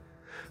shells.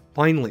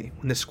 Finally,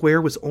 when the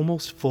square was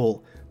almost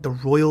full, the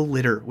royal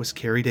litter was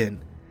carried in.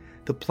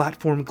 The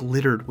platform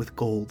glittered with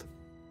gold.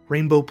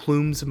 Rainbow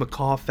plumes of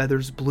macaw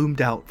feathers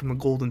bloomed out from a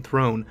golden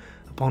throne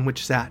upon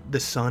which sat the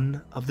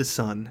son of the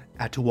sun,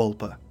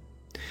 Atahualpa.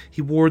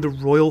 He wore the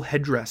royal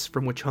headdress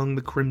from which hung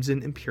the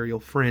crimson imperial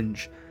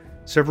fringe.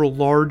 Several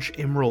large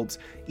emeralds,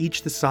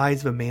 each the size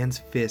of a man's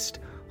fist,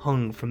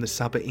 hung from the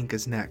Sapa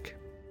Inca's neck.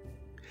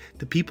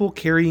 The people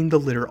carrying the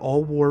litter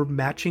all wore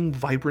matching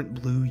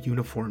vibrant blue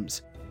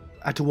uniforms.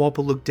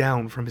 Atahualpa looked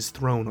down from his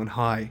throne on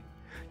high.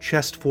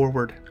 Chest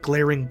forward,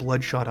 glaring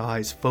bloodshot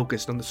eyes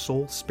focused on the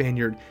sole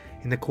Spaniard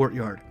in the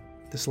courtyard,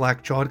 the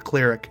slack-jawed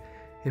cleric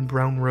in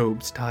brown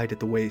robes tied at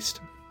the waist.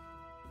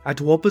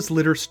 Atahualpa's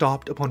litter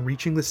stopped upon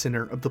reaching the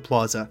center of the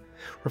plaza.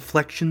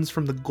 Reflections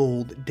from the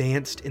gold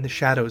danced in the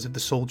shadows of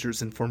the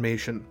soldiers in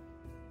formation.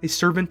 A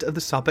servant of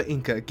the Sapa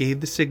Inca gave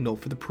the signal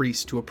for the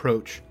priest to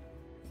approach.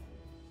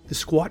 The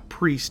squat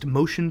priest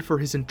motioned for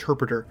his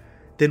interpreter,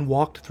 then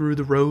walked through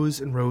the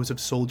rows and rows of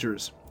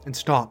soldiers, and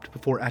stopped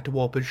before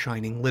Atahualpa's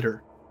shining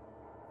litter.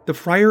 The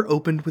friar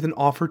opened with an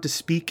offer to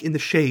speak in the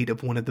shade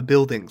of one of the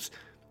buildings,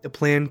 a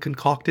plan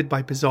concocted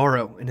by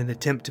Pizarro in an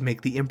attempt to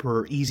make the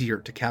emperor easier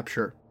to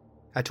capture.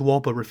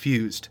 Atahualpa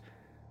refused.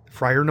 The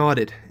friar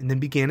nodded, and then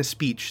began a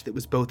speech that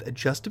was both a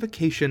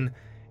justification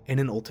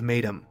and an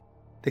ultimatum.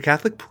 The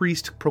Catholic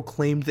priest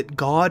proclaimed that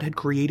God had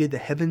created the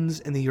heavens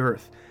and the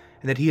earth,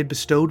 and that he had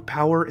bestowed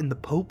power in the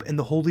Pope and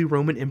the Holy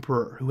Roman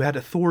Emperor, who had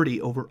authority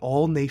over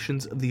all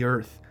nations of the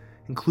earth,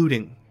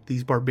 including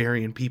these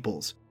barbarian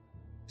peoples.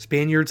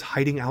 Spaniards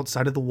hiding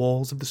outside of the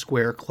walls of the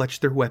square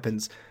clutched their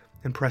weapons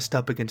and pressed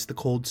up against the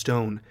cold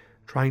stone,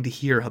 trying to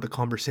hear how the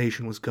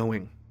conversation was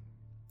going.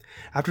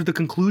 After the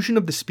conclusion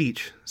of the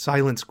speech,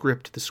 silence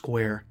gripped the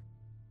square.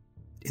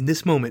 In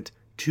this moment,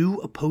 two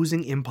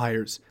opposing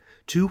empires,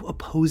 two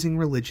opposing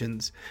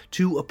religions,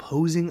 two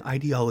opposing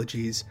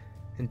ideologies,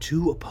 and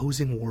two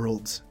opposing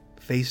worlds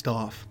faced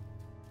off.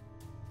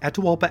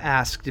 Atahualpa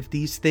asked if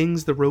these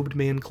things the robed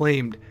man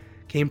claimed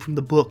came from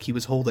the book he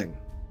was holding.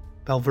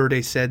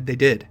 Valverde said they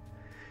did.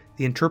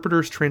 The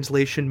interpreter's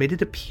translation made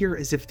it appear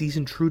as if these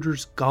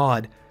intruders'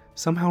 god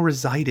somehow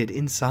resided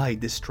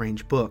inside this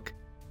strange book.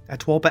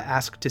 Atahualpa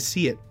asked to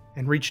see it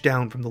and reached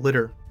down from the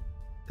litter.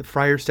 The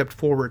friar stepped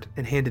forward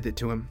and handed it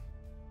to him.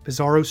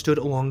 Pizarro stood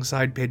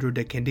alongside Pedro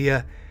de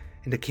Candia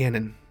and a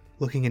cannon,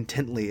 looking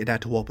intently at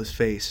Atahualpa's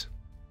face.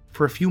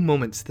 For a few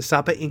moments, the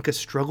Sapa Inca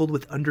struggled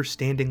with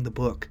understanding the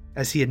book,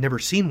 as he had never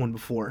seen one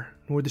before,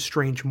 nor the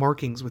strange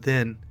markings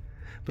within.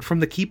 But from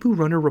the Quipu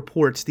Runner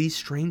reports, these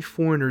strange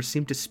foreigners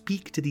seemed to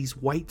speak to these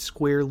white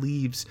square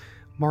leaves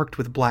marked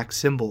with black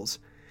symbols.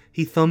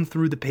 He thumbed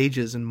through the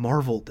pages and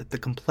marveled at the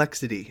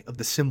complexity of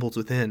the symbols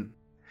within.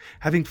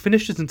 Having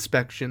finished his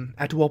inspection,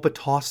 Atahualpa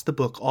tossed the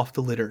book off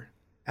the litter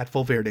at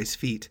Valverde's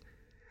feet.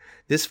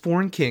 This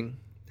foreign king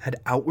had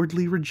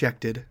outwardly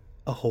rejected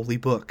a holy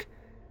book,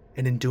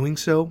 and in doing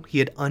so, he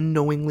had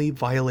unknowingly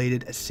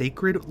violated a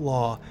sacred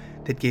law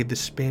that gave the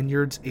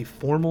Spaniards a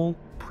formal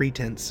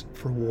pretense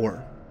for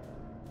war.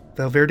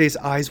 Valverde's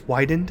eyes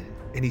widened,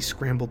 and he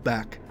scrambled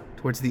back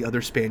towards the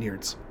other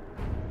Spaniards.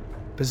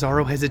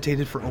 Pizarro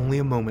hesitated for only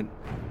a moment,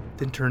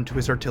 then turned to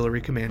his artillery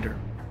commander.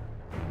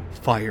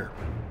 Fire.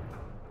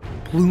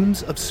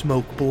 Plumes of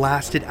smoke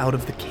blasted out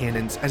of the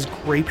cannons as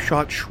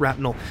grape-shot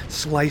shrapnel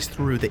sliced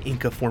through the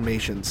Inca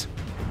formations.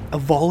 A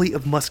volley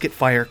of musket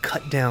fire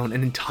cut down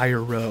an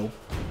entire row.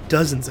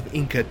 Dozens of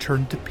Inca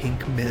turned to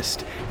pink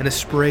mist, and a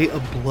spray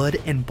of blood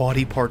and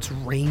body parts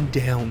rained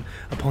down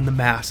upon the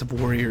mass of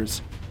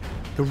warriors.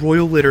 The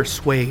royal litter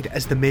swayed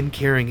as the men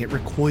carrying it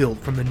recoiled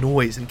from the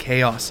noise and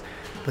chaos,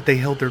 but they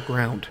held their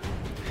ground.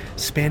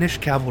 Spanish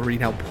cavalry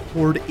now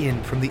poured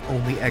in from the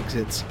only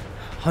exits.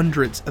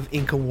 Hundreds of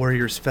Inca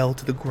warriors fell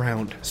to the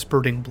ground,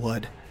 spurting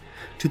blood.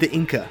 To the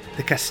Inca,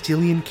 the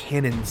Castilian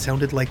cannon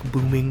sounded like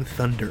booming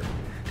thunder,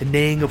 the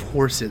neighing of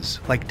horses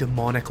like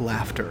demonic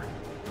laughter.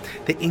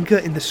 The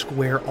Inca in the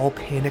square all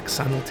panicked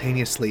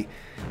simultaneously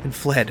and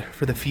fled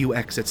for the few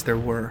exits there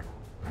were.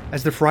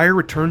 As the friar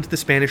returned to the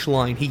Spanish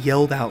line, he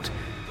yelled out,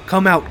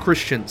 "Come out,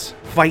 Christians!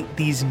 Fight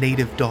these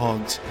native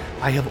dogs!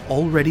 I have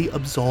already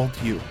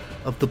absolved you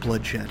of the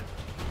bloodshed."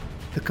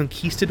 The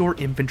conquistador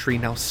infantry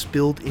now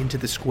spilled into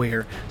the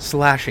square,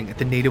 slashing at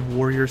the native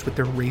warriors with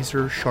their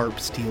razor-sharp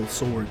steel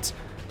swords.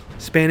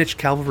 Spanish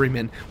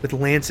cavalrymen with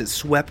lances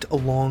swept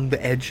along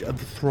the edge of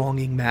the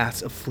thronging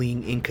mass of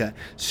fleeing Inca,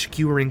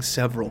 skewering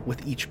several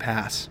with each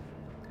pass.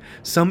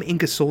 Some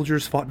Inca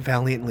soldiers fought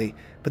valiantly,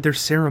 but their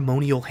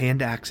ceremonial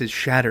hand axes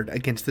shattered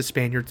against the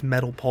Spaniards'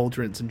 metal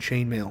pauldrons and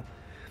chainmail.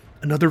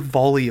 Another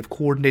volley of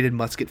coordinated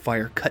musket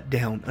fire cut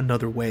down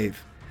another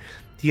wave.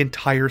 The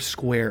entire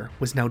square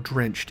was now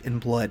drenched in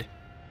blood.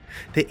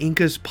 The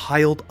Incas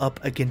piled up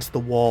against the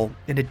wall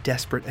in a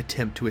desperate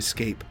attempt to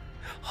escape.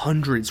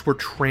 Hundreds were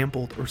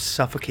trampled or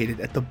suffocated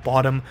at the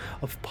bottom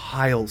of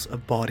piles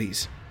of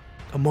bodies.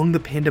 Among the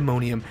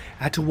pandemonium,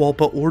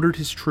 Atahualpa ordered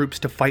his troops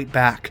to fight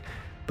back,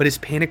 but his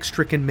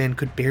panic-stricken men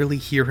could barely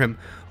hear him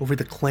over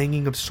the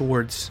clanging of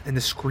swords and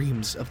the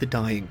screams of the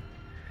dying.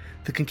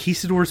 The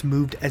conquistadors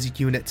moved as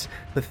units,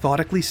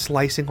 methodically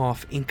slicing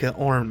off Inca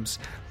arms,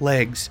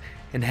 legs,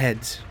 and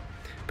heads.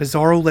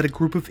 Pizarro led a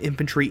group of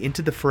infantry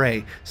into the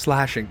fray,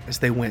 slashing as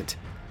they went.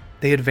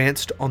 They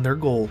advanced on their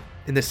goal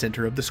in the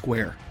center of the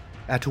square,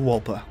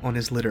 Atahualpa on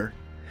his litter.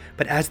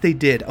 But as they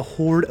did, a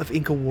horde of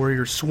Inca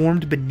warriors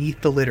swarmed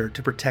beneath the litter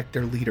to protect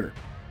their leader.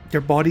 Their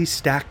bodies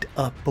stacked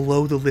up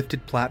below the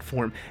lifted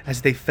platform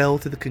as they fell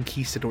to the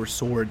conquistadors'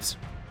 swords.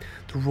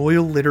 The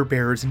royal litter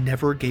bearers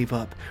never gave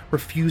up,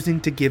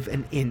 refusing to give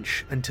an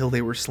inch until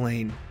they were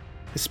slain.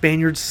 The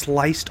Spaniards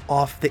sliced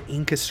off the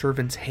Inca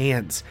servants'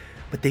 hands,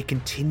 but they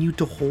continued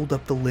to hold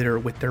up the litter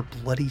with their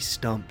bloody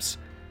stumps.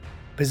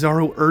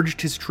 Pizarro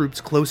urged his troops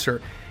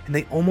closer, and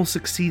they almost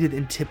succeeded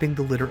in tipping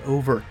the litter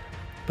over,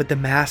 but the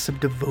mass of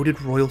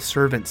devoted royal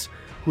servants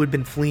who had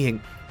been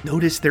fleeing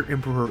noticed their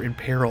emperor in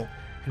peril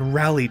and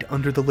rallied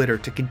under the litter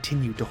to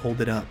continue to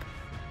hold it up.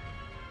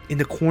 In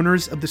the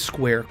corners of the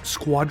square,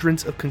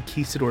 squadrons of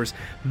conquistadors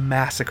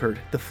massacred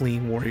the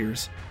fleeing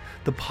warriors.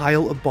 The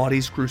pile of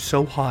bodies grew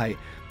so high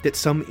that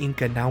some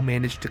Inca now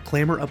managed to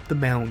clamber up the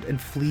mound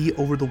and flee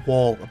over the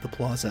wall of the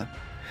plaza.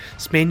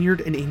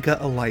 Spaniard and Inca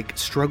alike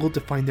struggled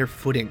to find their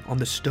footing on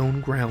the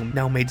stone ground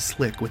now made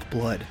slick with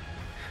blood.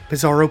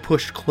 Pizarro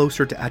pushed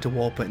closer to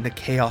Atahualpa in the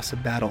chaos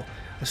of battle,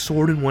 a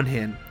sword in one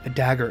hand, a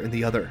dagger in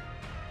the other.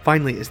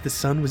 Finally, as the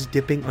sun was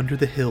dipping under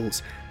the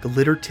hills, the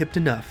litter tipped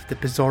enough that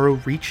Pizarro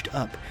reached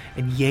up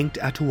and yanked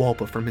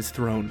Atahualpa from his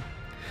throne.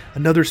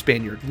 Another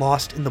Spaniard,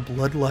 lost in the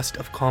bloodlust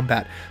of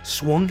combat,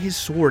 swung his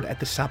sword at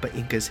the Sapa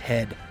Inca's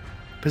head.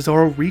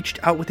 Pizarro reached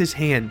out with his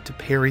hand to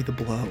parry the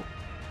blow.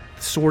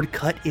 The sword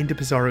cut into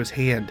Pizarro's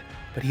hand,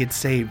 but he had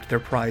saved their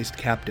prized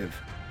captive.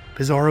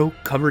 Pizarro,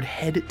 covered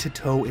head to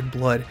toe in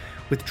blood,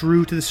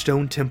 withdrew to the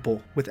stone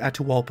temple with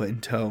Atahualpa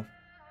in tow.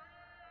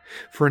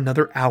 For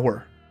another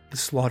hour, the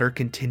slaughter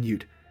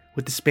continued,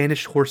 with the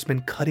Spanish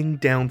horsemen cutting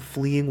down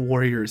fleeing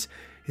warriors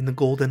in the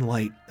golden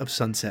light of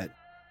sunset.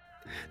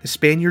 The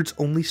Spaniards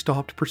only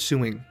stopped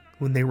pursuing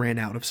when they ran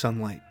out of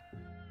sunlight.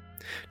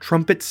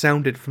 Trumpets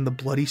sounded from the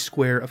bloody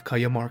square of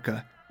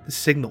Cajamarca, the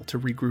signal to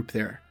regroup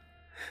there.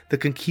 The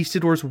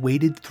conquistadors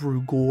waded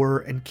through gore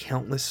and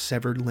countless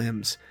severed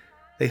limbs.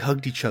 They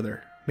hugged each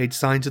other, made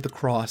signs of the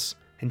cross,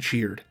 and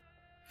cheered.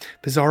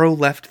 Pizarro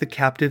left the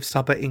captive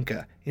Sapa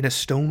Inca in a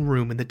stone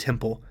room in the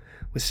temple,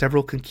 with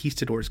several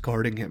conquistadors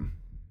guarding him.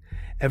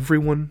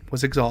 Everyone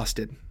was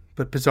exhausted,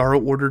 but Pizarro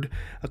ordered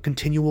a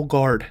continual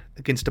guard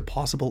against a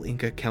possible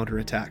Inca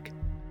counterattack.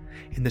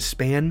 In the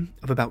span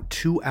of about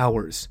 2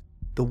 hours,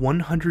 the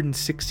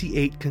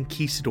 168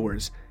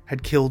 conquistadors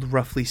had killed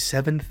roughly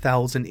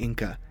 7,000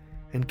 Inca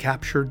and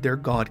captured their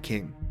god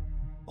king,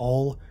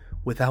 all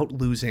without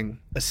losing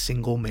a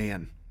single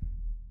man.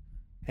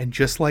 And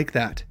just like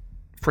that,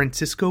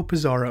 Francisco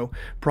Pizarro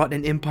brought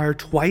an empire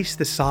twice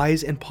the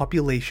size and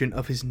population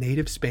of his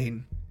native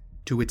Spain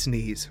to its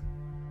knees.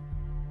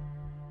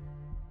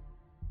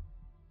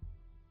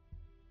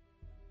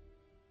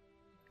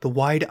 The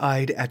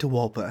wide-eyed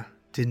Atahualpa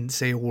didn't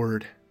say a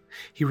word.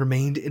 He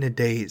remained in a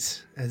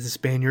daze as the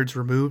Spaniards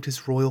removed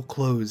his royal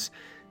clothes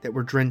that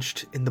were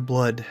drenched in the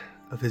blood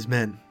of his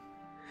men.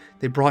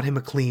 They brought him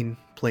a clean,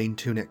 plain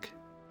tunic.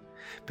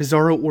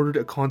 Pizarro ordered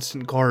a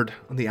constant guard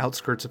on the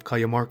outskirts of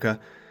Cajamarca,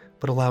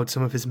 but allowed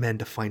some of his men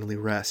to finally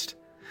rest.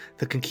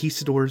 The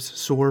conquistadors,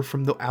 sore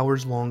from the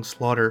hours-long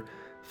slaughter,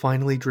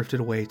 finally drifted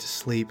away to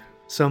sleep,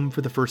 some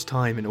for the first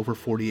time in over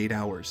 48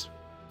 hours.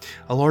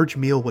 A large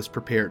meal was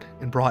prepared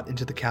and brought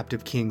into the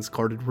captive king's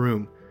guarded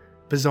room.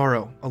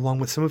 Pizarro, along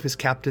with some of his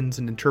captains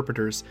and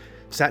interpreters,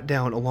 sat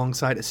down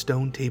alongside a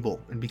stone table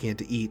and began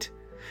to eat.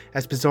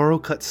 As Pizarro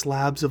cut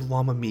slabs of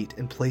llama meat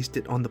and placed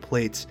it on the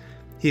plates,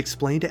 he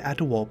explained to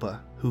Atahualpa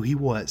who he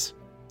was.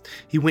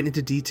 He went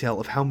into detail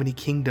of how many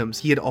kingdoms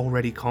he had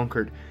already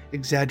conquered,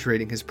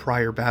 exaggerating his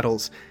prior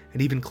battles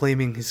and even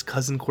claiming his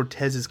cousin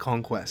Cortez's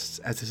conquests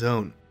as his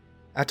own.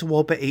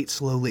 Atahualpa ate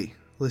slowly,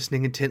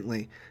 listening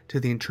intently to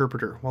the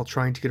interpreter while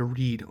trying to get a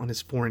read on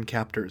his foreign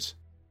captors.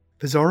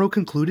 Pizarro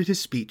concluded his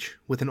speech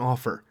with an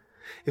offer.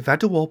 If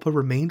Atahualpa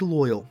remained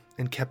loyal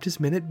and kept his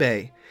men at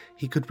bay,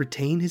 he could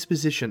retain his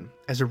position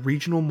as a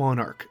regional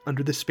monarch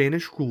under the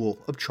Spanish rule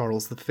of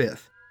Charles V.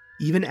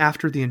 Even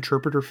after the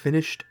interpreter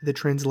finished the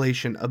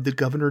translation of the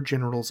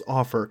Governor-General's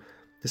offer,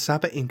 the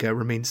Sapa Inca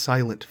remained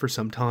silent for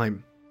some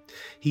time.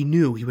 He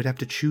knew he would have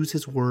to choose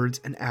his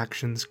words and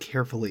actions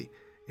carefully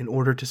in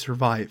order to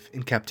survive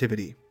in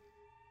captivity.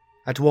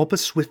 Atahualpa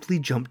swiftly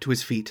jumped to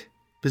his feet.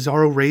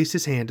 Pizarro raised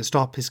his hand to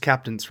stop his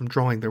captains from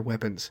drawing their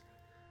weapons.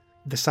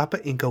 The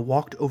Sapa Inca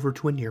walked over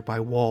to a nearby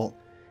wall.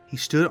 He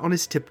stood on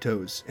his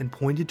tiptoes and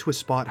pointed to a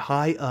spot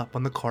high up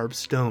on the carved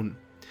stone.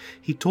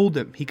 He told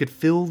them he could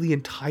fill the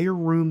entire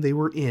room they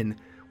were in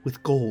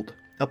with gold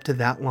up to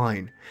that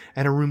line,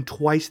 and a room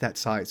twice that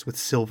size with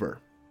silver,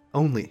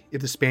 only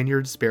if the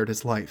Spaniards spared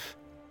his life.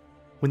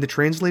 When the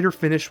translator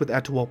finished with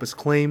Atahualpa's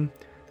claim,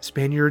 the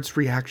Spaniards'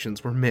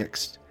 reactions were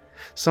mixed.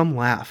 Some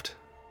laughed,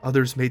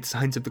 others made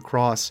signs of the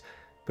cross,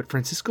 but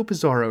Francisco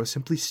Pizarro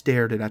simply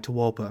stared at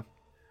Atahualpa.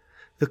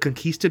 The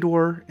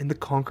conquistador and the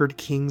conquered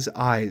king's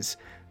eyes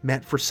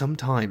met for some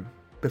time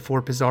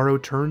before Pizarro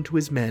turned to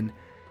his men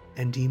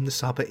and deemed the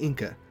Sapa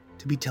Inca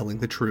to be telling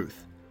the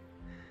truth.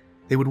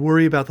 They would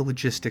worry about the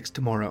logistics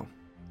tomorrow.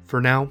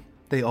 For now,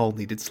 they all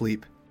needed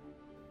sleep.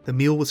 The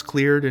meal was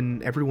cleared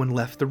and everyone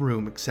left the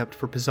room except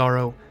for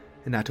Pizarro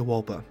and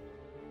Atahualpa.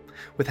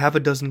 With half a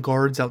dozen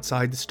guards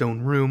outside the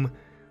stone room,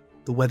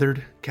 the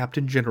weathered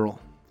Captain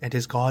General and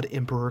his god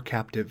emperor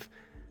captive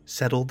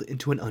settled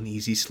into an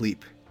uneasy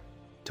sleep.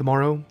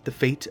 Tomorrow, the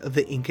fate of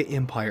the Inca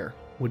Empire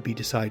would be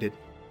decided.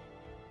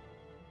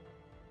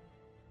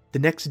 The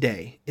next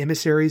day,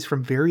 emissaries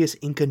from various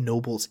Inca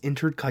nobles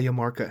entered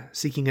Cajamarca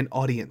seeking an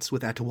audience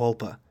with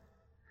Atahualpa.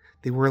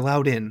 They were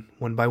allowed in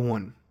one by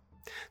one.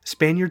 The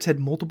Spaniards had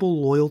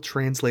multiple loyal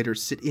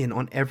translators sit in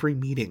on every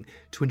meeting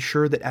to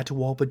ensure that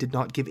Atahualpa did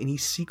not give any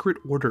secret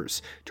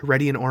orders to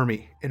ready an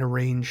army and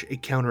arrange a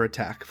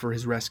counterattack for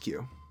his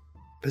rescue.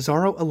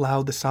 Pizarro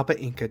allowed the Sapa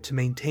Inca to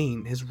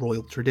maintain his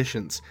royal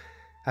traditions.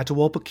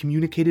 Atahualpa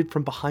communicated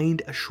from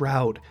behind a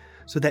shroud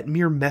so that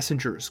mere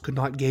messengers could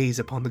not gaze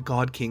upon the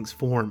God King's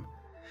form.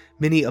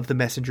 Many of the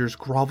messengers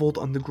groveled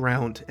on the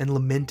ground and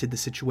lamented the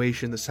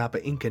situation the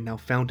Sapa Inca now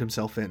found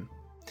himself in.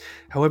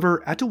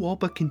 However,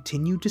 Atahualpa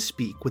continued to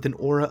speak with an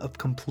aura of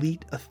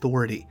complete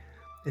authority,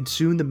 and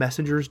soon the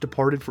messengers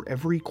departed for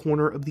every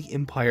corner of the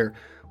empire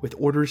with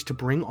orders to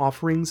bring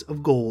offerings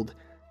of gold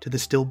to the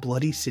still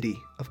bloody city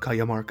of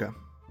Cajamarca.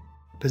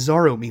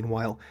 Pizarro,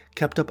 meanwhile,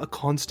 kept up a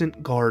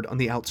constant guard on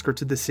the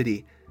outskirts of the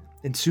city,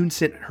 and soon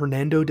sent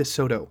Hernando de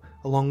Soto,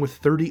 along with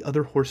 30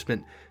 other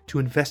horsemen, to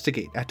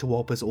investigate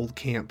Atahualpa's old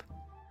camp.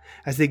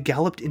 As they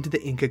galloped into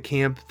the Inca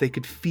camp, they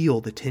could feel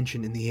the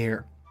tension in the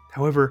air.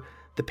 However,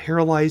 the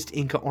paralyzed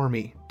Inca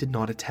army did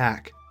not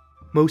attack.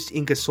 Most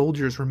Inca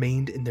soldiers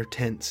remained in their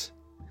tents.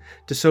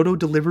 De Soto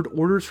delivered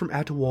orders from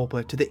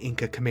Atahualpa to the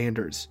Inca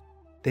commanders.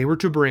 They were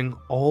to bring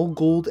all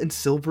gold and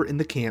silver in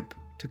the camp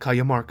to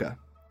Cajamarca,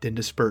 then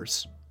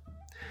disperse.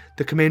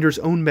 The commander's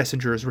own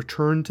messengers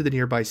returned to the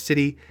nearby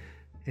city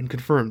and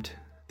confirmed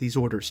these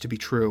orders to be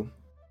true.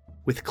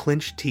 With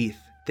clenched teeth,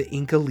 the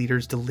Inca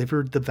leaders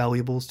delivered the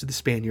valuables to the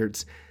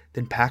Spaniards,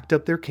 then packed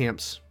up their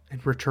camps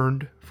and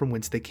returned from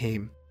whence they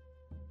came.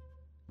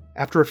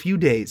 After a few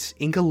days,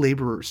 Inca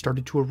laborers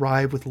started to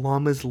arrive with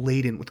llamas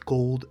laden with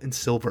gold and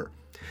silver.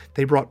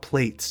 They brought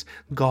plates,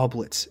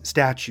 goblets,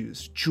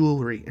 statues,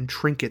 jewelry, and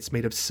trinkets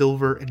made of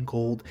silver and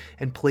gold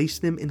and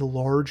placed them in the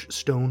large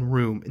stone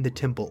room in the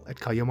temple at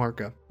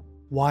Cajamarca.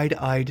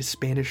 Wide-eyed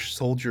Spanish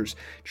soldiers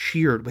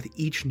cheered with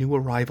each new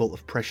arrival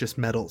of precious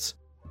metals.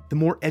 The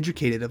more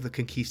educated of the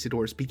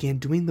conquistadors began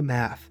doing the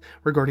math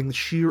regarding the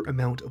sheer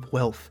amount of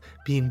wealth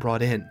being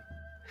brought in.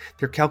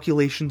 Their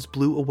calculations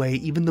blew away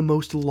even the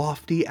most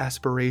lofty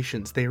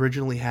aspirations they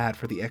originally had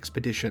for the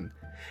expedition,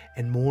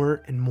 and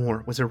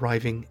more was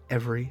arriving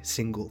every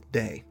single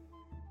day.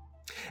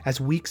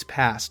 As weeks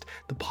passed,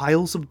 the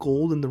piles of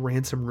gold in the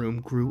ransom room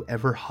grew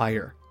ever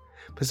higher.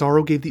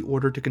 Pizarro gave the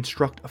order to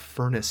construct a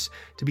furnace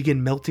to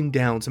begin melting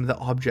down some of the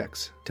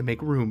objects to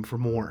make room for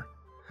more.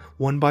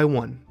 One by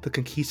one, the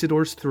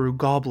conquistadors threw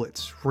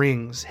goblets,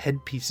 rings,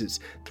 headpieces,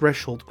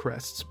 threshold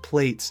crests,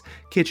 plates,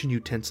 kitchen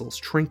utensils,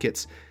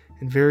 trinkets,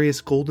 and various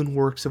golden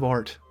works of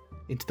art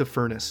into the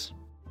furnace.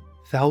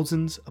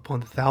 Thousands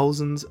upon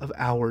thousands of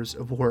hours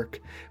of work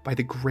by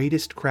the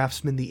greatest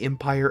craftsmen the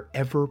Empire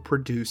ever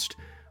produced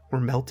were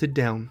melted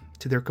down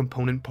to their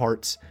component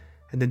parts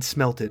and then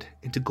smelted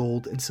into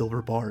gold and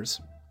silver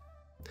bars.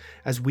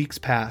 As weeks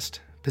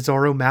passed,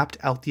 Pizarro mapped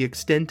out the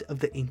extent of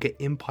the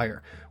Inca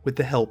Empire with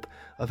the help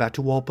of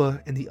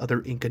Atahualpa and the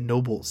other Inca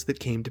nobles that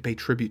came to pay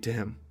tribute to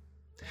him.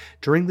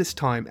 During this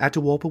time,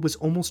 Atahualpa was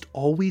almost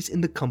always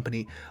in the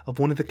company of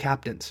one of the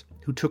captains,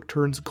 who took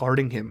turns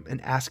guarding him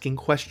and asking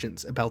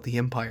questions about the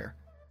empire.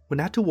 When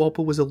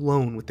Atahualpa was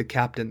alone with the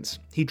captains,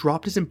 he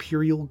dropped his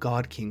imperial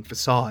god-king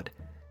facade.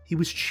 He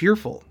was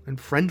cheerful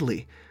and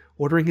friendly,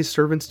 ordering his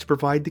servants to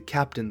provide the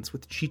captains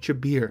with chicha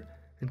beer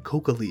and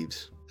coca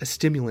leaves, a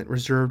stimulant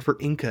reserved for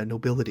Inca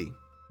nobility.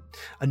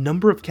 A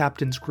number of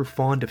captains grew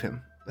fond of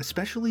him,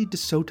 especially De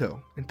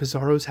Soto and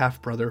Pizarro's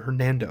half-brother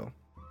Hernando.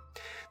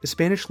 The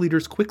Spanish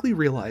leaders quickly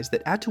realized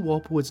that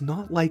Atahualpa was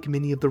not like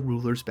many of the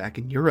rulers back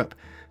in Europe,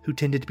 who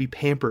tended to be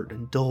pampered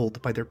and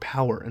dulled by their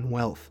power and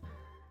wealth.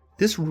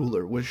 This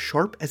ruler was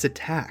sharp as a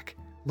tack,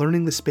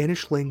 learning the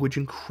Spanish language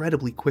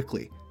incredibly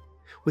quickly.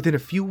 Within a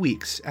few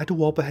weeks,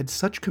 Atahualpa had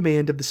such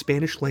command of the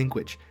Spanish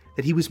language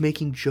that he was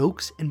making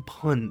jokes and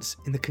puns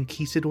in the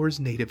conquistadors'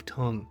 native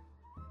tongue.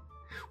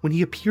 When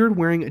he appeared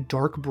wearing a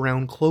dark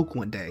brown cloak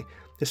one day,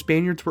 the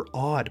Spaniards were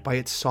awed by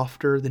its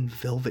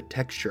softer-than-velvet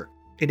texture.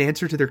 In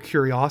answer to their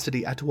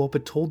curiosity,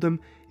 Atahualpa told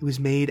them it was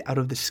made out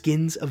of the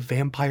skins of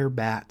vampire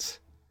bats.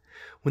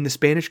 When the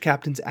Spanish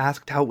captains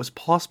asked how it was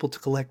possible to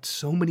collect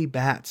so many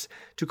bats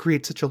to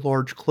create such a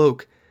large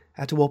cloak,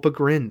 Atahualpa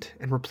grinned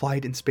and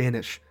replied in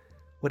Spanish,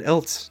 "What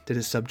else did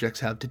his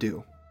subjects have to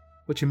do?"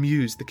 which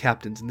amused the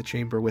captains in the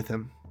chamber with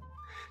him.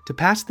 To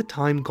pass the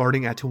time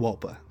guarding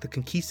Atahualpa, the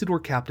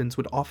conquistador captains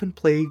would often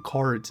play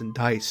cards and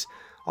dice,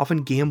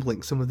 often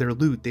gambling some of their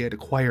loot they had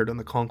acquired on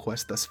the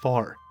conquest thus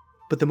far.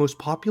 But the most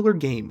popular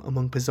game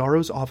among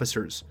Pizarro's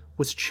officers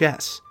was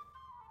chess.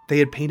 They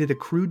had painted a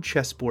crude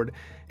chessboard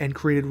and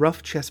created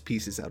rough chess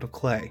pieces out of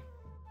clay.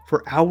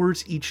 For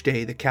hours each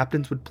day, the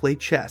captains would play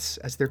chess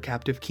as their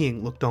captive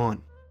king looked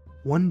on.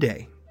 One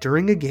day,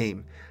 during a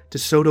game, De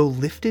Soto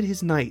lifted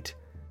his knight,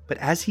 but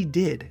as he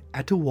did,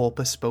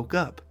 Atahualpa spoke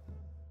up.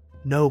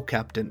 "No,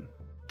 Captain,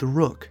 the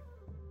rook."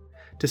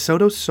 De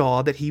Soto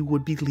saw that he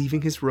would be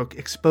leaving his rook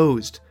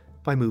exposed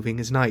by moving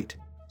his knight.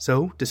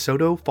 So, De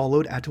Soto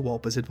followed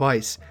Atahualpa's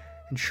advice,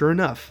 and sure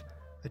enough,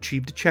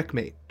 achieved a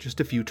checkmate just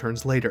a few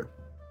turns later.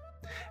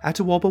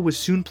 Atahualpa was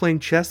soon playing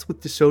chess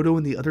with De Soto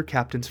and the other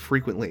captains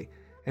frequently,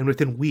 and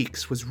within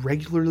weeks was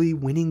regularly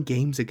winning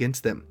games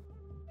against them.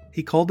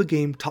 He called the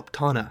game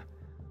Toptana,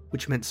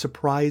 which meant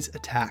surprise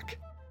attack.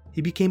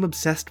 He became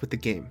obsessed with the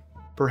game,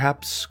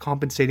 perhaps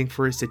compensating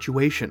for his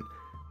situation,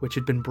 which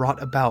had been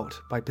brought about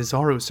by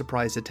Pizarro's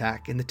surprise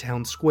attack in the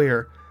town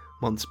square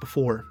months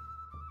before.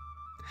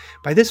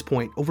 By this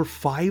point, over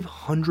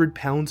 500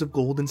 pounds of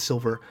gold and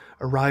silver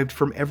arrived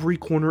from every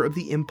corner of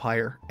the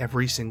empire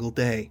every single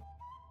day.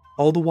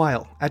 All the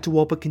while,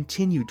 Atahualpa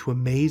continued to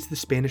amaze the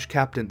Spanish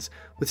captains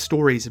with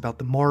stories about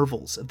the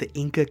marvels of the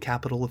Inca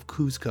capital of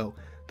Cuzco,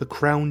 the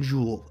crown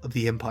jewel of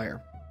the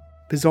empire.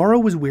 Pizarro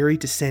was wary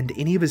to send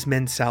any of his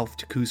men south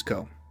to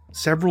Cuzco.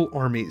 Several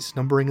armies,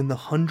 numbering in the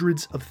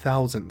hundreds of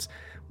thousands,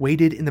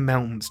 waited in the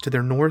mountains to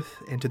their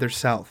north and to their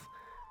south.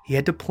 He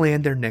had to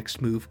plan their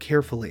next move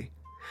carefully.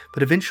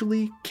 But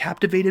eventually,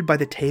 captivated by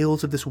the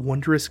tales of this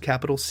wondrous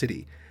capital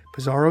city,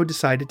 Pizarro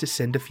decided to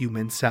send a few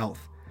men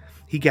south.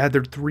 He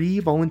gathered 3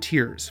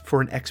 volunteers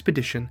for an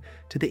expedition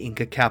to the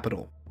Inca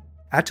capital.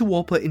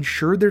 Atahualpa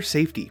ensured their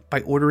safety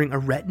by ordering a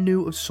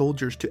retinue of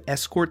soldiers to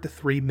escort the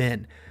 3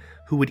 men,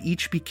 who would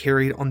each be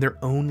carried on their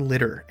own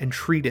litter and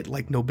treated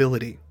like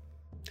nobility.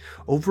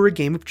 Over a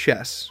game of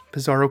chess,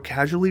 Pizarro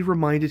casually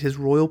reminded his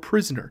royal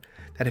prisoner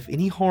that if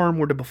any harm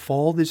were to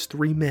befall these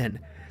 3 men,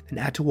 then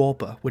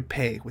Atahualpa would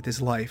pay with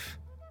his life.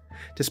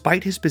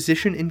 Despite his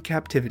position in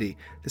captivity,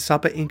 the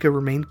Sapa Inca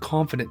remained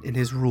confident in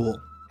his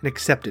rule and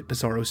accepted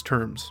Pizarro's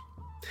terms.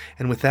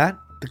 And with that,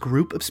 the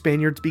group of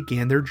Spaniards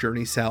began their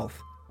journey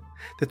south.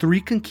 The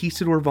 3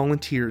 conquistador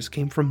volunteers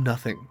came from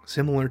nothing,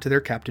 similar to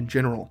their captain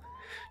general.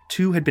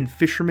 2 had been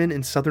fishermen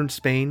in southern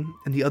Spain,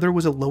 and the other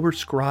was a lower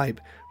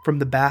scribe from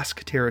the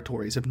Basque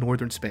territories of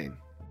northern Spain.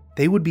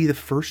 They would be the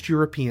first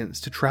Europeans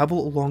to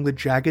travel along the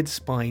jagged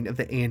spine of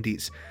the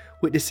Andes,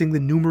 witnessing the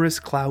numerous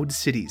cloud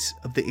cities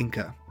of the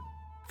Inca.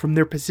 From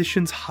their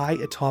positions high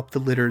atop the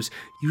litters,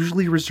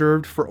 usually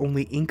reserved for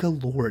only Inca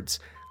lords,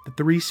 the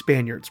 3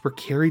 Spaniards were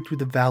carried through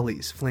the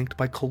valleys flanked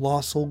by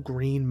colossal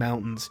green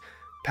mountains,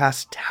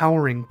 past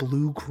towering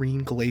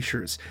blue-green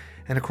glaciers,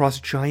 and across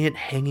giant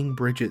hanging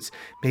bridges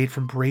made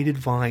from braided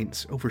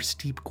vines over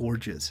steep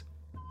gorges.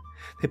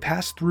 They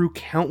passed through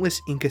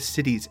countless Inca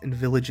cities and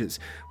villages,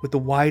 with the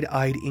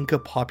wide-eyed Inca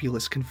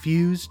populace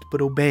confused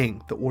but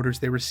obeying the orders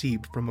they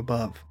received from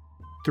above.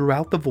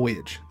 Throughout the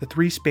voyage, the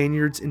 3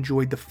 Spaniards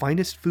enjoyed the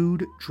finest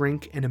food,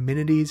 drink, and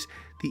amenities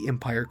the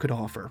empire could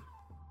offer.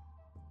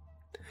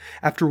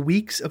 After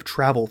weeks of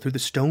travel through the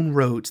stone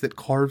roads that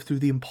carved through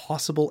the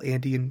impossible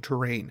Andean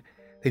terrain,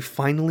 they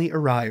finally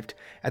arrived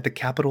at the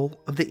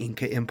capital of the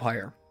Inca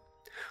Empire.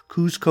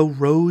 Cuzco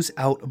rose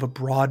out of a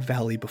broad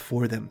valley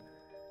before them,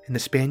 and the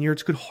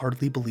Spaniards could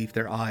hardly believe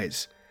their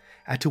eyes.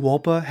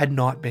 Atahualpa had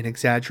not been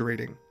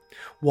exaggerating.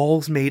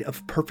 Walls made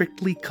of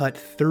perfectly cut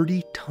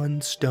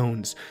 30-ton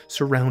stones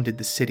surrounded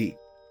the city.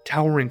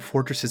 Towering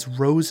fortresses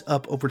rose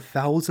up over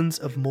thousands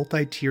of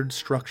multi-tiered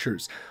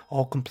structures,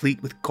 all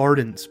complete with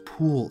gardens,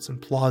 pools,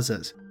 and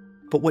plazas.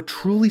 But what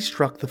truly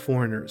struck the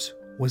foreigners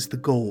was the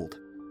gold.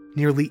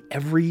 Nearly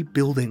every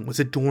building was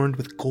adorned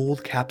with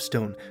gold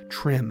capstone,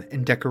 trim,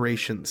 and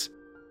decorations.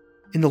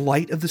 In the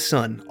light of the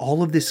sun,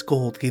 all of this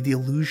gold gave the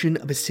illusion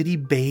of a city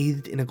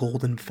bathed in a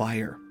golden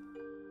fire.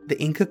 The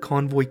Inca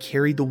convoy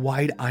carried the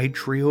wide-eyed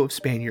trio of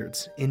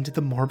Spaniards into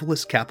the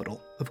marvelous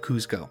capital of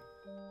Cuzco.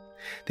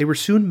 They were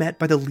soon met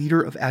by the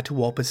leader of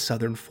Atahualpa's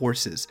southern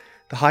forces,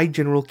 the High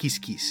General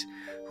Quisquis,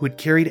 who had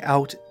carried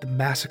out the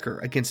massacre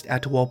against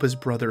Atahualpa's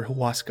brother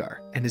Huascar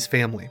and his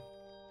family.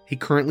 He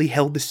currently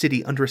held the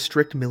city under a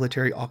strict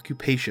military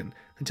occupation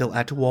until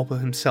Atahualpa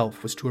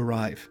himself was to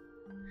arrive.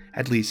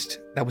 At least,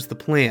 that was the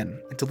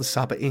plan until the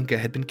Sapa Inca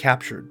had been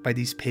captured by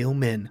these pale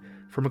men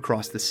from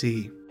across the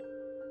sea.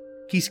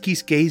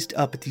 Quisquis gazed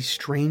up at these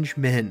strange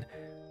men,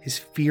 his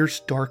fierce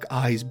dark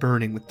eyes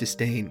burning with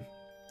disdain.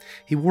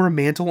 He wore a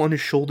mantle on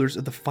his shoulders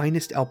of the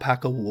finest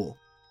alpaca wool.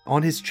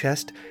 On his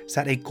chest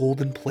sat a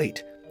golden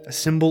plate, a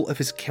symbol of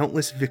his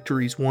countless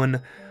victories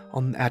won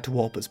on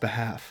Atahualpa's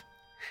behalf.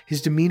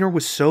 His demeanor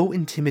was so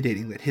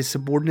intimidating that his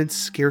subordinates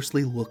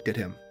scarcely looked at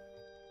him.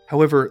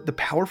 However, the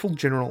powerful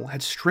general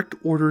had strict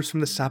orders from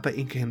the Sapa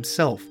Inca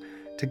himself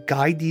to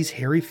guide these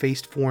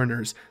hairy-faced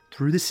foreigners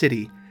through the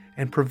city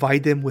and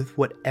provide them with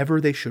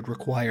whatever they should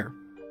require.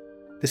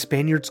 The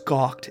Spaniards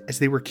gawked as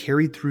they were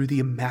carried through the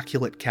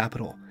immaculate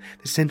capital,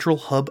 the central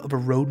hub of a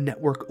road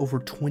network over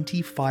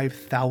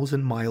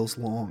 25,000 miles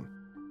long.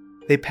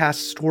 They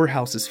passed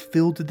storehouses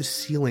filled to the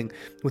ceiling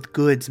with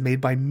goods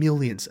made by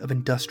millions of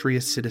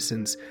industrious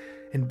citizens,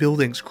 and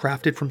buildings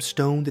crafted from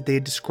stone that they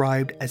had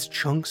described as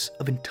chunks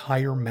of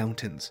entire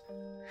mountains.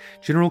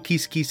 General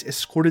Quisquis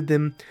escorted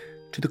them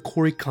to the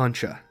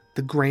Coricancha,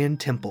 the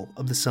grand temple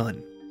of the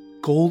sun.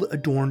 Gold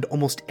adorned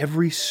almost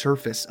every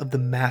surface of the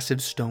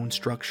massive stone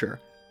structure.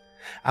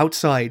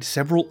 Outside,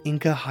 several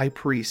Inca high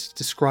priests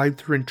described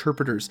through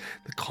interpreters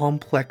the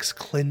complex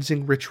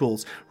cleansing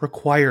rituals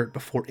required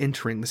before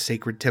entering the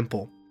sacred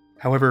temple.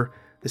 However,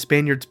 the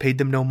Spaniards paid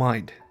them no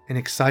mind and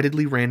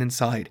excitedly ran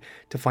inside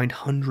to find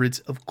hundreds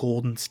of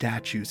golden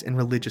statues and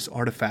religious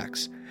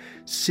artifacts.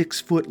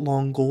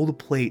 6-foot-long gold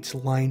plates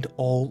lined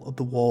all of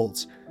the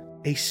walls.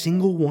 A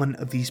single one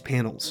of these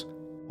panels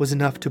was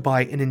enough to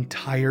buy an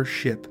entire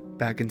ship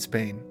back in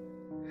Spain.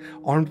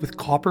 Armed with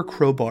copper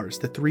crowbars,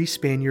 the 3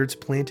 Spaniards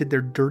planted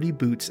their dirty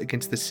boots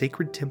against the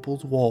sacred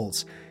temple's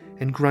walls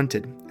and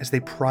grunted as they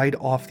pried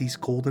off these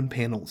golden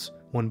panels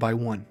one by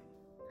one.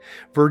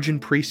 Virgin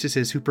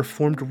priestesses who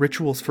performed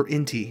rituals for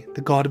Inti,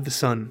 the god of the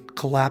sun,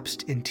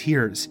 collapsed in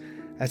tears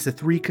as the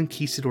 3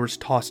 conquistadors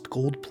tossed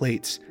gold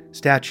plates,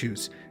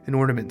 statues, and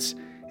ornaments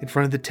in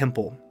front of the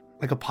temple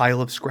like a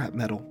pile of scrap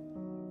metal.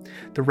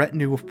 The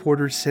retinue of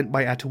porters sent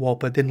by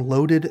Atahualpa then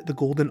loaded the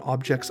golden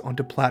objects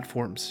onto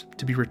platforms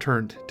to be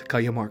returned to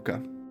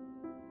Cajamarca.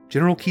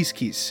 General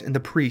Quisquis and the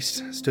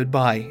priests stood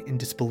by in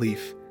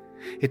disbelief.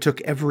 It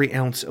took every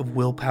ounce of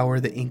willpower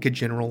the Inca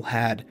general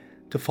had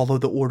to follow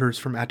the orders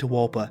from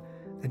Atahualpa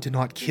and to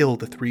not kill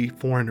the 3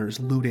 foreigners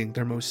looting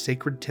their most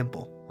sacred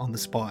temple on the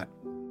spot.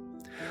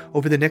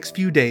 Over the next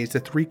few days, the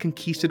 3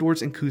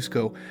 conquistadors in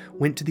Cuzco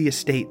went to the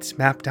estates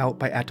mapped out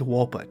by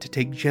Atahualpa to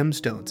take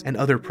gemstones and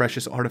other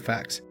precious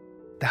artifacts.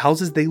 The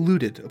houses they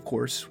looted, of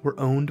course, were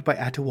owned by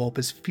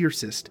Atahualpa's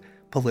fiercest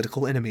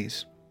political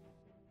enemies.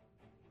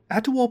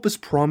 Atahualpa's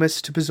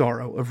promise to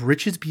Pizarro of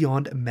riches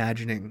beyond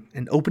imagining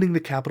and opening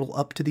the capital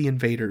up to the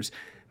invaders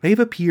may have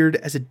appeared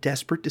as a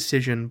desperate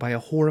decision by a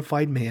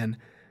horrified man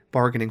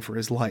bargaining for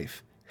his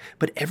life.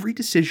 But every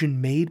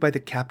decision made by the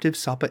captive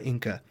Sapa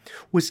Inca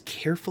was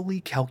carefully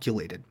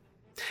calculated.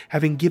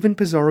 Having given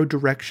Pizarro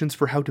directions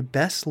for how to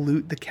best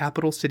loot the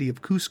capital city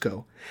of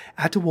Cusco,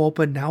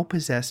 Atahualpa now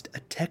possessed a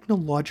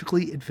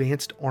technologically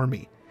advanced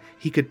army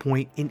he could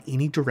point in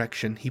any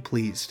direction he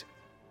pleased.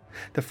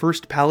 The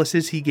first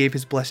palaces he gave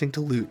his blessing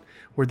to loot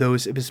were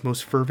those of his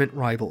most fervent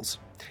rivals,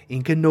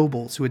 Inca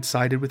nobles who had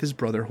sided with his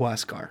brother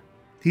Huascar.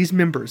 These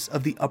members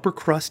of the upper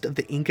crust of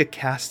the Inca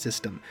caste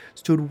system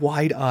stood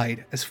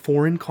wide-eyed as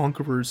foreign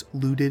conquerors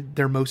looted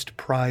their most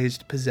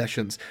prized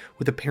possessions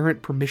with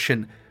apparent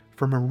permission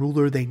from a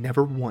ruler they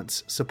never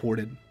once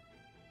supported.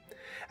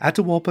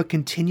 Atahualpa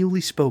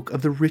continually spoke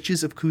of the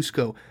riches of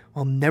Cusco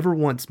while never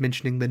once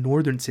mentioning the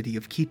northern city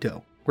of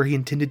Quito, where he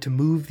intended to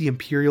move the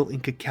imperial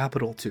Inca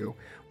capital to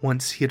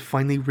once he had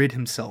finally rid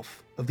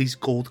himself of these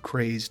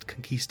gold-crazed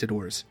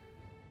conquistadors.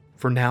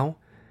 For now,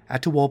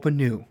 Atahualpa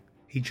knew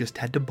he just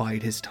had to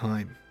bide his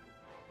time.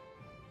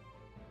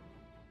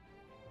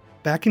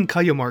 Back in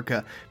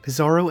Cajamarca,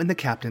 Pizarro and the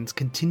captains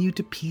continued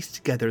to piece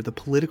together the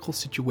political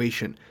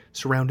situation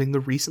surrounding the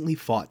recently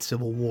fought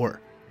civil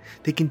war.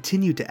 They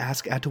continued to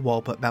ask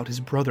Atahualpa about his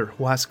brother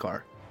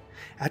Huascar.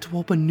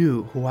 Atahualpa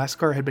knew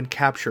Huascar had been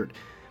captured,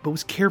 but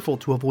was careful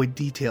to avoid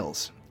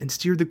details and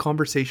steered the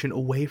conversation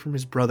away from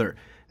his brother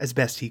as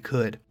best he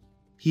could.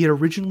 He had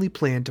originally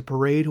planned to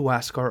parade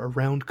Huascar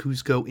around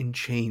Cusco in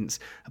chains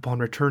upon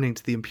returning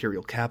to the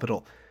imperial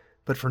capital,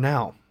 but for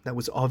now, that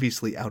was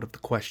obviously out of the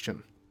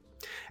question.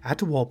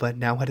 Atahualpa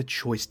now had a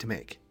choice to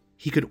make.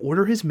 He could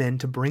order his men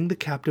to bring the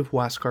captive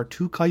Huascar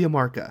to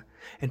Cajamarca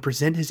and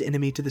present his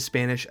enemy to the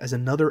Spanish as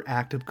another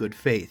act of good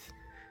faith.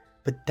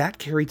 But that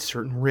carried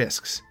certain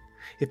risks.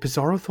 If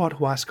Pizarro thought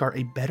Huascar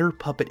a better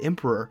puppet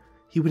emperor,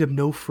 he would have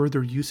no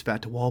further use of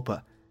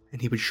Atahualpa,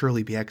 and he would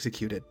surely be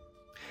executed.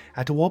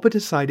 Atahualpa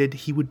decided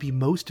he would be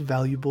most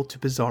valuable to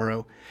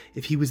Pizarro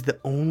if he was the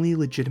only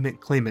legitimate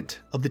claimant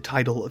of the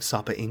title of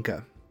Sapa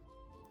Inca.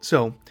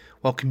 So,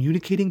 while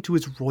communicating to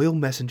his royal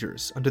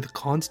messengers under the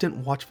constant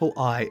watchful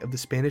eye of the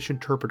Spanish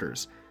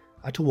interpreters,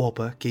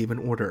 Atahualpa gave an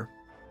order.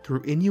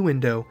 Through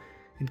innuendo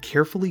and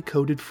carefully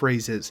coded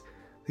phrases,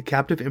 the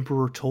captive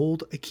emperor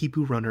told a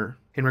Quipu runner,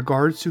 in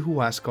regards to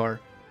Huascar,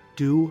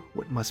 do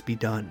what must be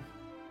done.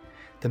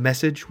 The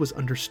message was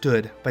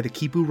understood by the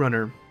Quipu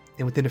runner,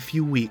 and within a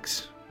few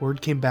weeks,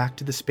 word came back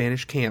to the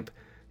Spanish camp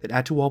that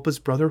Atahualpa's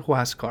brother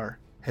Huascar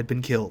had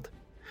been killed.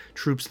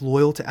 Troops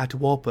loyal to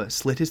Atahualpa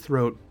slit his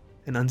throat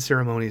and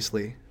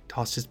unceremoniously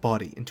tossed his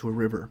body into a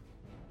river.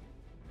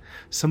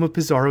 Some of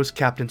Pizarro's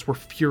captains were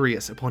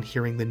furious upon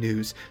hearing the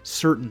news,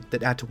 certain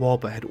that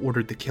Atahualpa had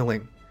ordered the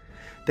killing.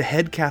 The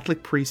head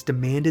Catholic priest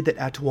demanded that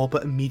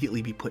Atahualpa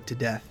immediately be put to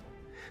death,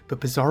 but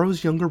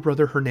Pizarro's younger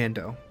brother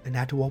Hernando and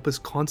Atahualpa's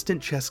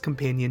constant chess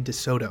companion De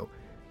Soto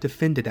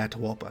defended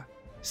Atahualpa,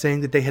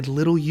 saying that they had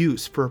little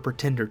use for a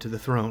pretender to the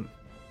throne.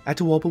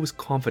 Atahualpa was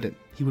confident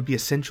he would be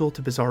essential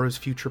to Pizarro's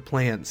future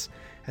plans,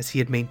 as he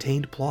had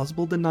maintained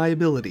plausible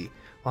deniability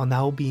while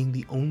now being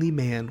the only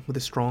man with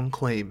a strong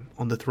claim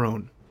on the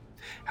throne.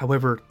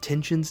 However,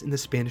 tensions in the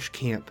Spanish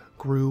camp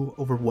grew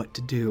over what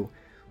to do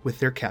with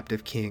their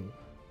captive king.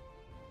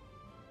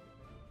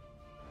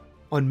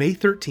 On May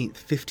 13,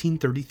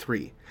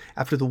 1533,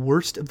 after the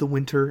worst of the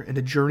winter and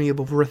a journey of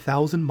over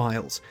 1,000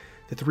 miles,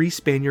 the three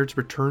Spaniards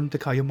returned to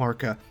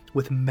Cajamarca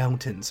with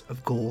mountains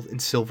of gold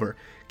and silver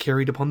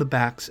carried upon the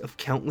backs of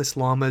countless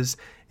llamas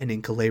and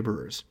Inca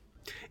laborers.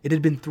 It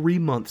had been 3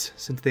 months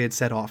since they had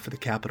set off for the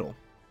capital.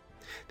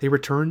 They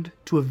returned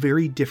to a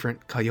very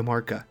different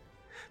Cajamarca.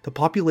 The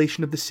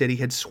population of the city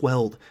had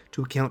swelled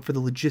to account for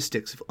the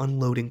logistics of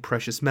unloading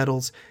precious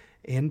metals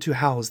and to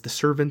house the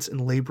servants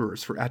and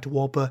laborers for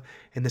Atahualpa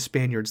and the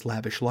Spaniards'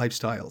 lavish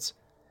lifestyles.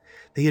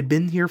 They had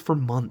been here for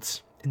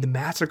months, and the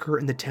massacre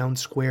in the town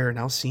square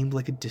now seemed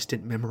like a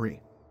distant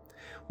memory.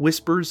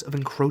 Whispers of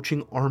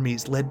encroaching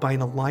armies led by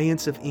an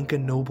alliance of Inca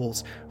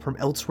nobles from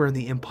elsewhere in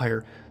the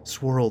empire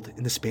swirled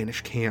in the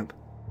Spanish camp.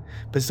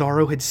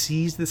 Pizarro had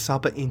seized the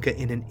Sapa Inca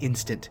in an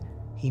instant.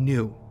 He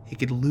knew he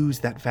could lose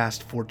that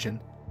vast fortune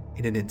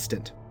in an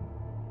instant.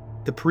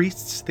 The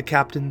priests, the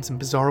captains, and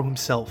Pizarro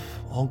himself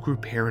all grew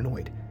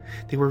paranoid.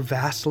 They were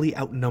vastly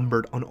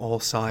outnumbered on all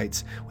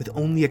sides, with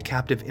only a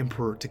captive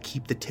emperor to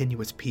keep the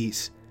tenuous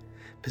peace.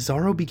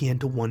 Pizarro began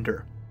to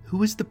wonder, who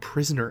was the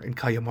prisoner in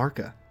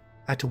Cajamarca?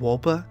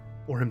 Atahualpa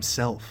or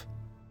himself?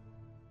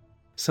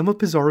 Some of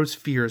Pizarro's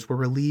fears were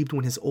relieved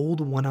when his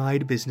old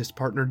one-eyed business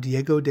partner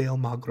Diego de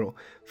Almagro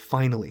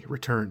finally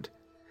returned,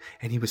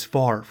 and he was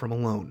far from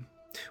alone.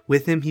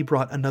 With him he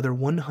brought another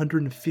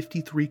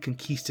 153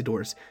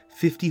 conquistadors,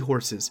 50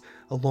 horses,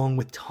 along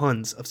with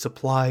tons of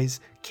supplies,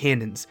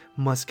 cannons,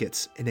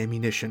 muskets, and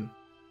ammunition.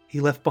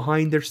 He left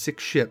behind their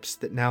 6 ships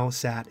that now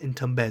sat in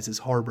Tumbez's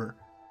harbor.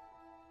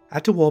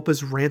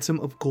 Atahualpa's ransom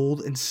of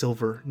gold and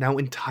silver now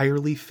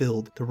entirely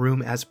filled the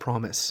room as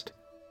promised,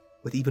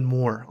 with even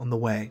more on the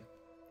way.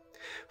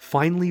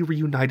 Finally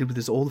reunited with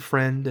his old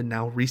friend and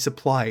now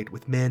resupplied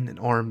with men and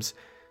arms,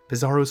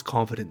 Pizarro's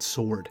confidence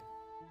soared.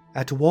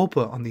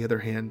 Atahualpa, on the other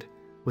hand,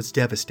 was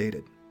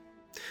devastated.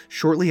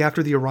 Shortly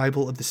after the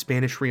arrival of the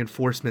Spanish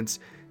reinforcements,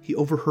 he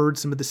overheard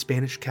some of the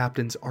Spanish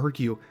captains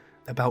argue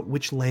about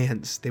which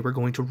lands they were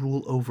going to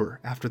rule over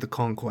after the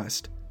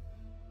conquest.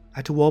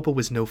 Atahualpa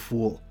was no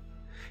fool.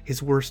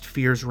 His worst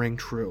fears rang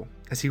true,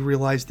 as he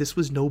realized this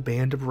was no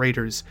band of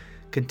raiders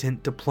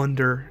content to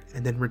plunder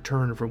and then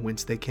return from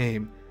whence they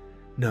came.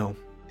 No,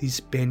 these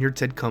Spaniards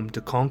had come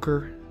to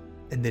conquer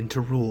and then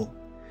to rule,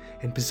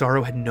 and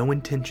Pizarro had no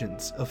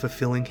intentions of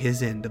fulfilling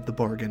his end of the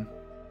bargain.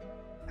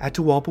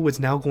 Atahualpa was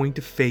now going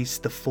to face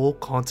the full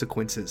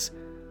consequences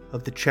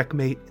of the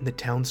checkmate in the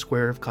town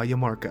square of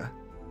Cajamarca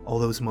all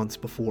those months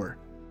before.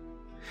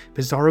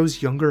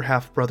 Pizarro's younger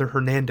half-brother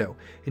Hernando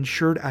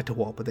ensured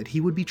Atahualpa that he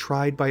would be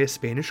tried by a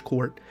Spanish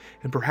court,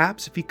 and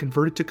perhaps if he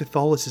converted to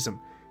Catholicism,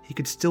 he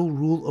could still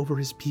rule over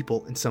his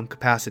people in some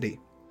capacity.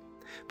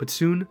 But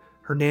soon,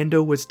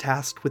 Hernando was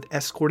tasked with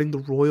escorting the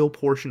royal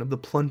portion of the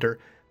plunder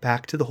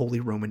back to the Holy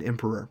Roman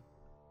Emperor.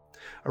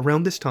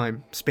 Around this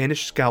time,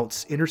 Spanish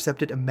scouts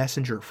intercepted a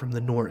messenger from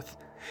the north.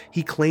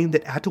 He claimed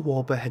that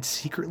Atahualpa had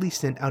secretly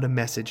sent out a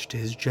message to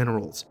his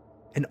generals.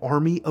 An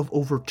army of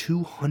over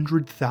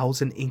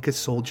 200,000 Inca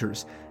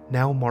soldiers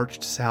now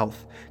marched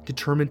south,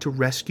 determined to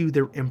rescue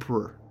their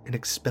emperor and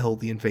expel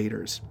the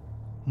invaders.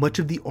 Much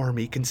of the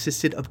army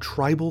consisted of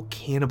tribal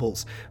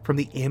cannibals from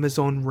the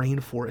Amazon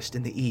rainforest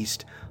in the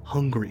east,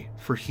 hungry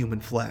for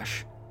human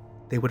flesh.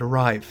 They would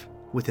arrive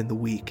within the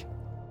week.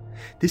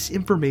 This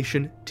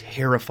information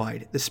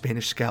terrified the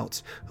Spanish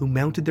scouts, who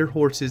mounted their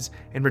horses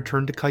and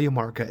returned to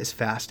Cajamarca as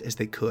fast as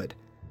they could.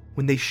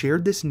 When they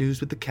shared this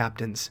news with the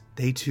captains,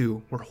 they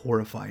too were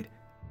horrified.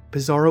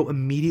 Pizarro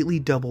immediately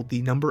doubled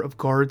the number of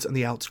guards on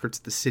the outskirts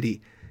of the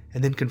city,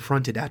 and then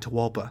confronted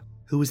Atahualpa,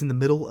 who was in the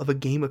middle of a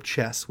game of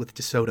chess with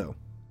De Soto.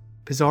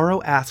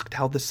 Pizarro asked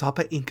how the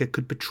Sapa Inca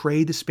could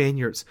betray the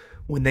Spaniards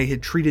when they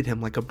had treated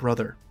him like a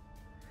brother.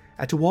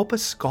 Atahualpa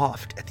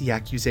scoffed at the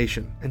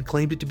accusation and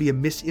claimed it to be a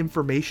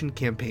misinformation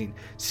campaign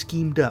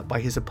schemed up by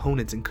his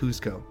opponents in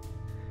Cuzco.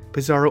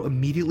 Pizarro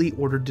immediately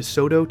ordered De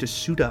Soto to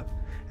suit up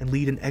and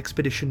lead an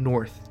expedition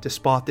north to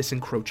spot this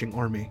encroaching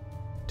army.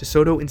 De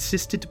Soto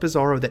insisted to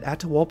Pizarro that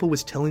Atahualpa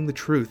was telling the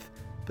truth,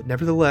 but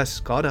nevertheless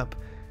got up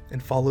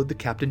and followed the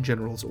Captain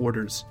General's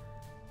orders.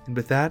 And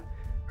with that,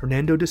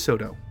 Hernando de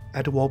Soto,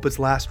 Atahualpa's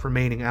last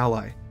remaining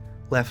ally,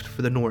 left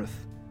for the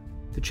north.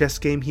 The chess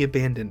game he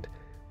abandoned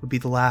would be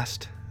the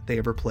last they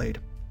ever played.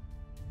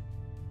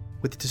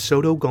 With De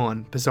Soto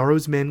gone,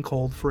 Pizarro's men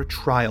called for a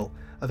trial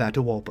of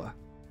Atahualpa.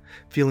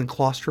 Feeling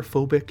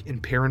claustrophobic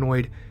and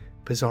paranoid,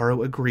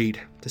 Pizarro agreed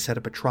to set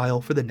up a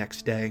trial for the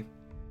next day.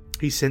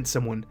 He sent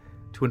someone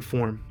to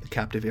inform the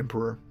captive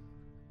emperor.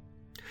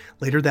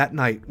 Later that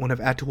night, one of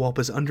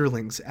Atahualpa's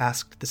underlings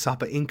asked the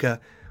Sapa Inca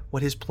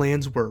what his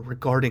plans were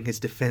regarding his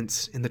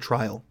defense in the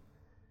trial.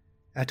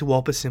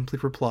 Atahualpa simply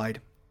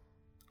replied,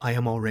 "I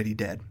am already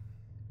dead."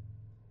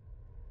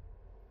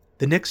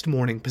 The next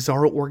morning,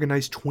 Pizarro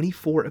organized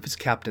 24 of his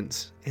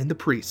captains and the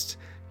priests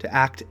to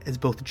act as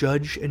both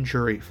judge and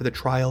jury for the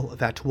trial of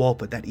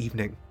Atahualpa that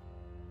evening.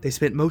 They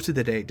spent most of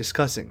the day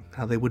discussing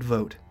how they would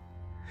vote.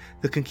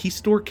 The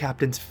conquistador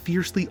captains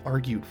fiercely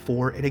argued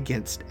for and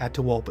against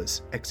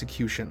Atahualpa's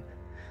execution.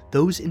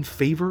 Those in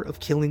favor of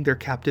killing their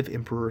captive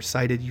emperor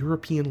cited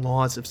European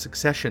laws of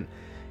succession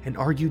and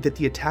argued that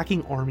the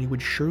attacking army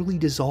would surely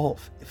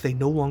dissolve if they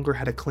no longer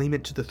had a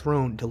claimant to the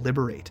throne to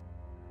liberate.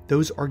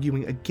 Those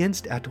arguing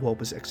against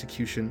Atahualpa's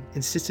execution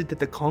insisted that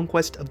the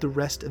conquest of the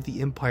rest of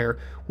the empire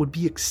would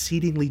be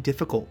exceedingly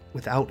difficult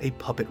without a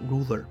puppet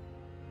ruler.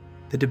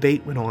 The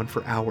debate went on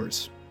for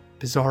hours.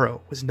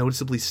 Pizarro was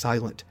noticeably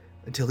silent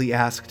until he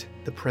asked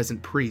the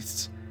present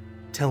priests,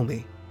 "Tell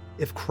me,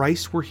 if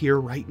Christ were here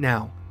right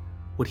now,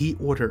 would he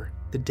order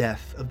the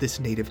death of this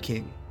native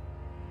king?"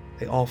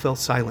 They all fell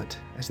silent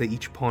as they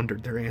each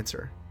pondered their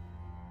answer.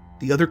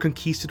 The other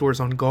conquistadors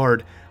on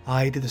guard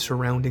eyed the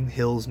surrounding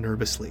hills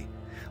nervously,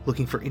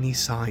 looking for any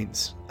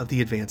signs of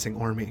the advancing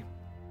army.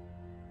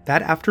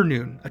 That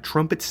afternoon, a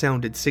trumpet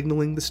sounded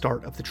signaling the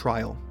start of the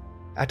trial.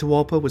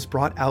 Atahualpa was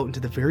brought out into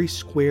the very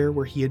square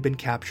where he had been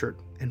captured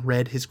and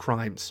read his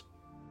crimes: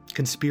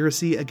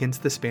 conspiracy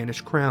against the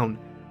Spanish crown,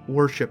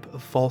 worship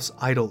of false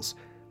idols,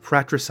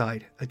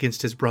 fratricide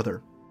against his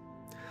brother.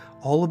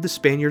 All of the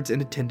Spaniards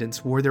in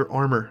attendance wore their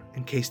armor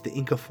in case the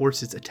Inca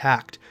forces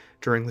attacked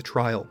during the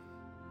trial.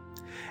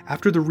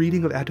 After the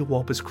reading of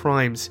Atahualpa's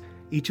crimes,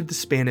 each of the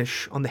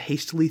Spanish on the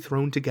hastily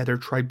thrown together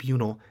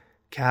tribunal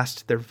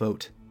cast their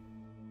vote.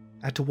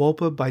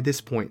 Atahualpa, by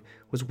this point,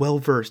 was well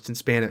versed in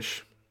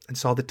Spanish and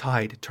saw the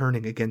tide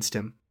turning against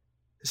him.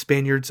 The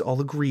Spaniards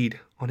all agreed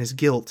on his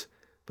guilt,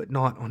 but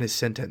not on his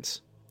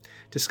sentence.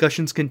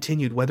 Discussions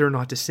continued whether or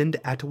not to send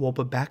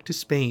Atahualpa back to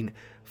Spain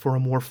for a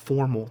more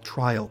formal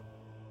trial.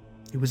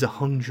 It was a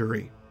hung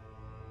jury.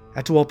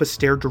 Atahualpa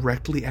stared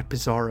directly at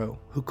Pizarro,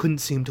 who couldn't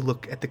seem to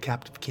look at the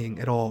captive king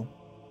at all.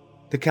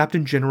 The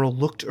Captain General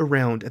looked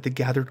around at the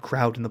gathered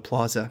crowd in the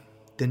plaza,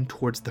 then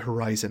towards the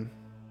horizon.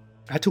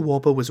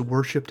 Atahualpa was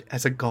worshipped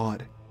as a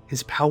god,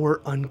 his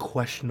power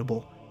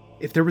unquestionable.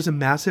 If there was a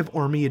massive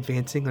army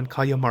advancing on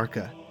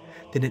Cajamarca,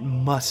 then it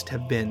must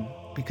have been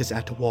because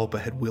Atahualpa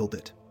had willed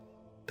it.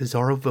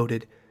 Pizarro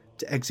voted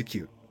to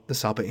execute the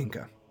Sapa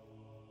Inca.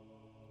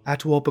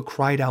 Atahualpa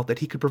cried out that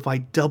he could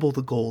provide double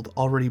the gold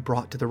already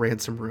brought to the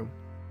ransom room.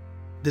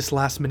 This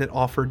last-minute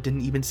offer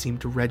didn't even seem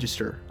to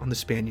register on the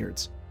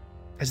Spaniards.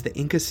 As the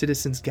Inca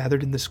citizens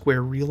gathered in the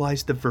square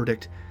realized the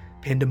verdict,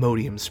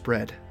 pandemonium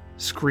spread.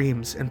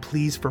 Screams and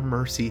pleas for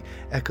mercy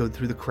echoed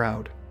through the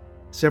crowd.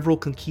 Several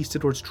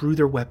conquistadors drew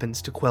their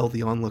weapons to quell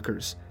the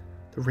onlookers.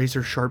 The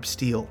razor-sharp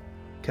steel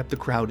kept the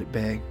crowd at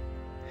bay.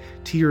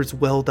 Tears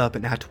welled up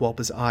in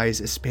Atahualpa's eyes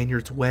as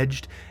Spaniards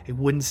wedged a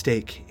wooden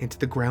stake into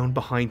the ground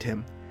behind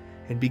him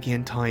and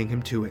began tying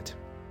him to it.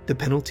 The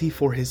penalty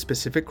for his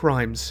specific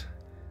crimes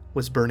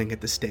was burning at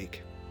the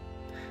stake.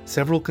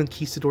 Several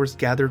conquistadors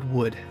gathered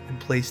wood and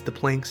placed the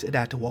planks at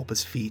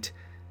Atahualpa's feet.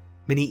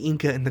 Many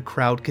Inca in the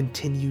crowd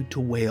continued to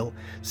wail,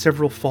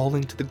 several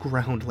falling to the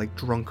ground like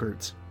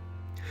drunkards.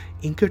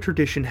 Inca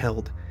tradition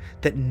held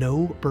that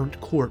no burnt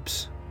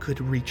corpse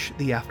could reach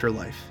the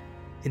afterlife.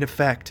 In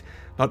effect,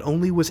 not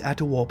only was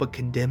Atahualpa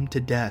condemned to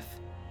death,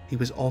 he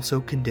was also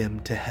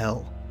condemned to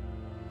hell.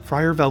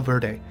 Friar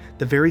Valverde,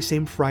 the very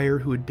same friar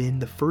who had been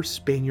the first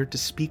Spaniard to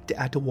speak to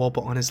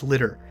Atahualpa on his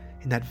litter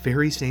in that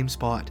very same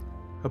spot,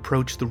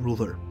 approached the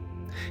ruler.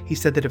 He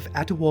said that if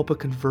Atahualpa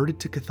converted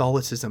to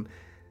Catholicism,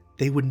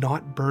 they would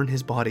not burn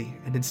his body,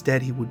 and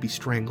instead he would be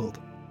strangled.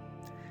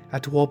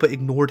 Atahualpa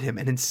ignored him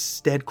and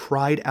instead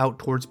cried out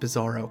towards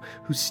Pizarro,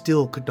 who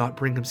still could not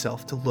bring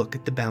himself to look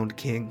at the bound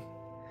king.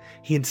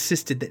 He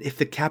insisted that if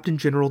the Captain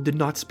General did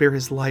not spare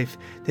his life,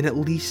 then at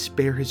least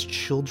spare his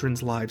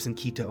children's lives in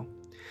Quito.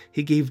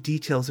 He gave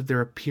details of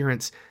their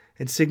appearance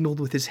and signaled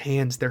with his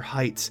hands their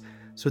heights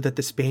so that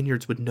the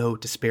Spaniards would know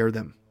to spare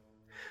them.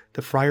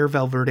 The Friar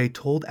Valverde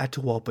told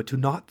Atahualpa to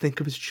not think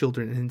of his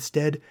children and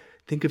instead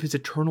think of his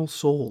eternal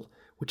soul,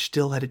 which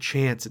still had a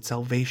chance at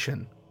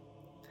salvation.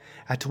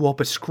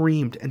 Atahualpa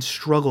screamed and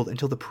struggled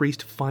until the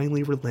priest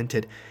finally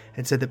relented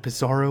and said that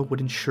Pizarro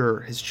would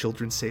ensure his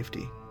children's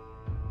safety.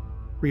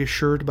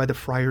 Reassured by the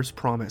friar's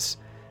promise,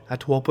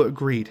 Atahualpa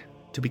agreed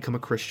to become a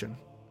Christian.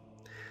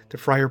 The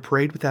friar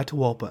prayed with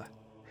Atahualpa,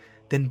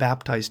 then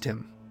baptized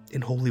him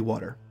in holy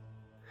water.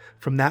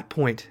 From that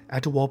point,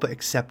 Atahualpa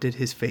accepted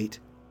his fate.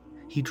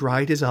 He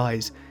dried his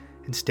eyes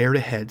and stared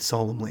ahead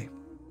solemnly.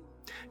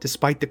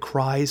 Despite the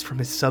cries from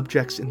his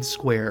subjects in the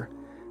square,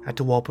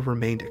 Atahualpa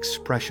remained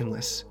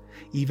expressionless,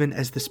 even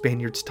as the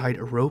Spaniards tied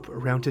a rope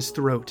around his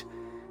throat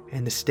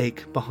and the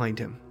stake behind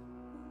him.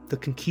 The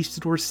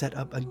conquistadors set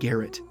up a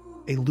garrote,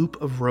 a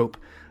loop of rope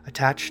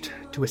attached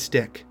to a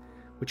stick,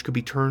 which could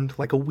be turned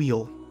like a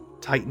wheel,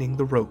 tightening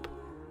the rope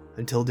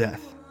until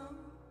death.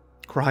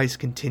 Cries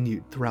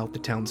continued throughout the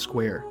town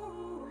square.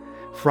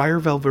 Friar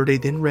Valverde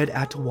then read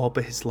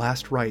Atahualpa his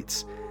last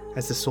rites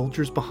as the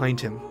soldiers behind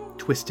him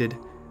twisted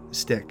the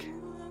stick.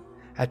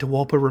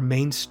 Atahualpa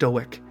remained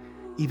stoic,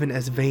 even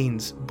as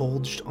veins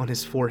bulged on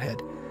his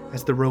forehead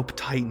as the rope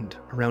tightened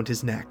around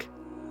his neck.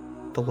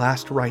 The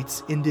last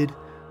rites ended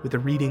with a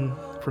reading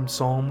from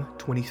Psalm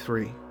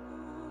 23.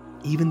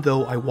 Even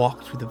though I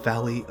walk through the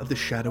valley of the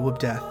shadow of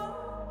death,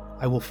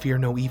 I will fear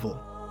no evil,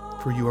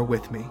 for you are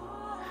with me.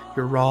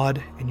 Your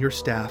rod and your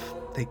staff,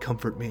 they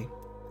comfort me.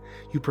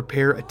 You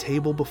prepare a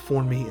table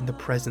before me in the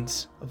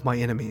presence of my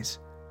enemies.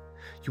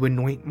 You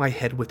anoint my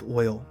head with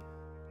oil.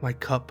 My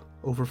cup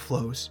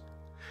overflows.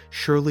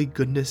 Surely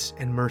goodness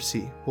and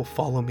mercy will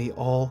follow me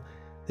all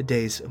the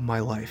days of my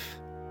life,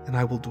 and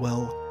I will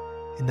dwell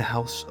in the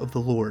house of the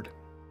Lord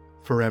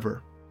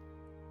forever.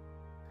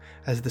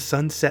 As the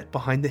sun set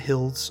behind the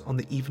hills on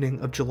the evening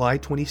of July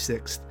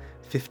 26,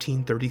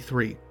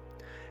 1533,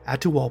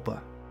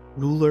 Atahualpa,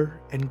 ruler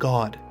and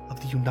god of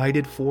the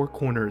united four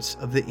corners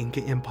of the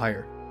Inca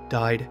Empire,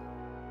 died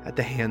at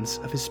the hands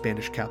of his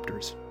Spanish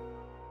captors.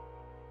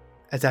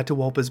 As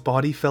Atahualpa's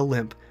body fell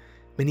limp,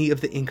 many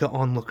of the Inca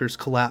onlookers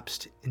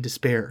collapsed in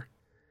despair.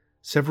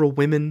 Several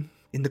women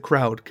in the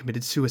crowd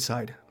committed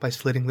suicide by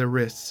slitting their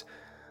wrists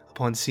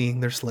upon seeing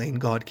their slain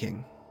god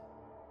king.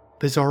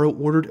 Pizarro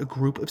ordered a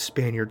group of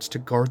Spaniards to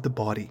guard the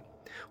body,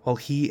 while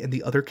he and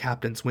the other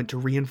captains went to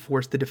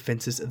reinforce the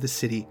defenses of the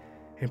city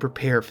and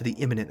prepare for the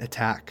imminent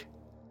attack.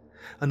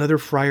 Another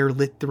friar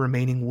lit the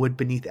remaining wood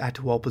beneath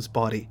Atahualpa's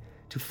body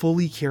to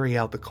fully carry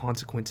out the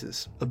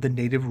consequences of the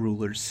native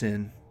ruler's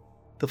sin.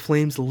 The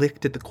flames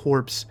licked at the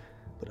corpse,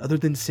 but other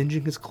than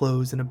singeing his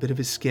clothes and a bit of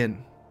his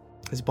skin,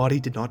 his body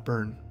did not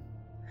burn.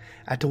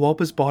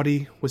 Atahualpa's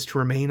body was to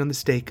remain on the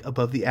stake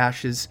above the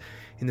ashes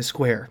in the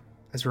square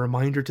as a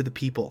reminder to the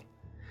people,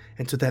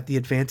 and so that the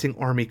advancing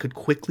army could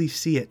quickly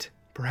see it,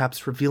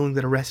 perhaps revealing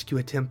that a rescue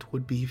attempt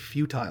would be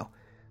futile,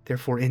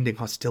 therefore ending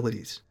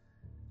hostilities.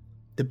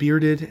 The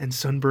bearded and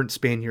sunburnt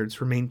Spaniards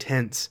remained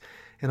tense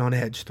and on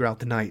edge throughout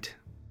the night.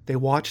 They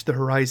watched the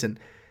horizon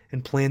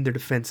and planned their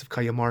defense of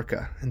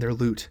Cajamarca and their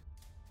loot.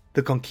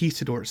 The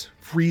conquistadors,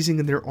 freezing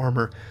in their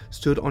armor,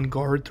 stood on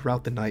guard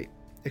throughout the night,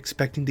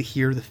 expecting to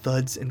hear the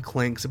thuds and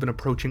clanks of an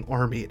approaching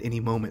army at any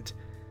moment.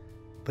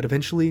 But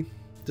eventually,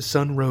 the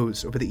sun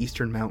rose over the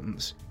eastern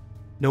mountains.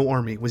 No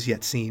army was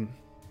yet seen.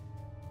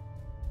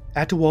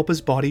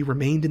 Atahualpa's body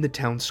remained in the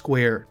town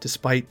square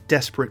despite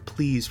desperate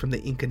pleas from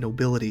the Inca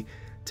nobility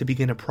to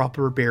begin a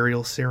proper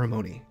burial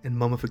ceremony and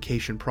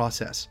mummification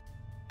process.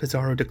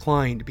 Pizarro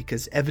declined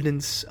because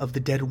evidence of the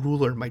dead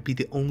ruler might be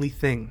the only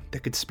thing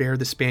that could spare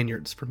the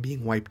Spaniards from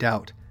being wiped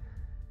out.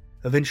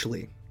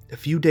 Eventually, a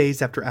few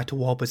days after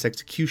Atahualpa's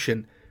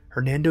execution,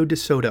 Hernando de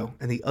Soto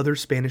and the other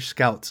Spanish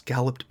scouts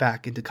galloped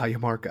back into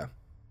Cajamarca.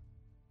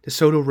 De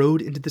Soto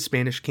rode into the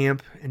Spanish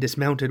camp and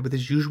dismounted with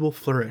his usual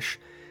flourish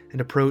and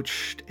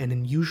approached an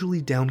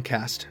unusually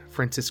downcast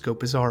Francisco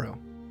Pizarro.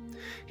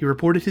 He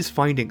reported his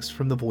findings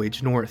from the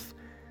voyage north.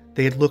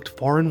 They had looked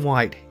far and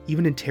wide,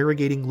 even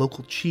interrogating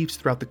local chiefs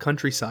throughout the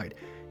countryside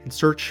in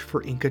search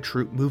for Inca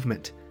troop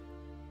movement.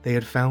 They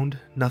had found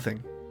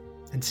nothing,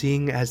 and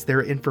seeing as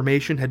their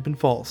information had been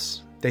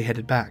false, they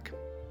headed back.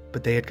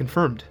 But they had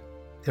confirmed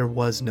there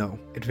was no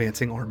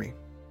advancing army.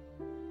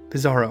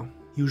 Pizarro,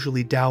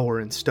 usually dour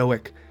and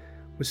stoic,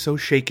 was so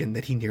shaken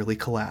that he nearly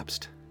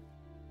collapsed.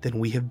 "Then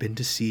we have been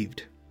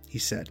deceived," he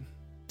said.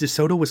 De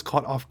Soto was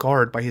caught off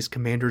guard by his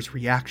commander's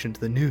reaction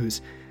to the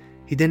news.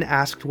 He then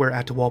asked where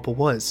Atahualpa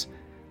was,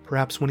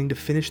 perhaps wanting to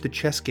finish the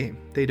chess game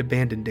they'd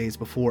abandoned days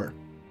before.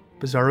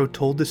 Pizarro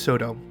told De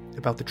Soto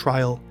about the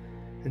trial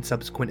and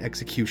subsequent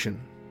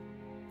execution.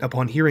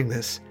 Upon hearing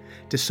this,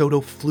 De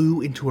Soto flew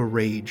into a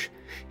rage.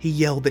 He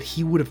yelled that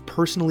he would have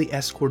personally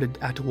escorted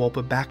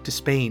Atahualpa back to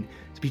Spain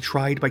to be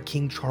tried by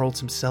King Charles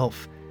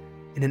himself.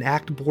 In an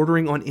act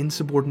bordering on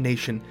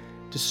insubordination,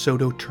 De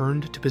Soto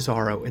turned to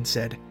Pizarro and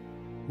said,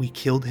 "We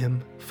killed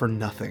him for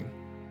nothing,"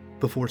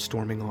 before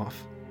storming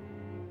off.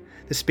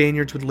 The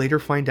Spaniards would later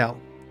find out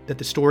that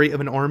the story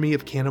of an army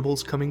of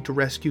cannibals coming to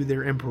rescue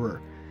their emperor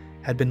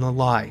had been a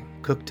lie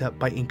cooked up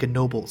by Inca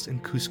nobles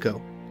in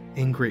Cusco,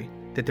 angry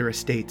that their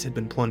estates had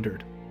been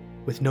plundered.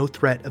 With no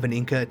threat of an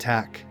Inca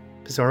attack,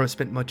 Pizarro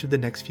spent much of the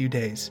next few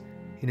days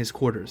in his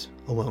quarters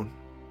alone.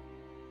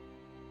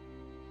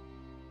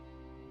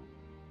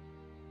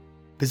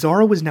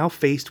 Pizarro was now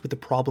faced with the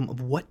problem of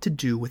what to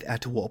do with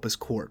Atahualpa's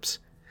corpse.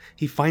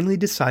 He finally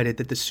decided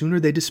that the sooner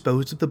they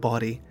disposed of the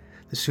body,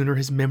 the sooner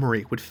his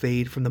memory would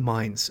fade from the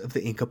minds of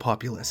the Inca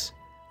populace.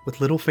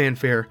 With little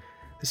fanfare,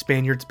 the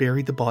Spaniards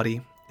buried the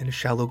body in a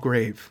shallow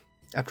grave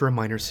after a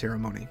minor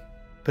ceremony.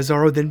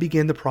 Pizarro then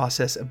began the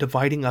process of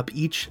dividing up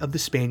each of the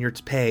Spaniards'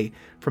 pay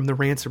from the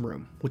ransom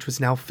room, which was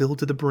now filled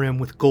to the brim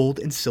with gold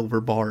and silver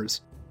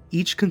bars.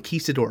 Each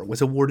conquistador was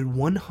awarded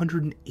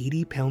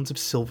 180 pounds of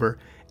silver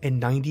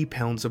and 90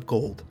 pounds of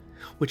gold,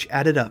 which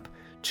added up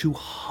to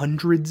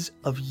hundreds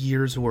of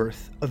years'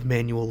 worth of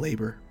manual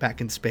labor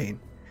back in Spain.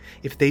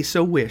 If they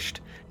so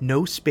wished,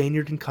 no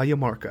Spaniard in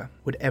Cajamarca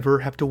would ever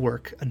have to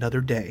work another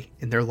day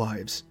in their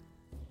lives.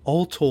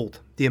 All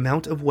told, the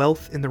amount of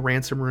wealth in the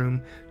ransom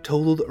room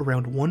totaled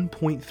around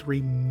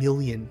 1.3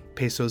 million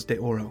pesos de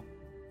oro.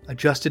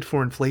 Adjusted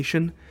for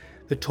inflation,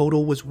 the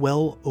total was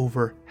well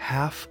over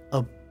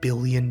 $500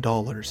 million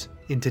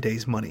in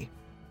today's money.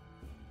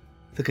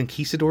 The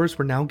conquistadors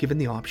were now given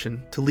the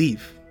option to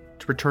leave,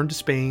 to return to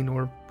Spain,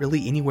 or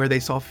really anywhere they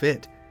saw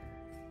fit.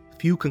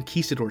 Few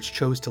conquistadors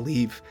chose to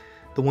leave.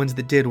 The ones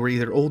that did were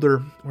either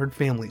older or had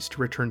families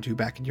to return to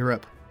back in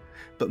Europe.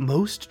 But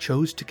most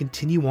chose to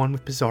continue on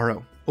with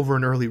Pizarro over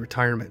an early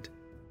retirement.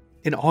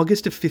 In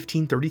August of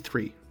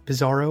 1533,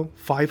 Pizarro,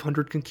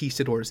 500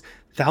 conquistadors,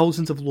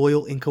 thousands of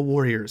loyal Inca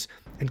warriors,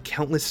 and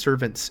countless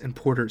servants and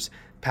porters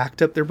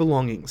packed up their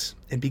belongings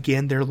and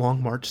began their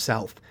long march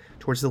south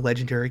towards the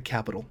legendary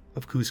capital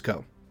of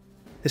Cusco.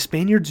 The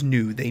Spaniards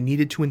knew they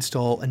needed to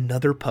install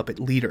another puppet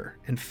leader,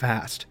 and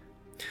fast.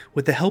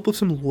 With the help of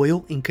some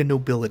loyal Inca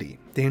nobility,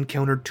 they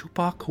encountered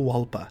Tupac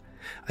Hualpa,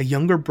 a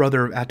younger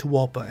brother of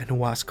Atahualpa and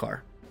Huáscar.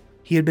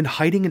 He had been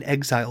hiding in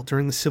exile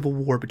during the civil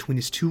war between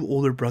his two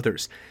older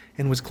brothers,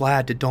 and was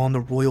glad to don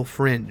the royal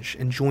fringe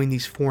and join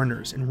these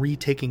foreigners in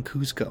retaking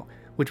Cusco,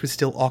 which was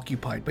still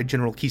occupied by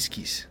General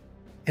Quisquis.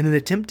 In an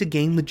attempt to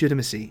gain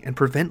legitimacy and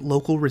prevent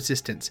local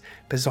resistance,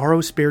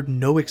 Pizarro spared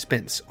no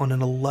expense on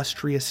an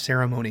illustrious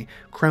ceremony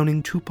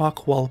crowning Tupac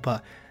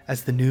Hualpa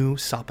as the new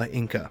Sapa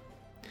Inca.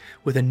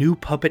 With a new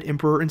puppet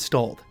emperor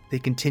installed, they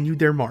continued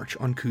their march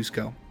on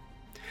Cusco.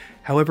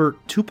 However,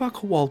 Tupac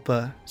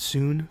Hualpa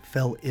soon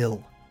fell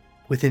ill.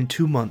 Within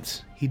 2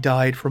 months, he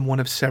died from one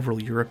of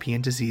several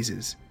European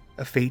diseases,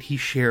 a fate he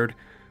shared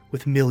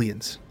with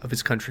millions of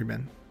his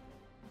countrymen.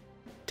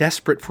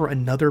 Desperate for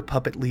another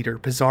puppet leader,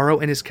 Pizarro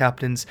and his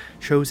captains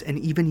chose an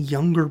even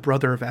younger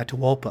brother of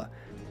Atahualpa,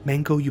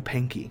 Manco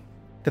Yupanqui.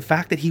 The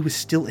fact that he was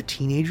still a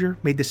teenager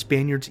made the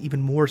Spaniards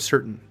even more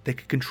certain they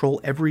could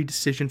control every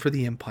decision for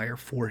the empire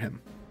for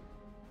him.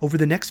 Over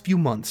the next few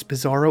months,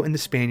 Pizarro and the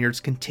Spaniards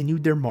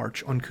continued their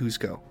march on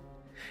Cusco.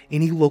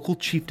 Any local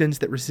chieftains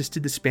that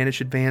resisted the Spanish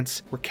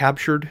advance were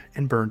captured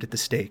and burned at the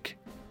stake.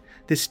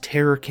 This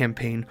terror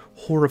campaign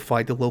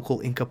horrified the local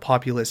Inca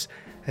populace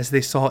as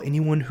they saw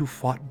anyone who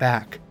fought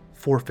back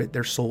forfeit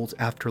their soul's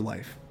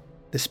afterlife.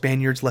 The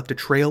Spaniards left a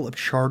trail of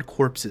charred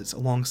corpses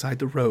alongside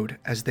the road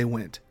as they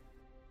went.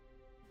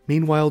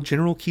 Meanwhile,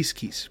 General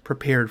Quisquis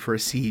prepared for a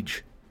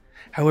siege.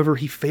 However,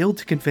 he failed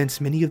to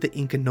convince many of the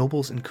Inca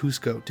nobles in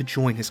Cusco to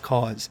join his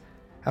cause.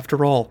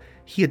 After all,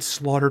 he had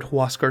slaughtered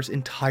Huáscar's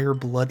entire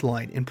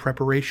bloodline in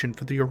preparation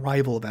for the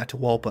arrival of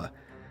Atahualpa.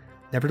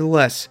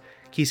 Nevertheless,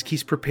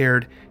 Quisquis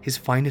prepared his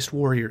finest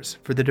warriors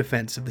for the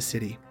defense of the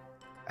city.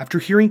 After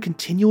hearing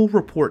continual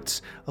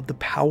reports of the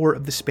power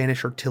of the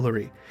Spanish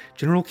artillery,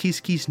 General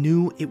Quisquis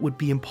knew it would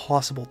be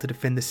impossible to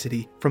defend the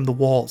city from the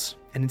walls,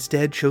 and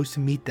instead chose to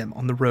meet them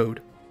on the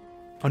road.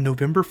 On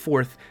November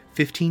 4th,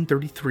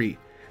 1533,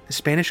 the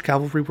Spanish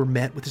cavalry were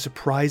met with a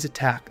surprise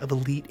attack of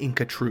elite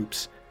Inca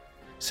troops.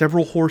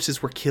 Several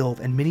horses were killed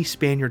and many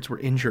Spaniards were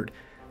injured,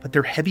 but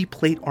their heavy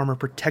plate armor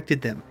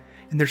protected them,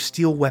 and their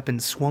steel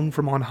weapons swung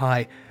from on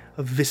high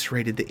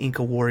eviscerated the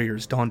Inca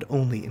warriors donned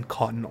only in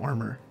cotton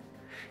armor.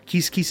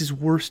 Quisquis'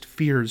 worst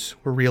fears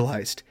were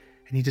realized,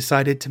 and he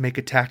decided to make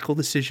a tactical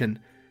decision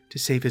to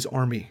save his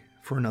army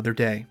for another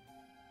day.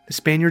 The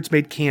Spaniards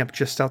made camp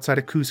just outside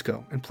of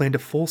Cusco and planned a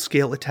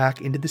full-scale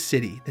attack into the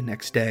city the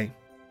next day.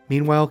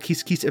 Meanwhile,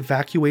 Quisquis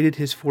evacuated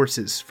his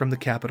forces from the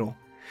capital.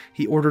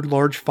 He ordered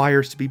large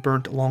fires to be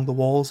burnt along the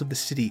walls of the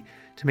city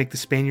to make the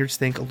Spaniards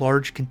think a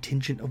large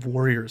contingent of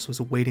warriors was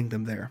awaiting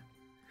them there.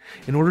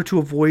 In order to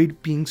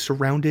avoid being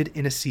surrounded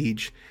in a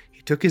siege,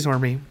 he took his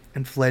army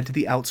and fled to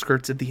the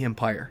outskirts of the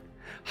empire,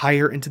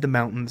 higher into the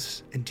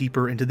mountains and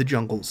deeper into the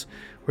jungles,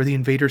 where the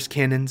invaders'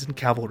 cannons and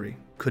cavalry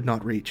could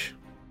not reach.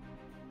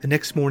 The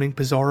next morning,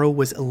 Pizarro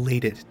was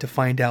elated to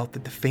find out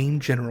that the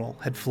famed general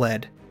had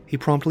fled. He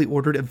promptly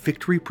ordered a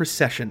victory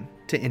procession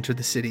to enter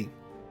the city.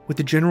 With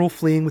the general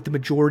fleeing with the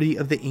majority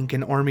of the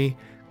Incan army,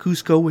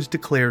 Cusco was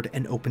declared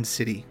an open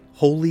city,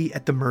 wholly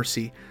at the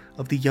mercy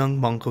of the young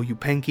Manco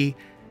Yupanqui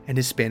and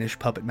his Spanish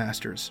puppet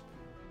masters.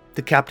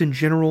 The captain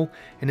general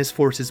and his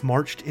forces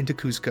marched into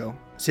Cusco,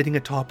 sitting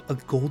atop a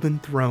golden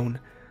throne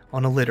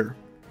on a litter,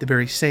 the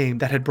very same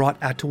that had brought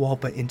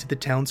Atahualpa into the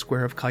town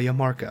square of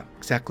Cajamarca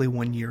exactly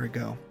 1 year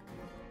ago.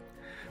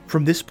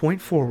 From this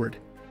point forward,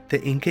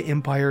 the Inca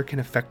Empire can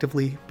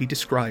effectively be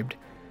described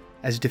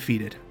as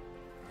defeated.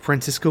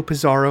 Francisco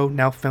Pizarro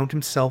now found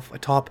himself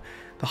atop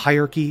the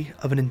hierarchy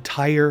of an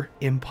entire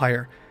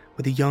empire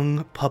with a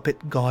young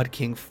puppet god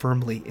king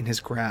firmly in his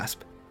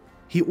grasp.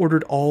 He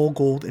ordered all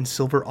gold and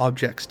silver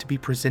objects to be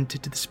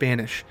presented to the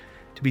Spanish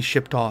to be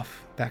shipped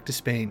off back to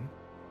Spain.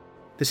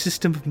 The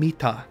system of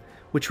mita,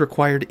 which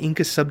required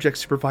Inca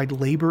subjects to provide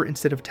labor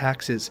instead of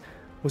taxes,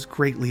 was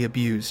greatly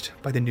abused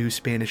by the new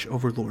Spanish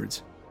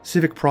overlords.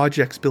 Civic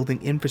projects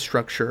building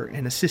infrastructure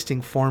and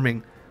assisting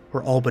farming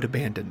were all but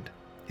abandoned.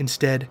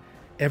 Instead,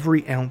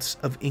 every ounce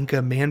of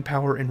Inca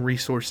manpower and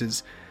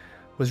resources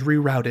was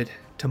rerouted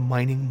to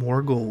mining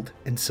more gold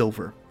and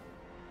silver.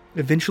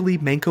 Eventually,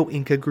 Manco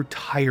Inca grew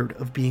tired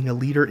of being a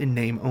leader in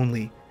name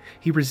only.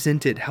 He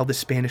resented how the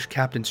Spanish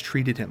captains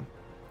treated him.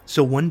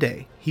 So one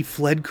day, he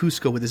fled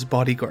Cusco with his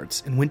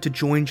bodyguards and went to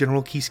join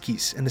General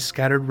Quisquis and the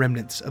scattered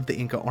remnants of the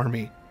Inca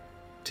army.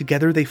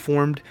 Together they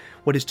formed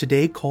what is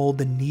today called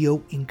the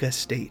Neo-Inca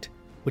state,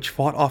 which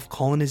fought off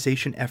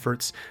colonization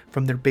efforts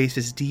from their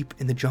bases deep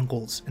in the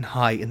jungles and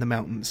high in the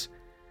mountains.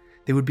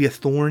 They would be a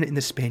thorn in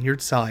the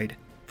Spaniards' side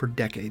for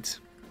decades.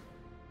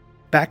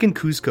 Back in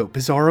Cusco,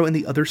 Pizarro and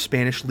the other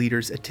Spanish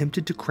leaders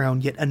attempted to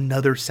crown yet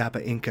another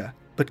Sapa Inca,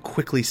 but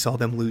quickly saw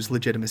them lose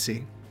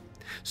legitimacy.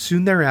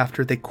 Soon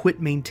thereafter, they quit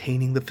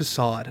maintaining the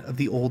facade of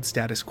the old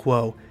status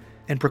quo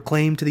and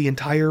proclaimed to the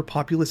entire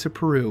populace of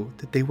Peru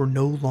that they were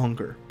no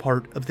longer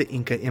part of the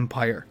Inca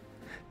Empire.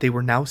 They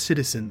were now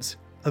citizens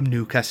of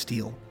New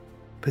Castile.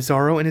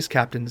 Pizarro and his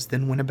captains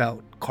then went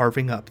about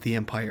carving up the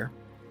empire.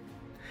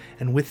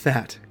 And with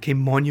that came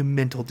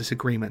monumental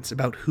disagreements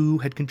about who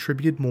had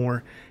contributed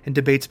more and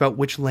debates about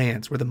which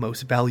lands were the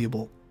most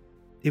valuable.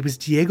 It was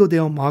Diego de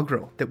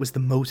Almagro that was the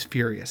most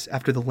furious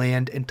after the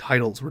land and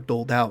titles were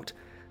doled out.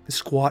 The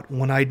squat,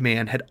 one-eyed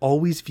man had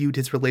always viewed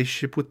his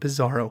relationship with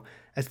Pizarro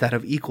as that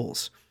of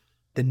equals.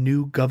 The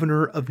new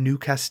governor of New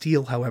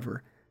Castile,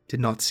 however, did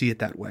not see it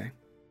that way.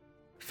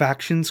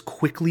 Factions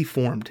quickly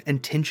formed,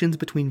 and tensions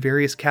between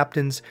various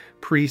captains,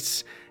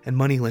 priests, and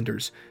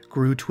moneylenders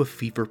grew to a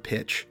fever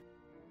pitch.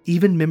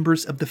 Even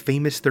members of the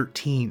famous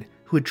 13,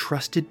 who had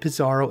trusted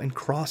Pizarro and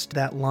crossed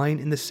that line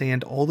in the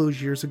sand all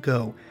those years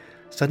ago,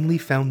 suddenly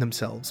found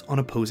themselves on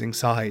opposing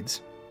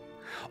sides.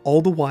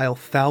 All the while,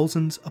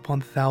 thousands upon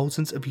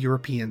thousands of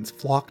Europeans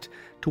flocked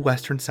to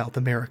western South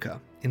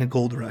America in a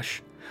gold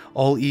rush,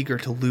 all eager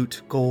to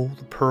loot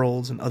gold,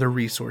 pearls, and other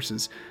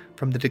resources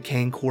from the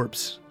decaying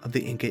corpse of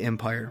the Inca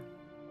Empire.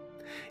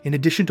 In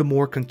addition to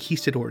more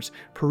conquistadors,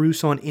 Peru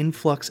saw an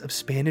influx of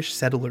Spanish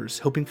settlers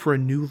hoping for a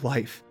new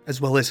life, as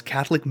well as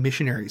Catholic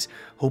missionaries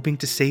hoping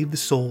to save the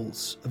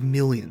souls of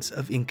millions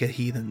of Inca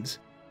heathens.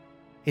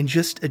 In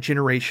just a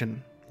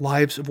generation,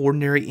 lives of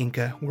ordinary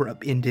Inca were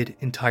upended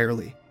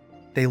entirely.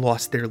 They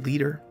lost their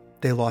leader,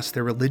 they lost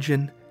their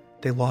religion,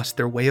 they lost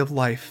their way of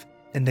life,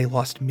 and they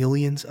lost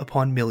millions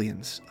upon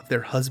millions of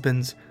their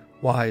husbands,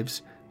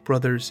 wives,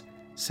 brothers,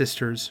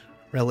 sisters,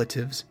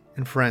 relatives,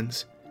 and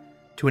friends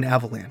to an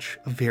avalanche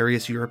of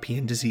various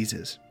European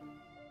diseases.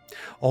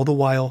 All the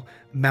while,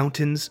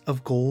 mountains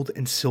of gold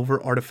and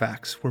silver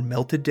artifacts were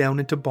melted down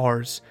into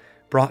bars,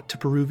 brought to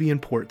Peruvian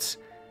ports,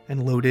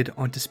 and loaded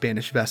onto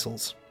Spanish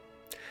vessels.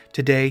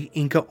 Today,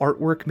 Inca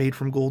artwork made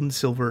from gold and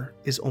silver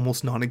is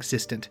almost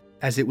non-existent,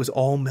 as it was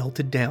all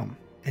melted down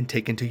and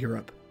taken to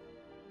Europe.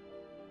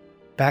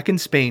 Back in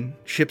Spain,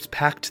 ships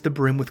packed to the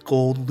brim with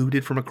gold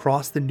looted from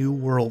across the New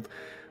World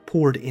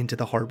poured into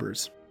the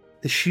harbors.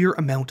 The sheer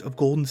amount of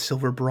gold and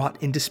silver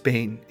brought into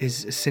Spain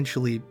is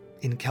essentially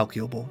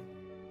incalculable.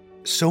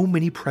 So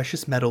many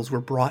precious metals were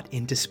brought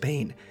into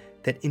Spain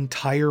that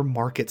entire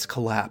markets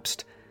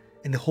collapsed,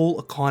 and the whole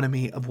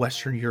economy of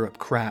Western Europe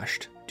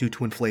crashed due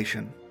to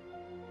inflation.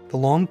 The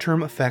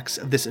long-term effects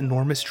of this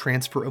enormous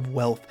transfer of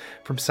wealth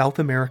from South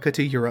America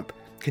to Europe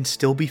can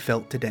still be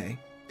felt today.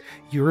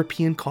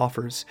 European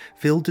coffers,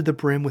 filled to the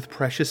brim with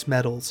precious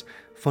metals,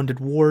 funded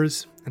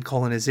wars and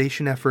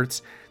colonization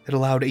efforts that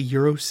allowed a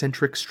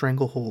Eurocentric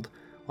stranglehold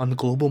on the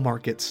global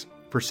markets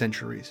for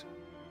centuries.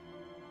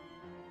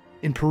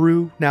 In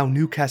Peru, now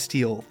New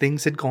Castile,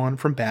 things had gone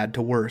from bad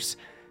to worse.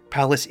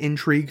 Palace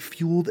intrigue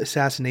fueled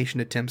assassination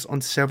attempts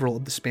on several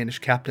of the Spanish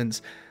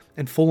captains,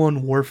 and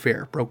full-on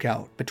warfare broke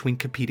out between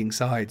competing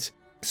sides.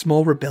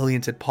 Small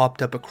rebellions had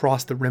popped up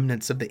across the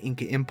remnants of the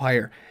Inca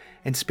Empire,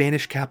 and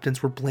Spanish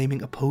captains were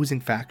blaming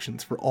opposing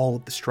factions for all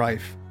of the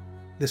strife.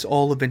 This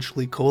all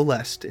eventually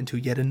coalesced into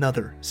yet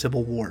another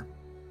civil war.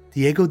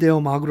 Diego de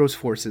Almagro's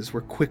forces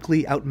were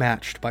quickly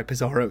outmatched by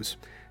Pizarro's,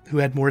 who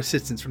had more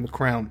assistance from the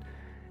crown,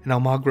 and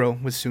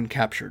Almagro was soon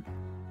captured.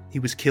 He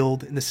was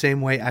killed in the same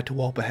way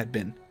Atahualpa had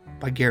been,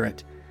 by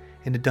Garrett,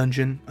 in a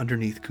dungeon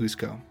underneath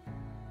Cusco.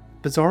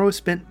 Pizarro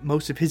spent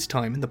most of his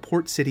time in the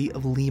port city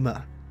of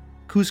Lima.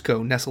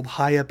 Cusco, nestled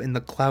high up in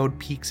the cloud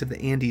peaks of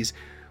the Andes,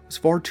 was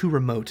far too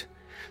remote,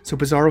 so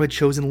Pizarro had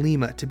chosen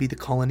Lima to be the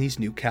colony's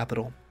new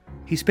capital.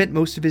 He spent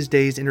most of his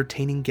days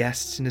entertaining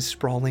guests in his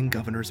sprawling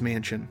governor's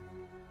mansion.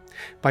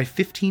 By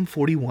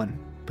 1541,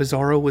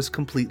 Pizarro was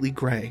completely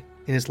gray,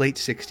 in his late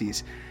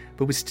 60s,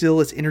 but was still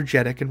as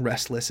energetic and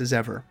restless as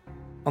ever.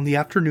 On the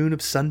afternoon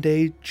of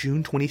Sunday,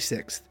 June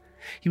 26th,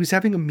 he was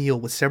having a meal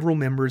with several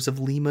members of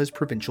Lima's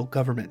provincial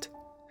government.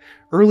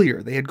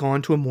 Earlier, they had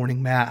gone to a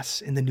morning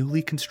mass in the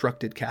newly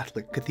constructed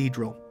Catholic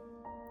cathedral.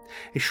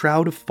 A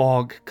shroud of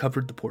fog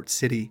covered the port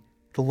city.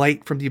 The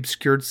light from the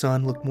obscured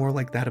sun looked more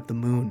like that of the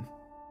moon.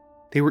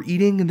 They were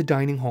eating in the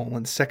dining hall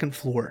on the second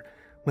floor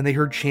when they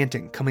heard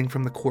chanting coming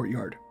from the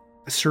courtyard.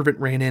 A servant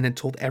ran in and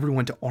told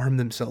everyone to arm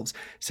themselves,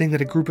 saying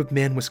that a group of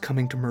men was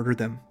coming to murder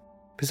them.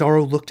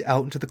 Pizarro looked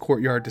out into the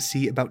courtyard to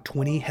see about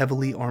 20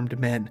 heavily armed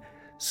men,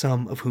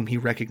 some of whom he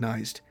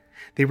recognized.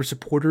 They were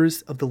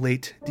supporters of the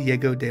late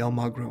Diego de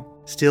Almagro,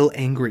 still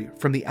angry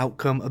from the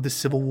outcome of the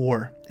civil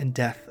war and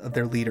death of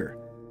their leader.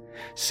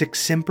 Sic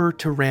semper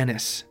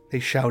tyrannis, they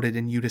shouted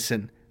in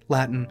unison,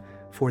 Latin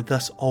for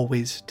thus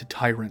always to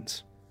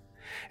tyrants.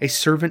 A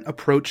servant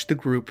approached the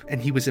group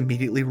and he was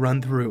immediately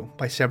run through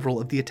by several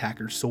of the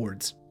attackers'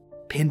 swords.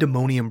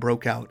 Pandemonium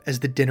broke out as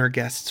the dinner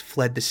guests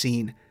fled the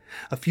scene.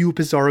 A few of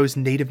Pizarro's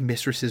native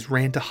mistresses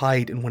ran to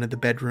hide in one of the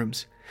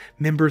bedrooms.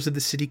 Members of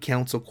the city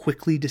council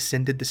quickly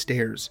descended the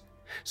stairs.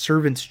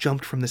 Servants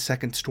jumped from the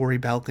second-story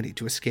balcony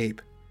to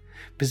escape.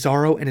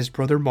 Pizarro and his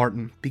brother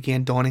Martin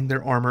began donning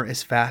their armor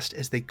as fast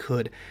as they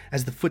could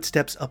as the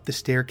footsteps up the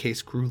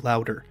staircase grew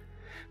louder.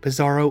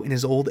 Pizarro, in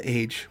his old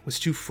age, was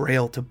too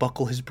frail to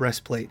buckle his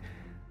breastplate,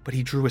 but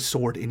he drew a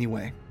sword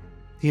anyway.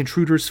 The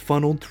intruders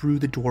funneled through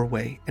the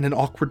doorway, and an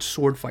awkward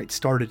sword fight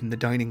started in the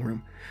dining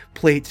room.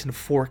 Plates and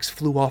forks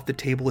flew off the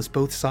table as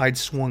both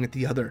sides swung at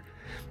the other.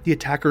 The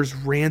attackers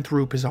ran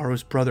through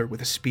Pizarro's brother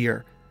with a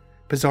spear.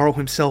 Pizarro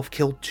himself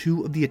killed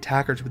 2 of the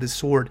attackers with his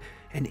sword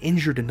and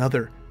injured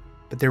another,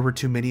 but there were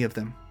too many of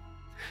them.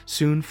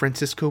 Soon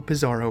Francisco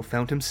Pizarro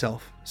found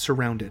himself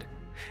surrounded.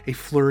 A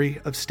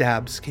flurry of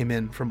stabs came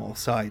in from all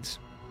sides.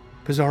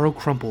 Pizarro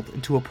crumpled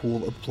into a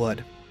pool of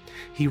blood.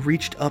 He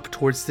reached up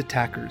towards the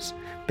attackers,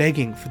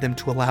 begging for them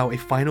to allow a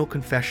final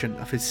confession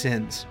of his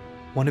sins.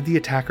 One of the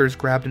attackers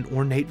grabbed an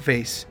ornate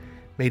vase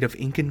made of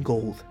Incan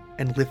gold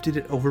and lifted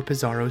it over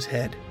Pizarro's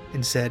head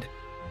and said,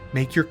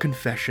 "Make your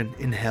confession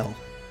in hell,"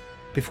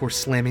 before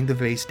slamming the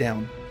vase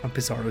down on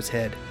Pizarro's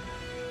head.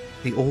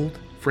 The old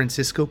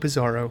Francisco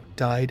Pizarro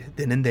died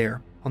then and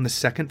there on the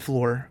second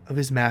floor of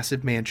his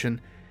massive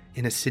mansion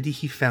in a city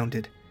he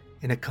founded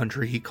in a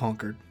country he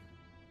conquered.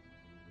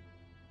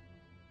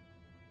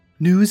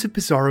 News of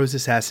Pizarro's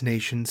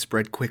assassination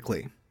spread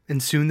quickly,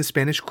 and soon the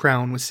Spanish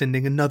crown was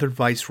sending another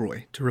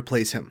viceroy to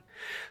replace him.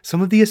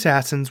 Some of the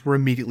assassins were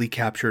immediately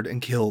captured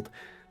and killed,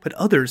 but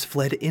others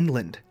fled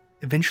inland,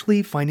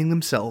 eventually finding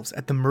themselves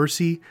at the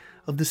mercy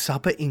of the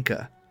Sapa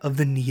Inca of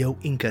the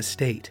Neo-Inca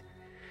state.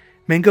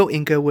 Manco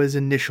Inca was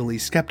initially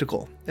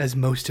skeptical, as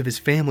most of his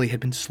family had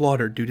been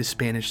slaughtered due to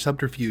Spanish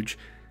subterfuge,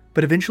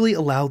 but eventually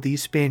allowed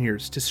these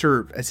Spaniards to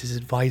serve as his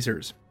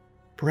advisors.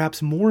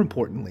 Perhaps more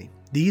importantly,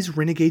 these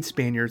renegade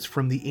Spaniards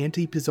from the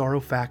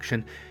anti-Pizarro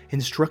faction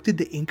instructed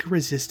the Inca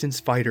resistance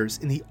fighters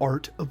in the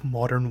art of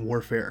modern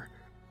warfare.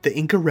 The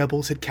Inca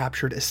rebels had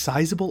captured a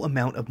sizable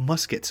amount of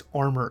muskets,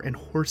 armor, and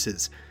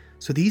horses,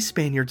 so these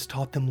Spaniards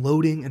taught them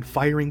loading and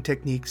firing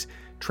techniques,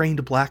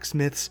 trained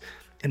blacksmiths,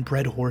 and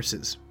bred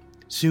horses.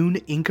 Soon,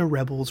 Inca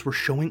rebels were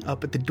showing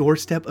up at the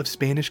doorstep of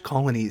Spanish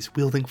colonies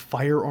wielding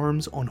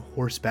firearms on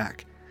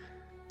horseback.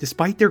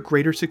 Despite their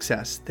greater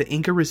success, the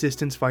Inca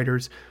resistance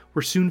fighters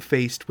were soon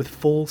faced with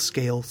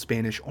full-scale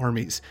Spanish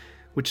armies,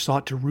 which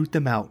sought to root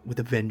them out with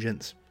a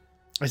vengeance.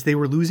 As they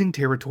were losing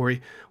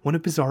territory, one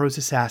of Pizarro's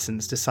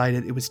assassins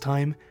decided it was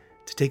time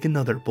to take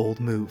another bold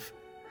move.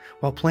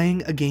 While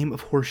playing a game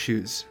of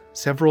horseshoes,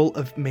 several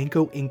of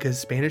Manco Inca's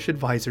Spanish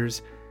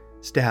advisors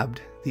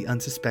stabbed the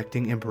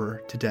unsuspecting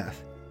emperor to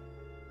death.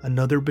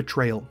 Another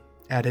betrayal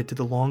added to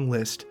the long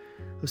list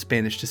of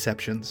Spanish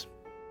deceptions.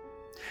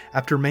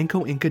 After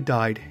Manco Inca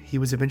died, he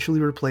was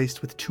eventually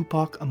replaced with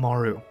Tupac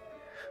Amaru,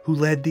 who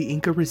led the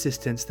Inca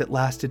resistance that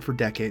lasted for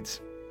decades.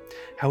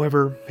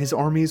 However, his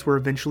armies were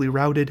eventually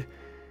routed,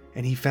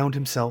 and he found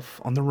himself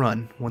on the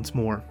run once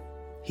more.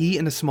 He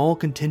and a small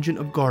contingent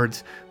of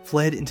guards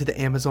fled into the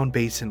Amazon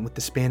basin with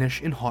the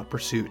Spanish in hot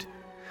pursuit.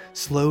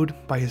 Slowed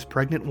by his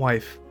pregnant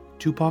wife,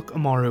 Tupac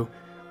Amaru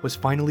was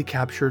finally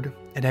captured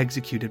and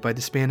executed by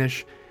the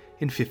Spanish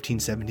in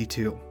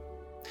 1572.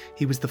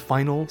 He was the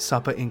final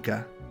Sapa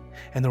Inca,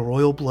 and the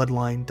royal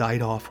bloodline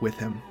died off with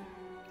him.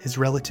 His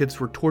relatives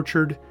were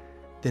tortured,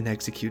 then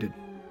executed.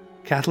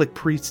 Catholic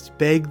priests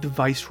begged the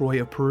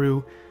Viceroy of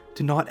Peru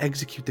to not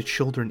execute the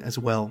children as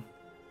well.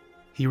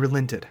 He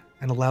relented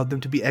and allowed them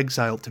to be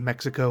exiled to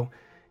Mexico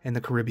and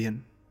the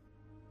Caribbean.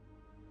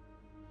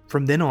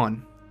 From then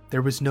on,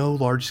 there was no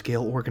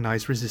large-scale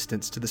organized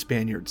resistance to the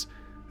Spaniards,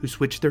 who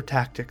switched their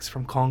tactics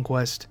from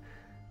conquest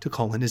to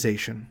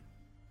colonization.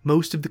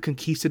 Most of the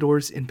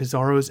conquistadors in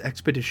Pizarro's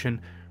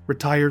expedition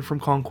retired from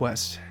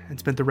conquest and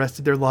spent the rest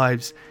of their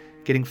lives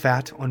getting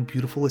fat on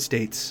beautiful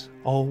estates,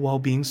 all while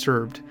being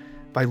served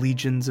by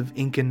legions of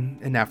Incan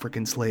and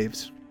African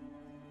slaves.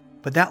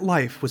 But that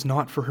life was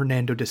not for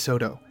Hernando de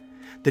Soto,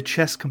 the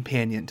chess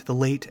companion to the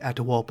late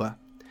Atahualpa.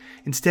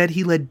 Instead,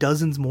 he led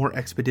dozens more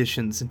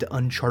expeditions into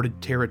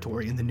uncharted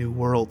territory in the New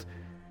World.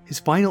 His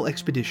final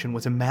expedition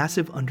was a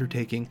massive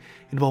undertaking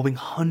involving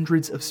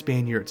hundreds of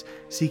Spaniards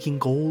seeking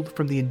gold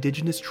from the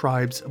indigenous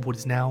tribes of what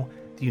is now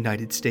the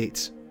United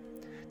States.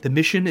 The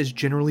mission is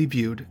generally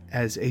viewed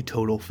as a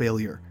total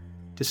failure.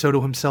 De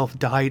Soto himself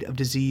died of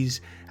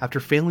disease after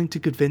failing to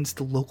convince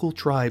the local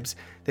tribes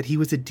that he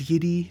was a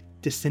deity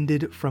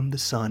descended from the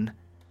sun,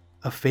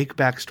 a fake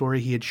backstory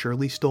he had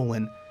surely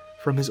stolen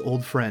from his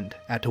old friend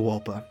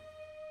Atahualpa.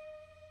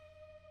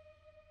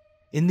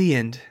 In the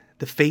end,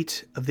 the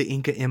fate of the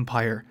Inca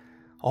Empire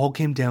all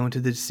came down to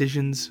the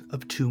decisions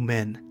of two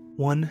men,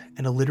 one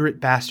an illiterate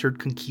bastard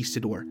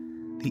conquistador,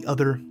 the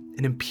other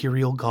an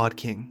imperial god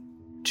king.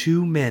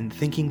 Two men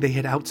thinking they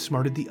had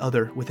outsmarted the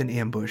other with an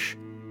ambush,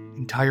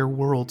 entire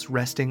worlds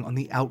resting on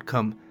the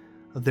outcome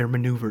of their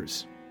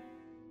maneuvers.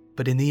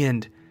 But in the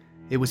end,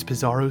 it was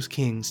Pizarro's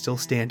king still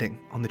standing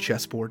on the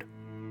chessboard.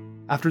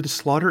 After the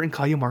slaughter in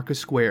Cajamarca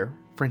Square,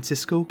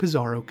 Francisco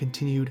Pizarro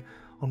continued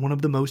on one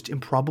of the most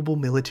improbable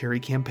military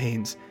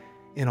campaigns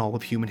in all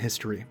of human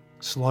history,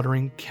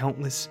 slaughtering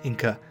countless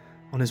Inca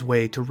on his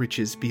way to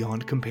riches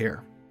beyond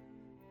compare.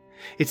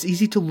 It's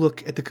easy to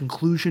look at the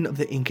conclusion of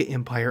the Inca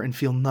Empire and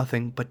feel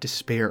nothing but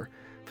despair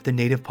for the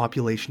native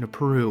population of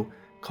Peru,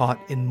 caught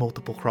in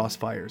multiple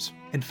crossfires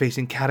and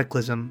facing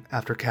cataclysm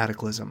after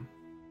cataclysm.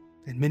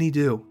 And many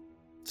do.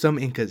 Some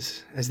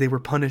Incas, as they were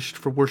punished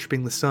for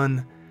worshipping the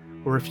sun,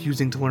 or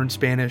refusing to learn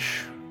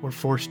Spanish, or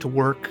forced to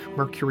work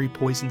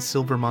mercury-poisoned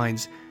silver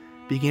mines,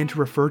 began to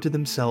refer to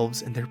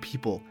themselves and their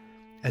people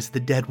as the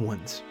dead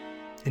ones.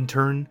 In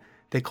turn,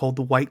 they called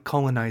the white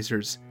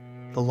colonizers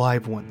the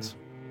live ones.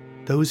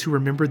 Those who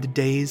remembered the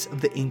days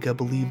of the Inca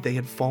believed they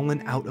had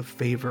fallen out of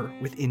favor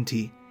with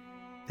Inti,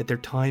 that their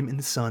time in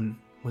the sun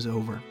was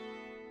over.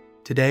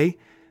 Today,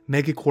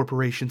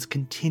 megacorporations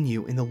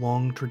continue in the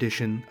long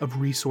tradition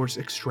of resource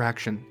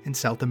extraction in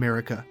South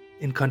America,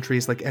 in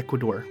countries like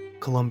Ecuador,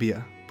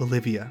 Colombia,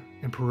 Bolivia,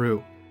 and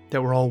Peru,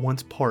 that were all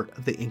once part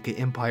of the Inca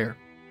Empire.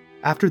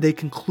 After they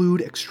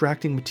conclude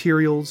extracting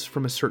materials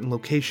from a certain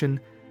location,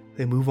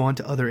 they move on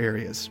to other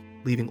areas,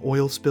 leaving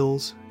oil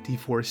spills,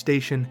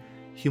 deforestation,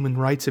 human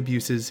rights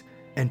abuses,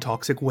 and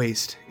toxic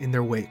waste in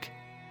their wake.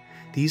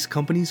 These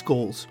companies'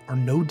 goals are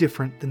no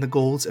different than the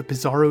goals of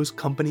Pizarro's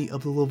Company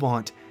of the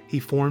Levant he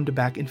formed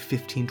back in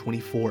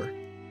 1524.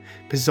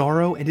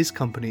 Pizarro and his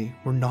company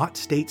were not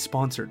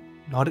state-sponsored,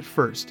 not at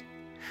first.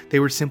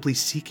 They were simply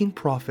seeking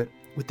profit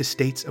with the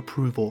state's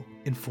approval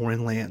in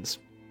foreign lands.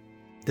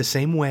 The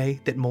same way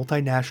that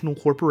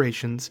multinational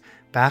corporations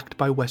backed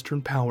by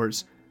Western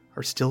powers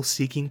are still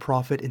seeking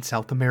profit in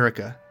South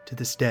America to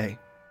this day.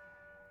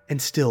 And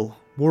still,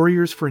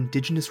 warriors for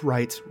indigenous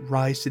rights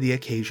rise to the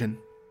occasion.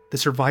 The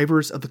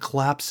survivors of the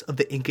collapse of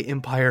the Inca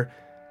Empire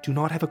do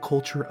not have a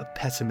culture of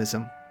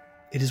pessimism.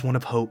 It is one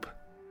of hope,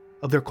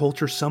 of their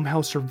culture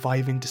somehow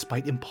surviving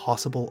despite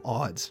impossible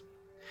odds.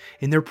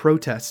 In their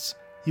protests,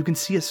 you can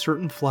see a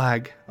certain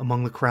flag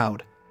among the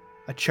crowd,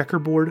 a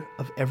checkerboard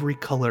of every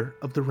color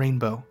of the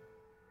rainbow.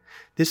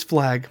 This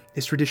flag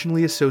is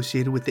traditionally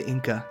associated with the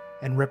Inca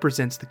and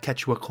represents the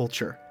Quechua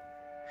culture.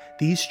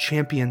 These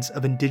champions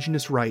of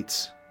indigenous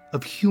rights,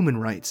 of human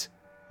rights,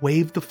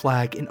 wave the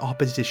flag in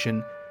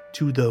opposition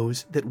to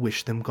those that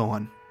wish them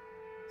gone.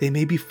 They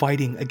may be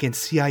fighting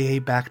against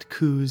CIA-backed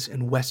coups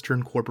and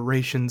Western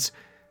corporations,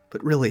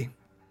 but really,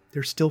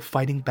 they're still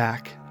fighting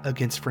back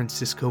against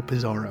Francisco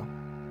Pizarro.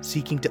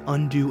 seeking to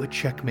undo a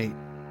checkmate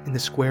in the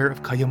square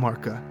of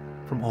Cajamarca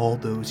from all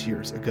those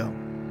years ago.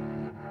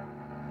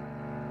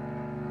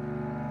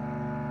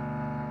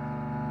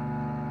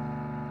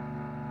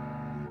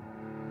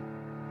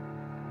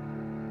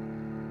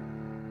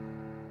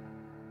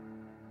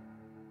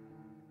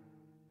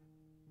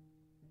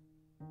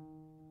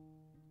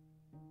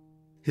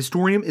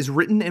 Historium is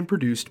written and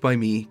produced by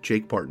me,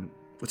 Jake Barton,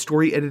 with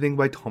story editing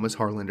by Thomas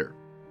Harlander.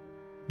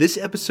 This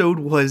episode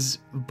was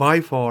by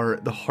far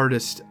the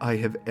hardest I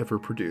have ever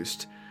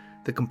produced.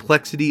 The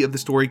complexity of the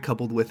story,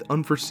 coupled with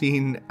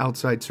unforeseen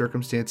outside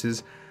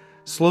circumstances,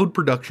 slowed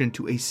production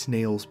to a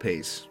snail's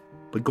pace.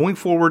 But going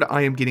forward,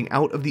 I am getting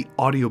out of the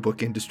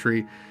audiobook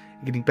industry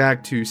and getting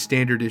back to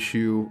standard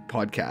issue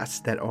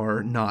podcasts that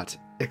are not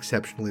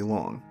exceptionally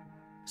long.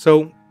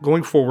 So,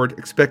 going forward,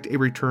 expect a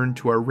return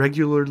to our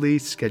regularly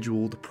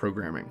scheduled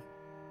programming.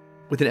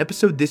 With an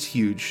episode this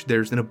huge,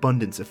 there's an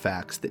abundance of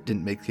facts that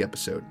didn't make the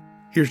episode.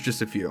 Here's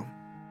just a few.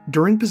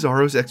 During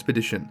Pizarro's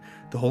expedition,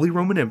 the Holy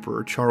Roman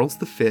Emperor Charles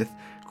V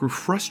grew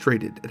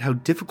frustrated at how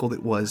difficult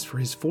it was for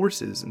his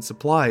forces and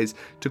supplies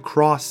to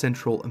cross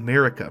Central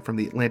America from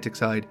the Atlantic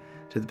side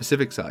to the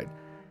Pacific side.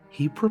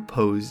 He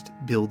proposed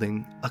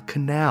building a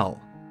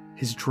canal.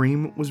 His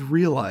dream was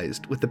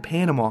realized with the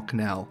Panama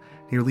Canal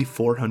nearly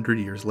 400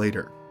 years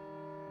later.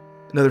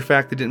 Another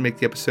fact that didn't make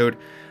the episode,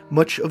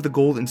 much of the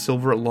gold and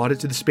silver allotted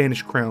to the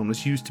Spanish crown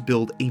was used to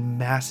build a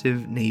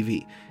massive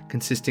navy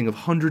consisting of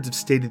hundreds of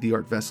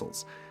state-of-the-art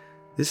vessels.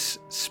 This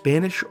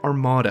Spanish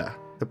armada,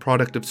 the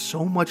product of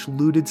so much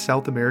looted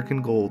South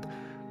American gold,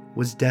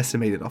 was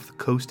decimated off the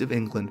coast of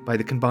England by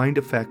the combined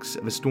effects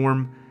of a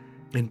storm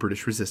and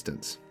British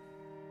resistance.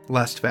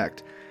 Last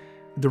fact,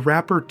 the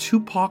rapper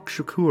Tupac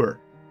Shakur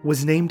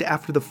was named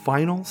after the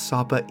final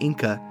Sapa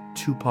Inca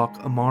Tupac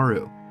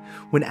Amaru.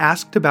 When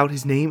asked about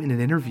his name in an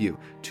interview,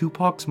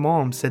 Tupac's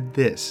mom said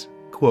this,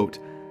 quote,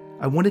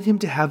 "I wanted him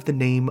to have the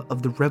name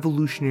of the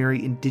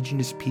revolutionary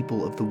indigenous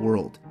people of the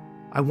world.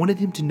 I wanted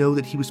him to know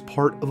that he was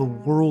part of a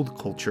world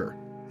culture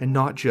and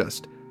not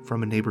just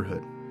from a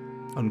neighborhood."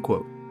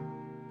 Unquote.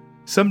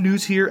 Some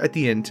news here at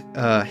the end.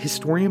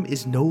 Historium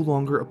is no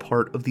longer a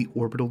part of the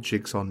Orbital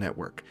Jigsaw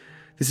Network.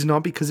 This is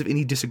not because of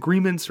any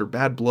disagreements or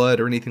bad blood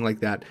or anything like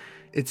that.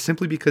 It's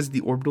simply because the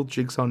Orbital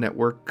Jigsaw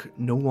Network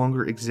no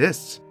longer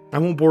exists. I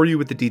won't bore you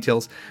with the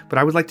details, but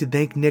I would like to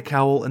thank Nick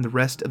Howell and the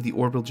rest of the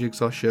Orbital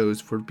Jigsaw shows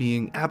for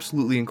being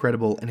absolutely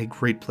incredible and a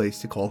great place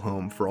to call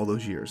home for all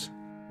those years.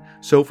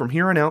 So from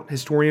here on out,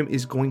 Historium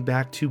is going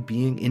back to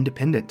being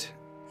independent.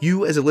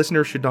 You as a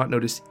listener should not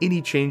notice any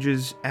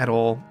changes at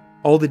all.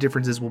 All the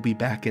differences will be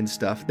back-end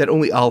stuff that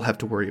only I'll have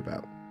to worry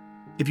about.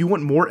 If you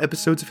want more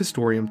episodes of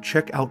Historium,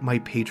 check out my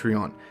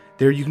Patreon.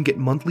 There you can get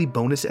monthly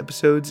bonus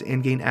episodes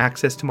and gain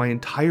access to my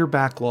entire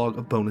backlog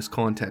of bonus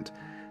content.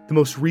 The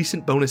most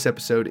recent bonus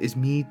episode is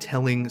me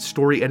telling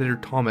story editor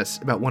Thomas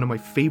about one of my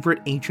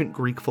favorite ancient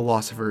Greek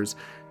philosophers,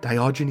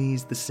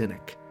 Diogenes the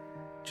Cynic.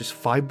 Just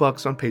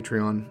 $5 on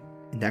Patreon,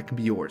 and that can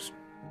be yours.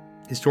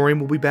 Historium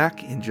will be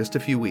back in just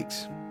a few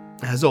weeks.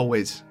 As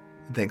always,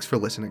 thanks for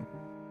listening.